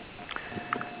task.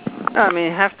 I mean,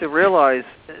 you have to realize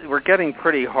we're getting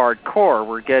pretty hardcore.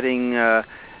 We're getting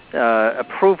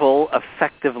approval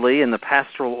effectively in the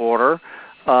pastoral order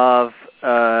of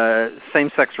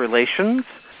same-sex relations,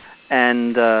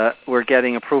 and we're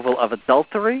getting approval of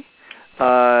adultery.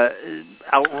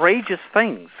 Outrageous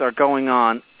things are going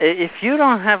on. If you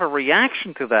don't have a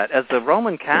reaction to that as a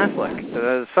Roman Catholic,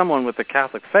 as someone with the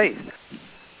Catholic faith,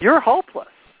 you're hopeless.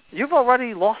 You've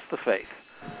already lost the faith.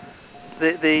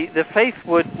 The faith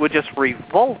would just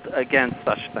revolt against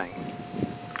such things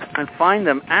and find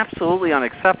them absolutely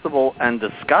unacceptable and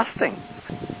disgusting.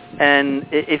 And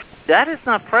if that is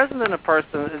not present in a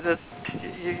person,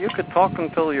 you could talk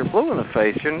until you're blue in the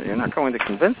face. You're not going to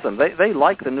convince them. They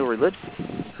like the new religion.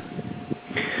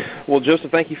 Well, Joseph,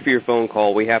 thank you for your phone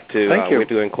call. We have to we have to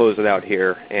go and close it out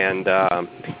here, and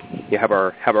you have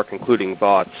our concluding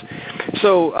thoughts.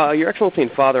 So, Your Excellency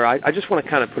and Father, I just want to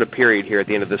kind of put a period here at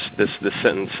the end of this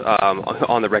sentence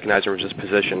on the recognized and resist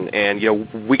position. And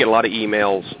we get a lot of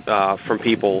emails from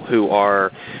people who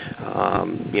are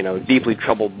deeply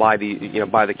troubled by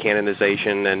the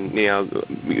canonization, and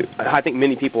I think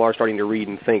many people are starting to read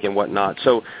and think and whatnot.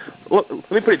 So let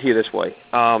me put it to you this way.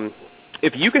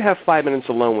 If you could have 5 minutes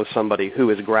alone with somebody who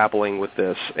is grappling with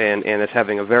this and is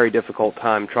having a very difficult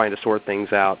time trying to sort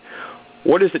things out,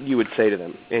 what is it you would say to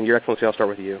them? And Your Excellency, I'll start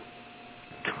with you.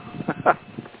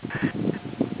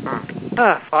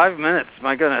 5 minutes,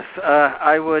 my goodness.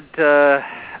 I would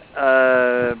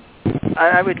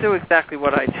do exactly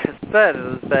what I just said,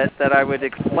 is that I would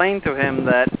explain to him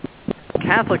that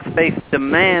Catholic faith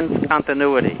demands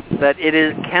continuity, that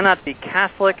cannot be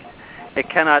Catholic. It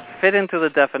cannot fit into the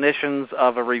definitions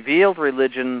of a revealed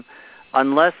religion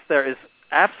unless there is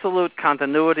absolute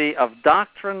continuity of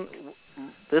doctrine,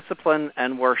 discipline,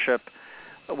 and worship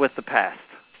with the past.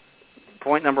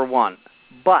 Point number one.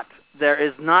 But there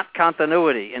is not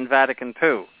continuity in Vatican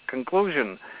II.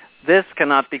 Conclusion, this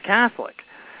cannot be Catholic.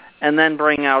 And then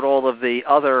bring out all of the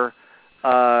other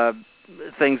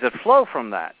things that flow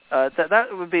from that. That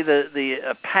would be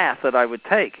the path that I would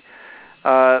take.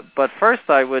 But first,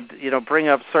 I would, bring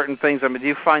up certain things. I mean, do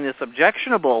you find this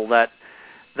objectionable that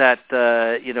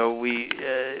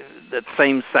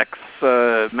same-sex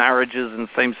marriages and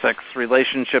same-sex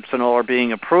relationships and all are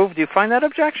being approved? Do you find that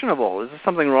objectionable? Is there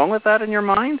something wrong with that in your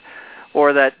mind,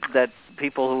 or that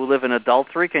people who live in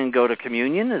adultery can go to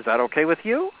communion? Is that okay with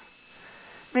you?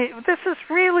 I mean, this is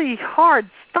really hard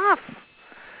stuff.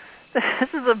 This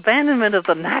is abandonment of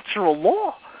the natural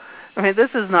law. I mean, this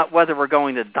is not whether we're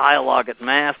going to dialogue at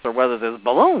Mass or whether there's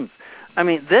balloons. I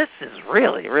mean, this is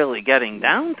really, really getting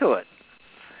down to it.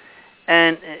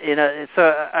 And, so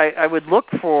I would look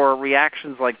for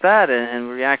reactions like that and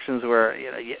reactions where,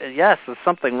 yes, there's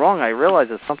something wrong. I realize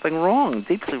there's something wrong,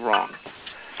 deeply wrong.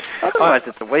 Otherwise,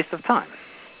 it's a waste of time.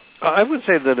 I would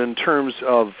say that in terms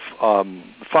of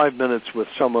 5 minutes with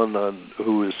someone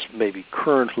who is maybe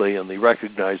currently in the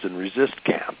recognize and resist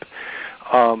camp,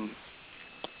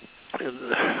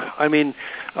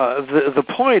 the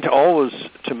point always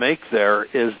to make there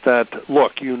is that,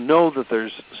 look, you know that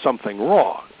there's something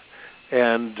wrong,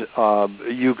 and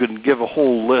you can give a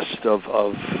whole list of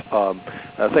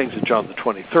things that John the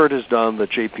 23rd has done, that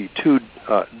JP2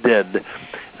 did,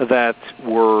 that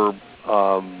were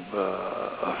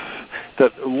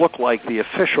that look like the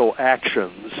official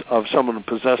actions of someone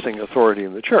possessing authority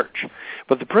in the church.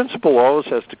 But the principle always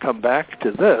has to come back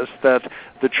to this, that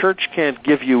the church can't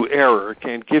give you error,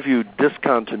 can't give you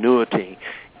discontinuity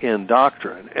in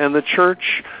doctrine, and the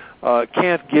church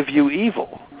can't give you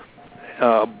evil.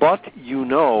 But you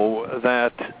know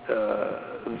that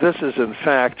this is in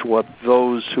fact what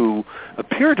those who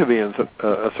appear to be in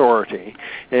authority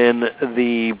in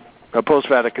the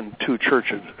post-Vatican II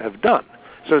churches have done.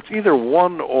 So it's either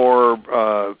one or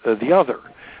the other.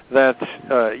 That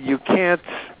you can't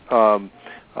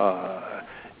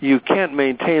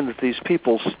maintain that these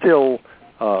people still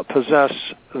possess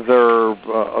their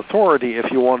authority if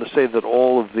you want to say that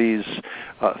all of these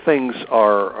things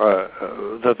are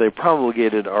that they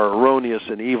promulgated are erroneous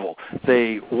and evil.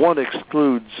 One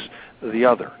excludes the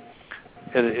other.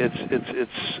 And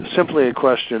it's simply a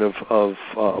question of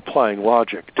applying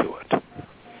logic to it.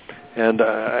 And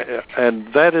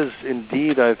that is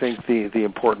indeed, I think, the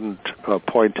important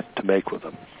point to make with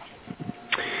them.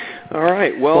 All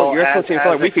right. Well, Your Excellency and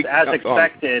Father, as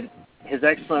expected, His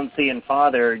Excellency and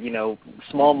Father,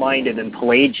 small-minded and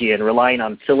Pelagian, relying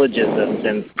on syllogisms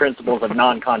and principles of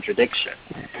non-contradiction.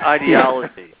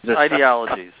 Ideologies.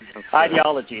 Ideologies.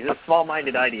 It's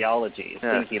small-minded ideologies.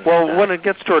 Yeah. Well, when it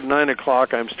gets toward 9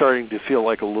 o'clock, I'm starting to feel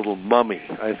like a little mummy.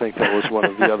 I think that was one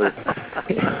of the other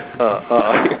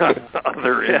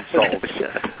other insults.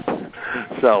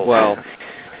 So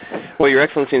Well, Your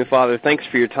Excellency and Father, thanks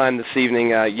for your time this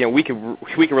evening. We can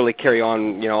really carry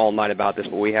on, all night about this,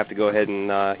 but we have to go ahead and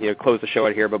close the show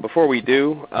out here. But before we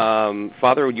do,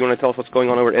 Father, do you want to tell us what's going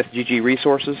on over at SGG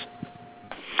Resources?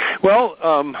 Well,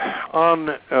 on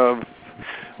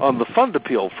the fund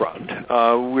appeal front,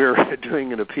 we're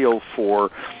doing an appeal for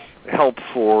help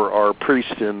for our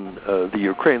priest in the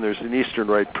Ukraine. There's an Eastern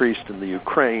Rite priest in the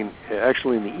Ukraine,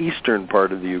 actually in the eastern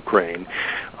part of the Ukraine,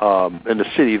 in a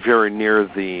city very near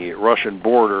the Russian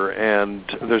border, and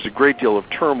there's a great deal of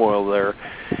turmoil there.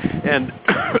 And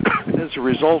as a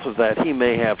result of that, he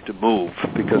may have to move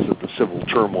because of the civil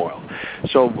turmoil.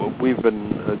 So we've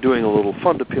been doing a little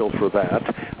fund appeal for that.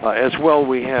 As well,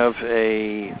 we have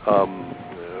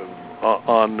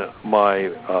on my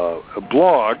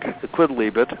blog,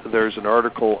 Quidlibet, there's an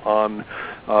article on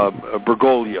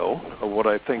Bergoglio, what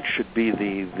I think should be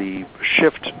the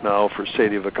shift now for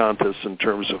sedevacantist in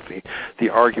terms of the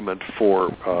argument for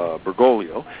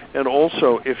Bergoglio. And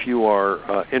also, if you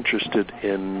are interested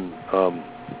in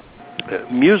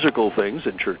musical things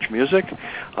in church music,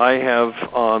 I have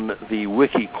on the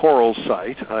WikiCoral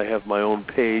site, I have my own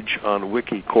page on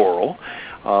WikiCoral,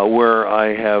 where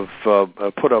I have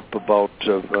put up about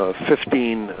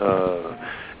 15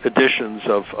 editions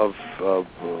of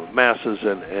masses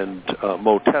and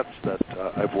motets that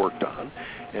I've worked on.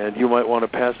 And you might want to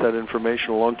pass that information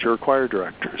along to your choir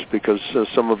directors, because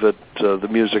some of it, the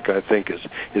music, I think, is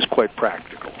quite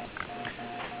practical.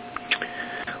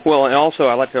 Well, and also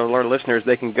I'd like to alert listeners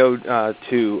they can go to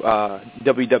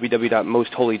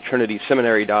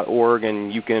www.mostholytrinityseminary.org,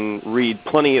 and you can read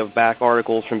plenty of back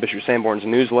articles from Bishop Sanborn's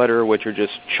newsletter, which are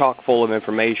just chock full of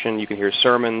information. You can hear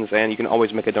sermons, and you can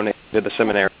always make a donation to the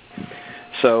seminary.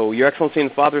 So, Your Excellency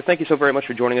and Father, thank you so very much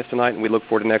for joining us tonight, and we look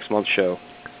forward to next month's show.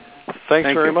 Thank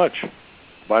you very much.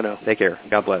 Bye now. Take care.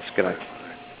 God bless. Good night.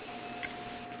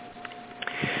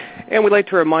 And we'd like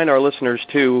to remind our listeners,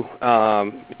 too,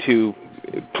 to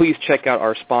please check out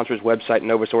our sponsor's website,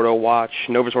 Novus Ordo Watch.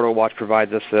 Novus Ordo Watch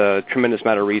provides us a tremendous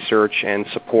amount of research and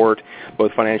support,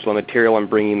 both financial and material, in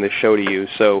bringing this show to you.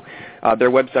 So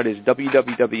their website is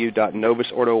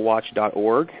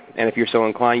www.novusordowatch.org. And if you're so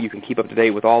inclined, you can keep up to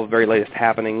date with all the very latest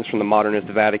happenings from the modernist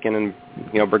Vatican and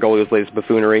Bergoglio's latest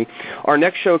buffoonery. Our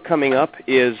next show coming up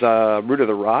is Root of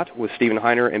the Rot with Stephen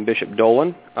Heiner and Bishop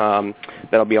Dolan.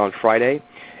 That'll be on Friday.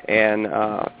 And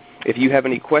if you have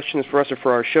any questions for us or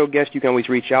for our show guest, you can always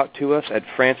reach out to us at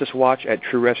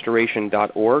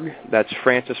franciswatch@truerestoration.org. That's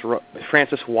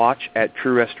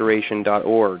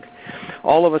franciswatch@truerestoration.org.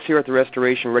 All of us here at the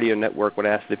Restoration Radio Network would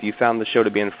ask that if you found the show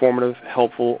to be informative,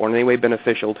 helpful, or in any way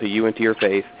beneficial to you and to your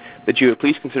faith, that you would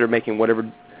please consider making whatever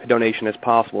donation is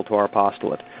possible to our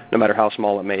apostolate, no matter how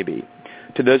small it may be.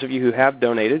 To those of you who have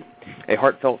donated, A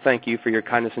heartfelt thank you for your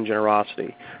kindness and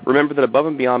generosity. Remember that above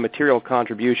and beyond material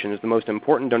contributions, the most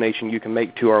important donation you can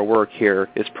make to our work here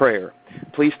is prayer.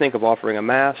 Please think of offering a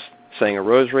Mass, saying a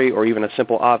rosary, or even a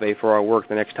simple Ave for our work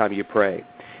the next time you pray.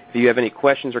 If you have any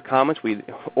questions or comments,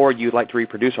 or you'd like to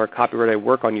reproduce our copyrighted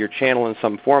work on your channel in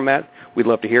some format, we'd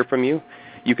love to hear from you.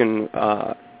 You can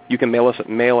mail us at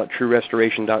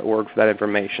mail@truerestoration.org for that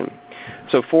information.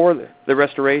 So for the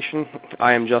Restoration,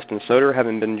 I am Justin Soder,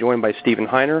 having been joined by Stephen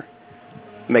Heiner.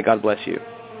 May God bless you.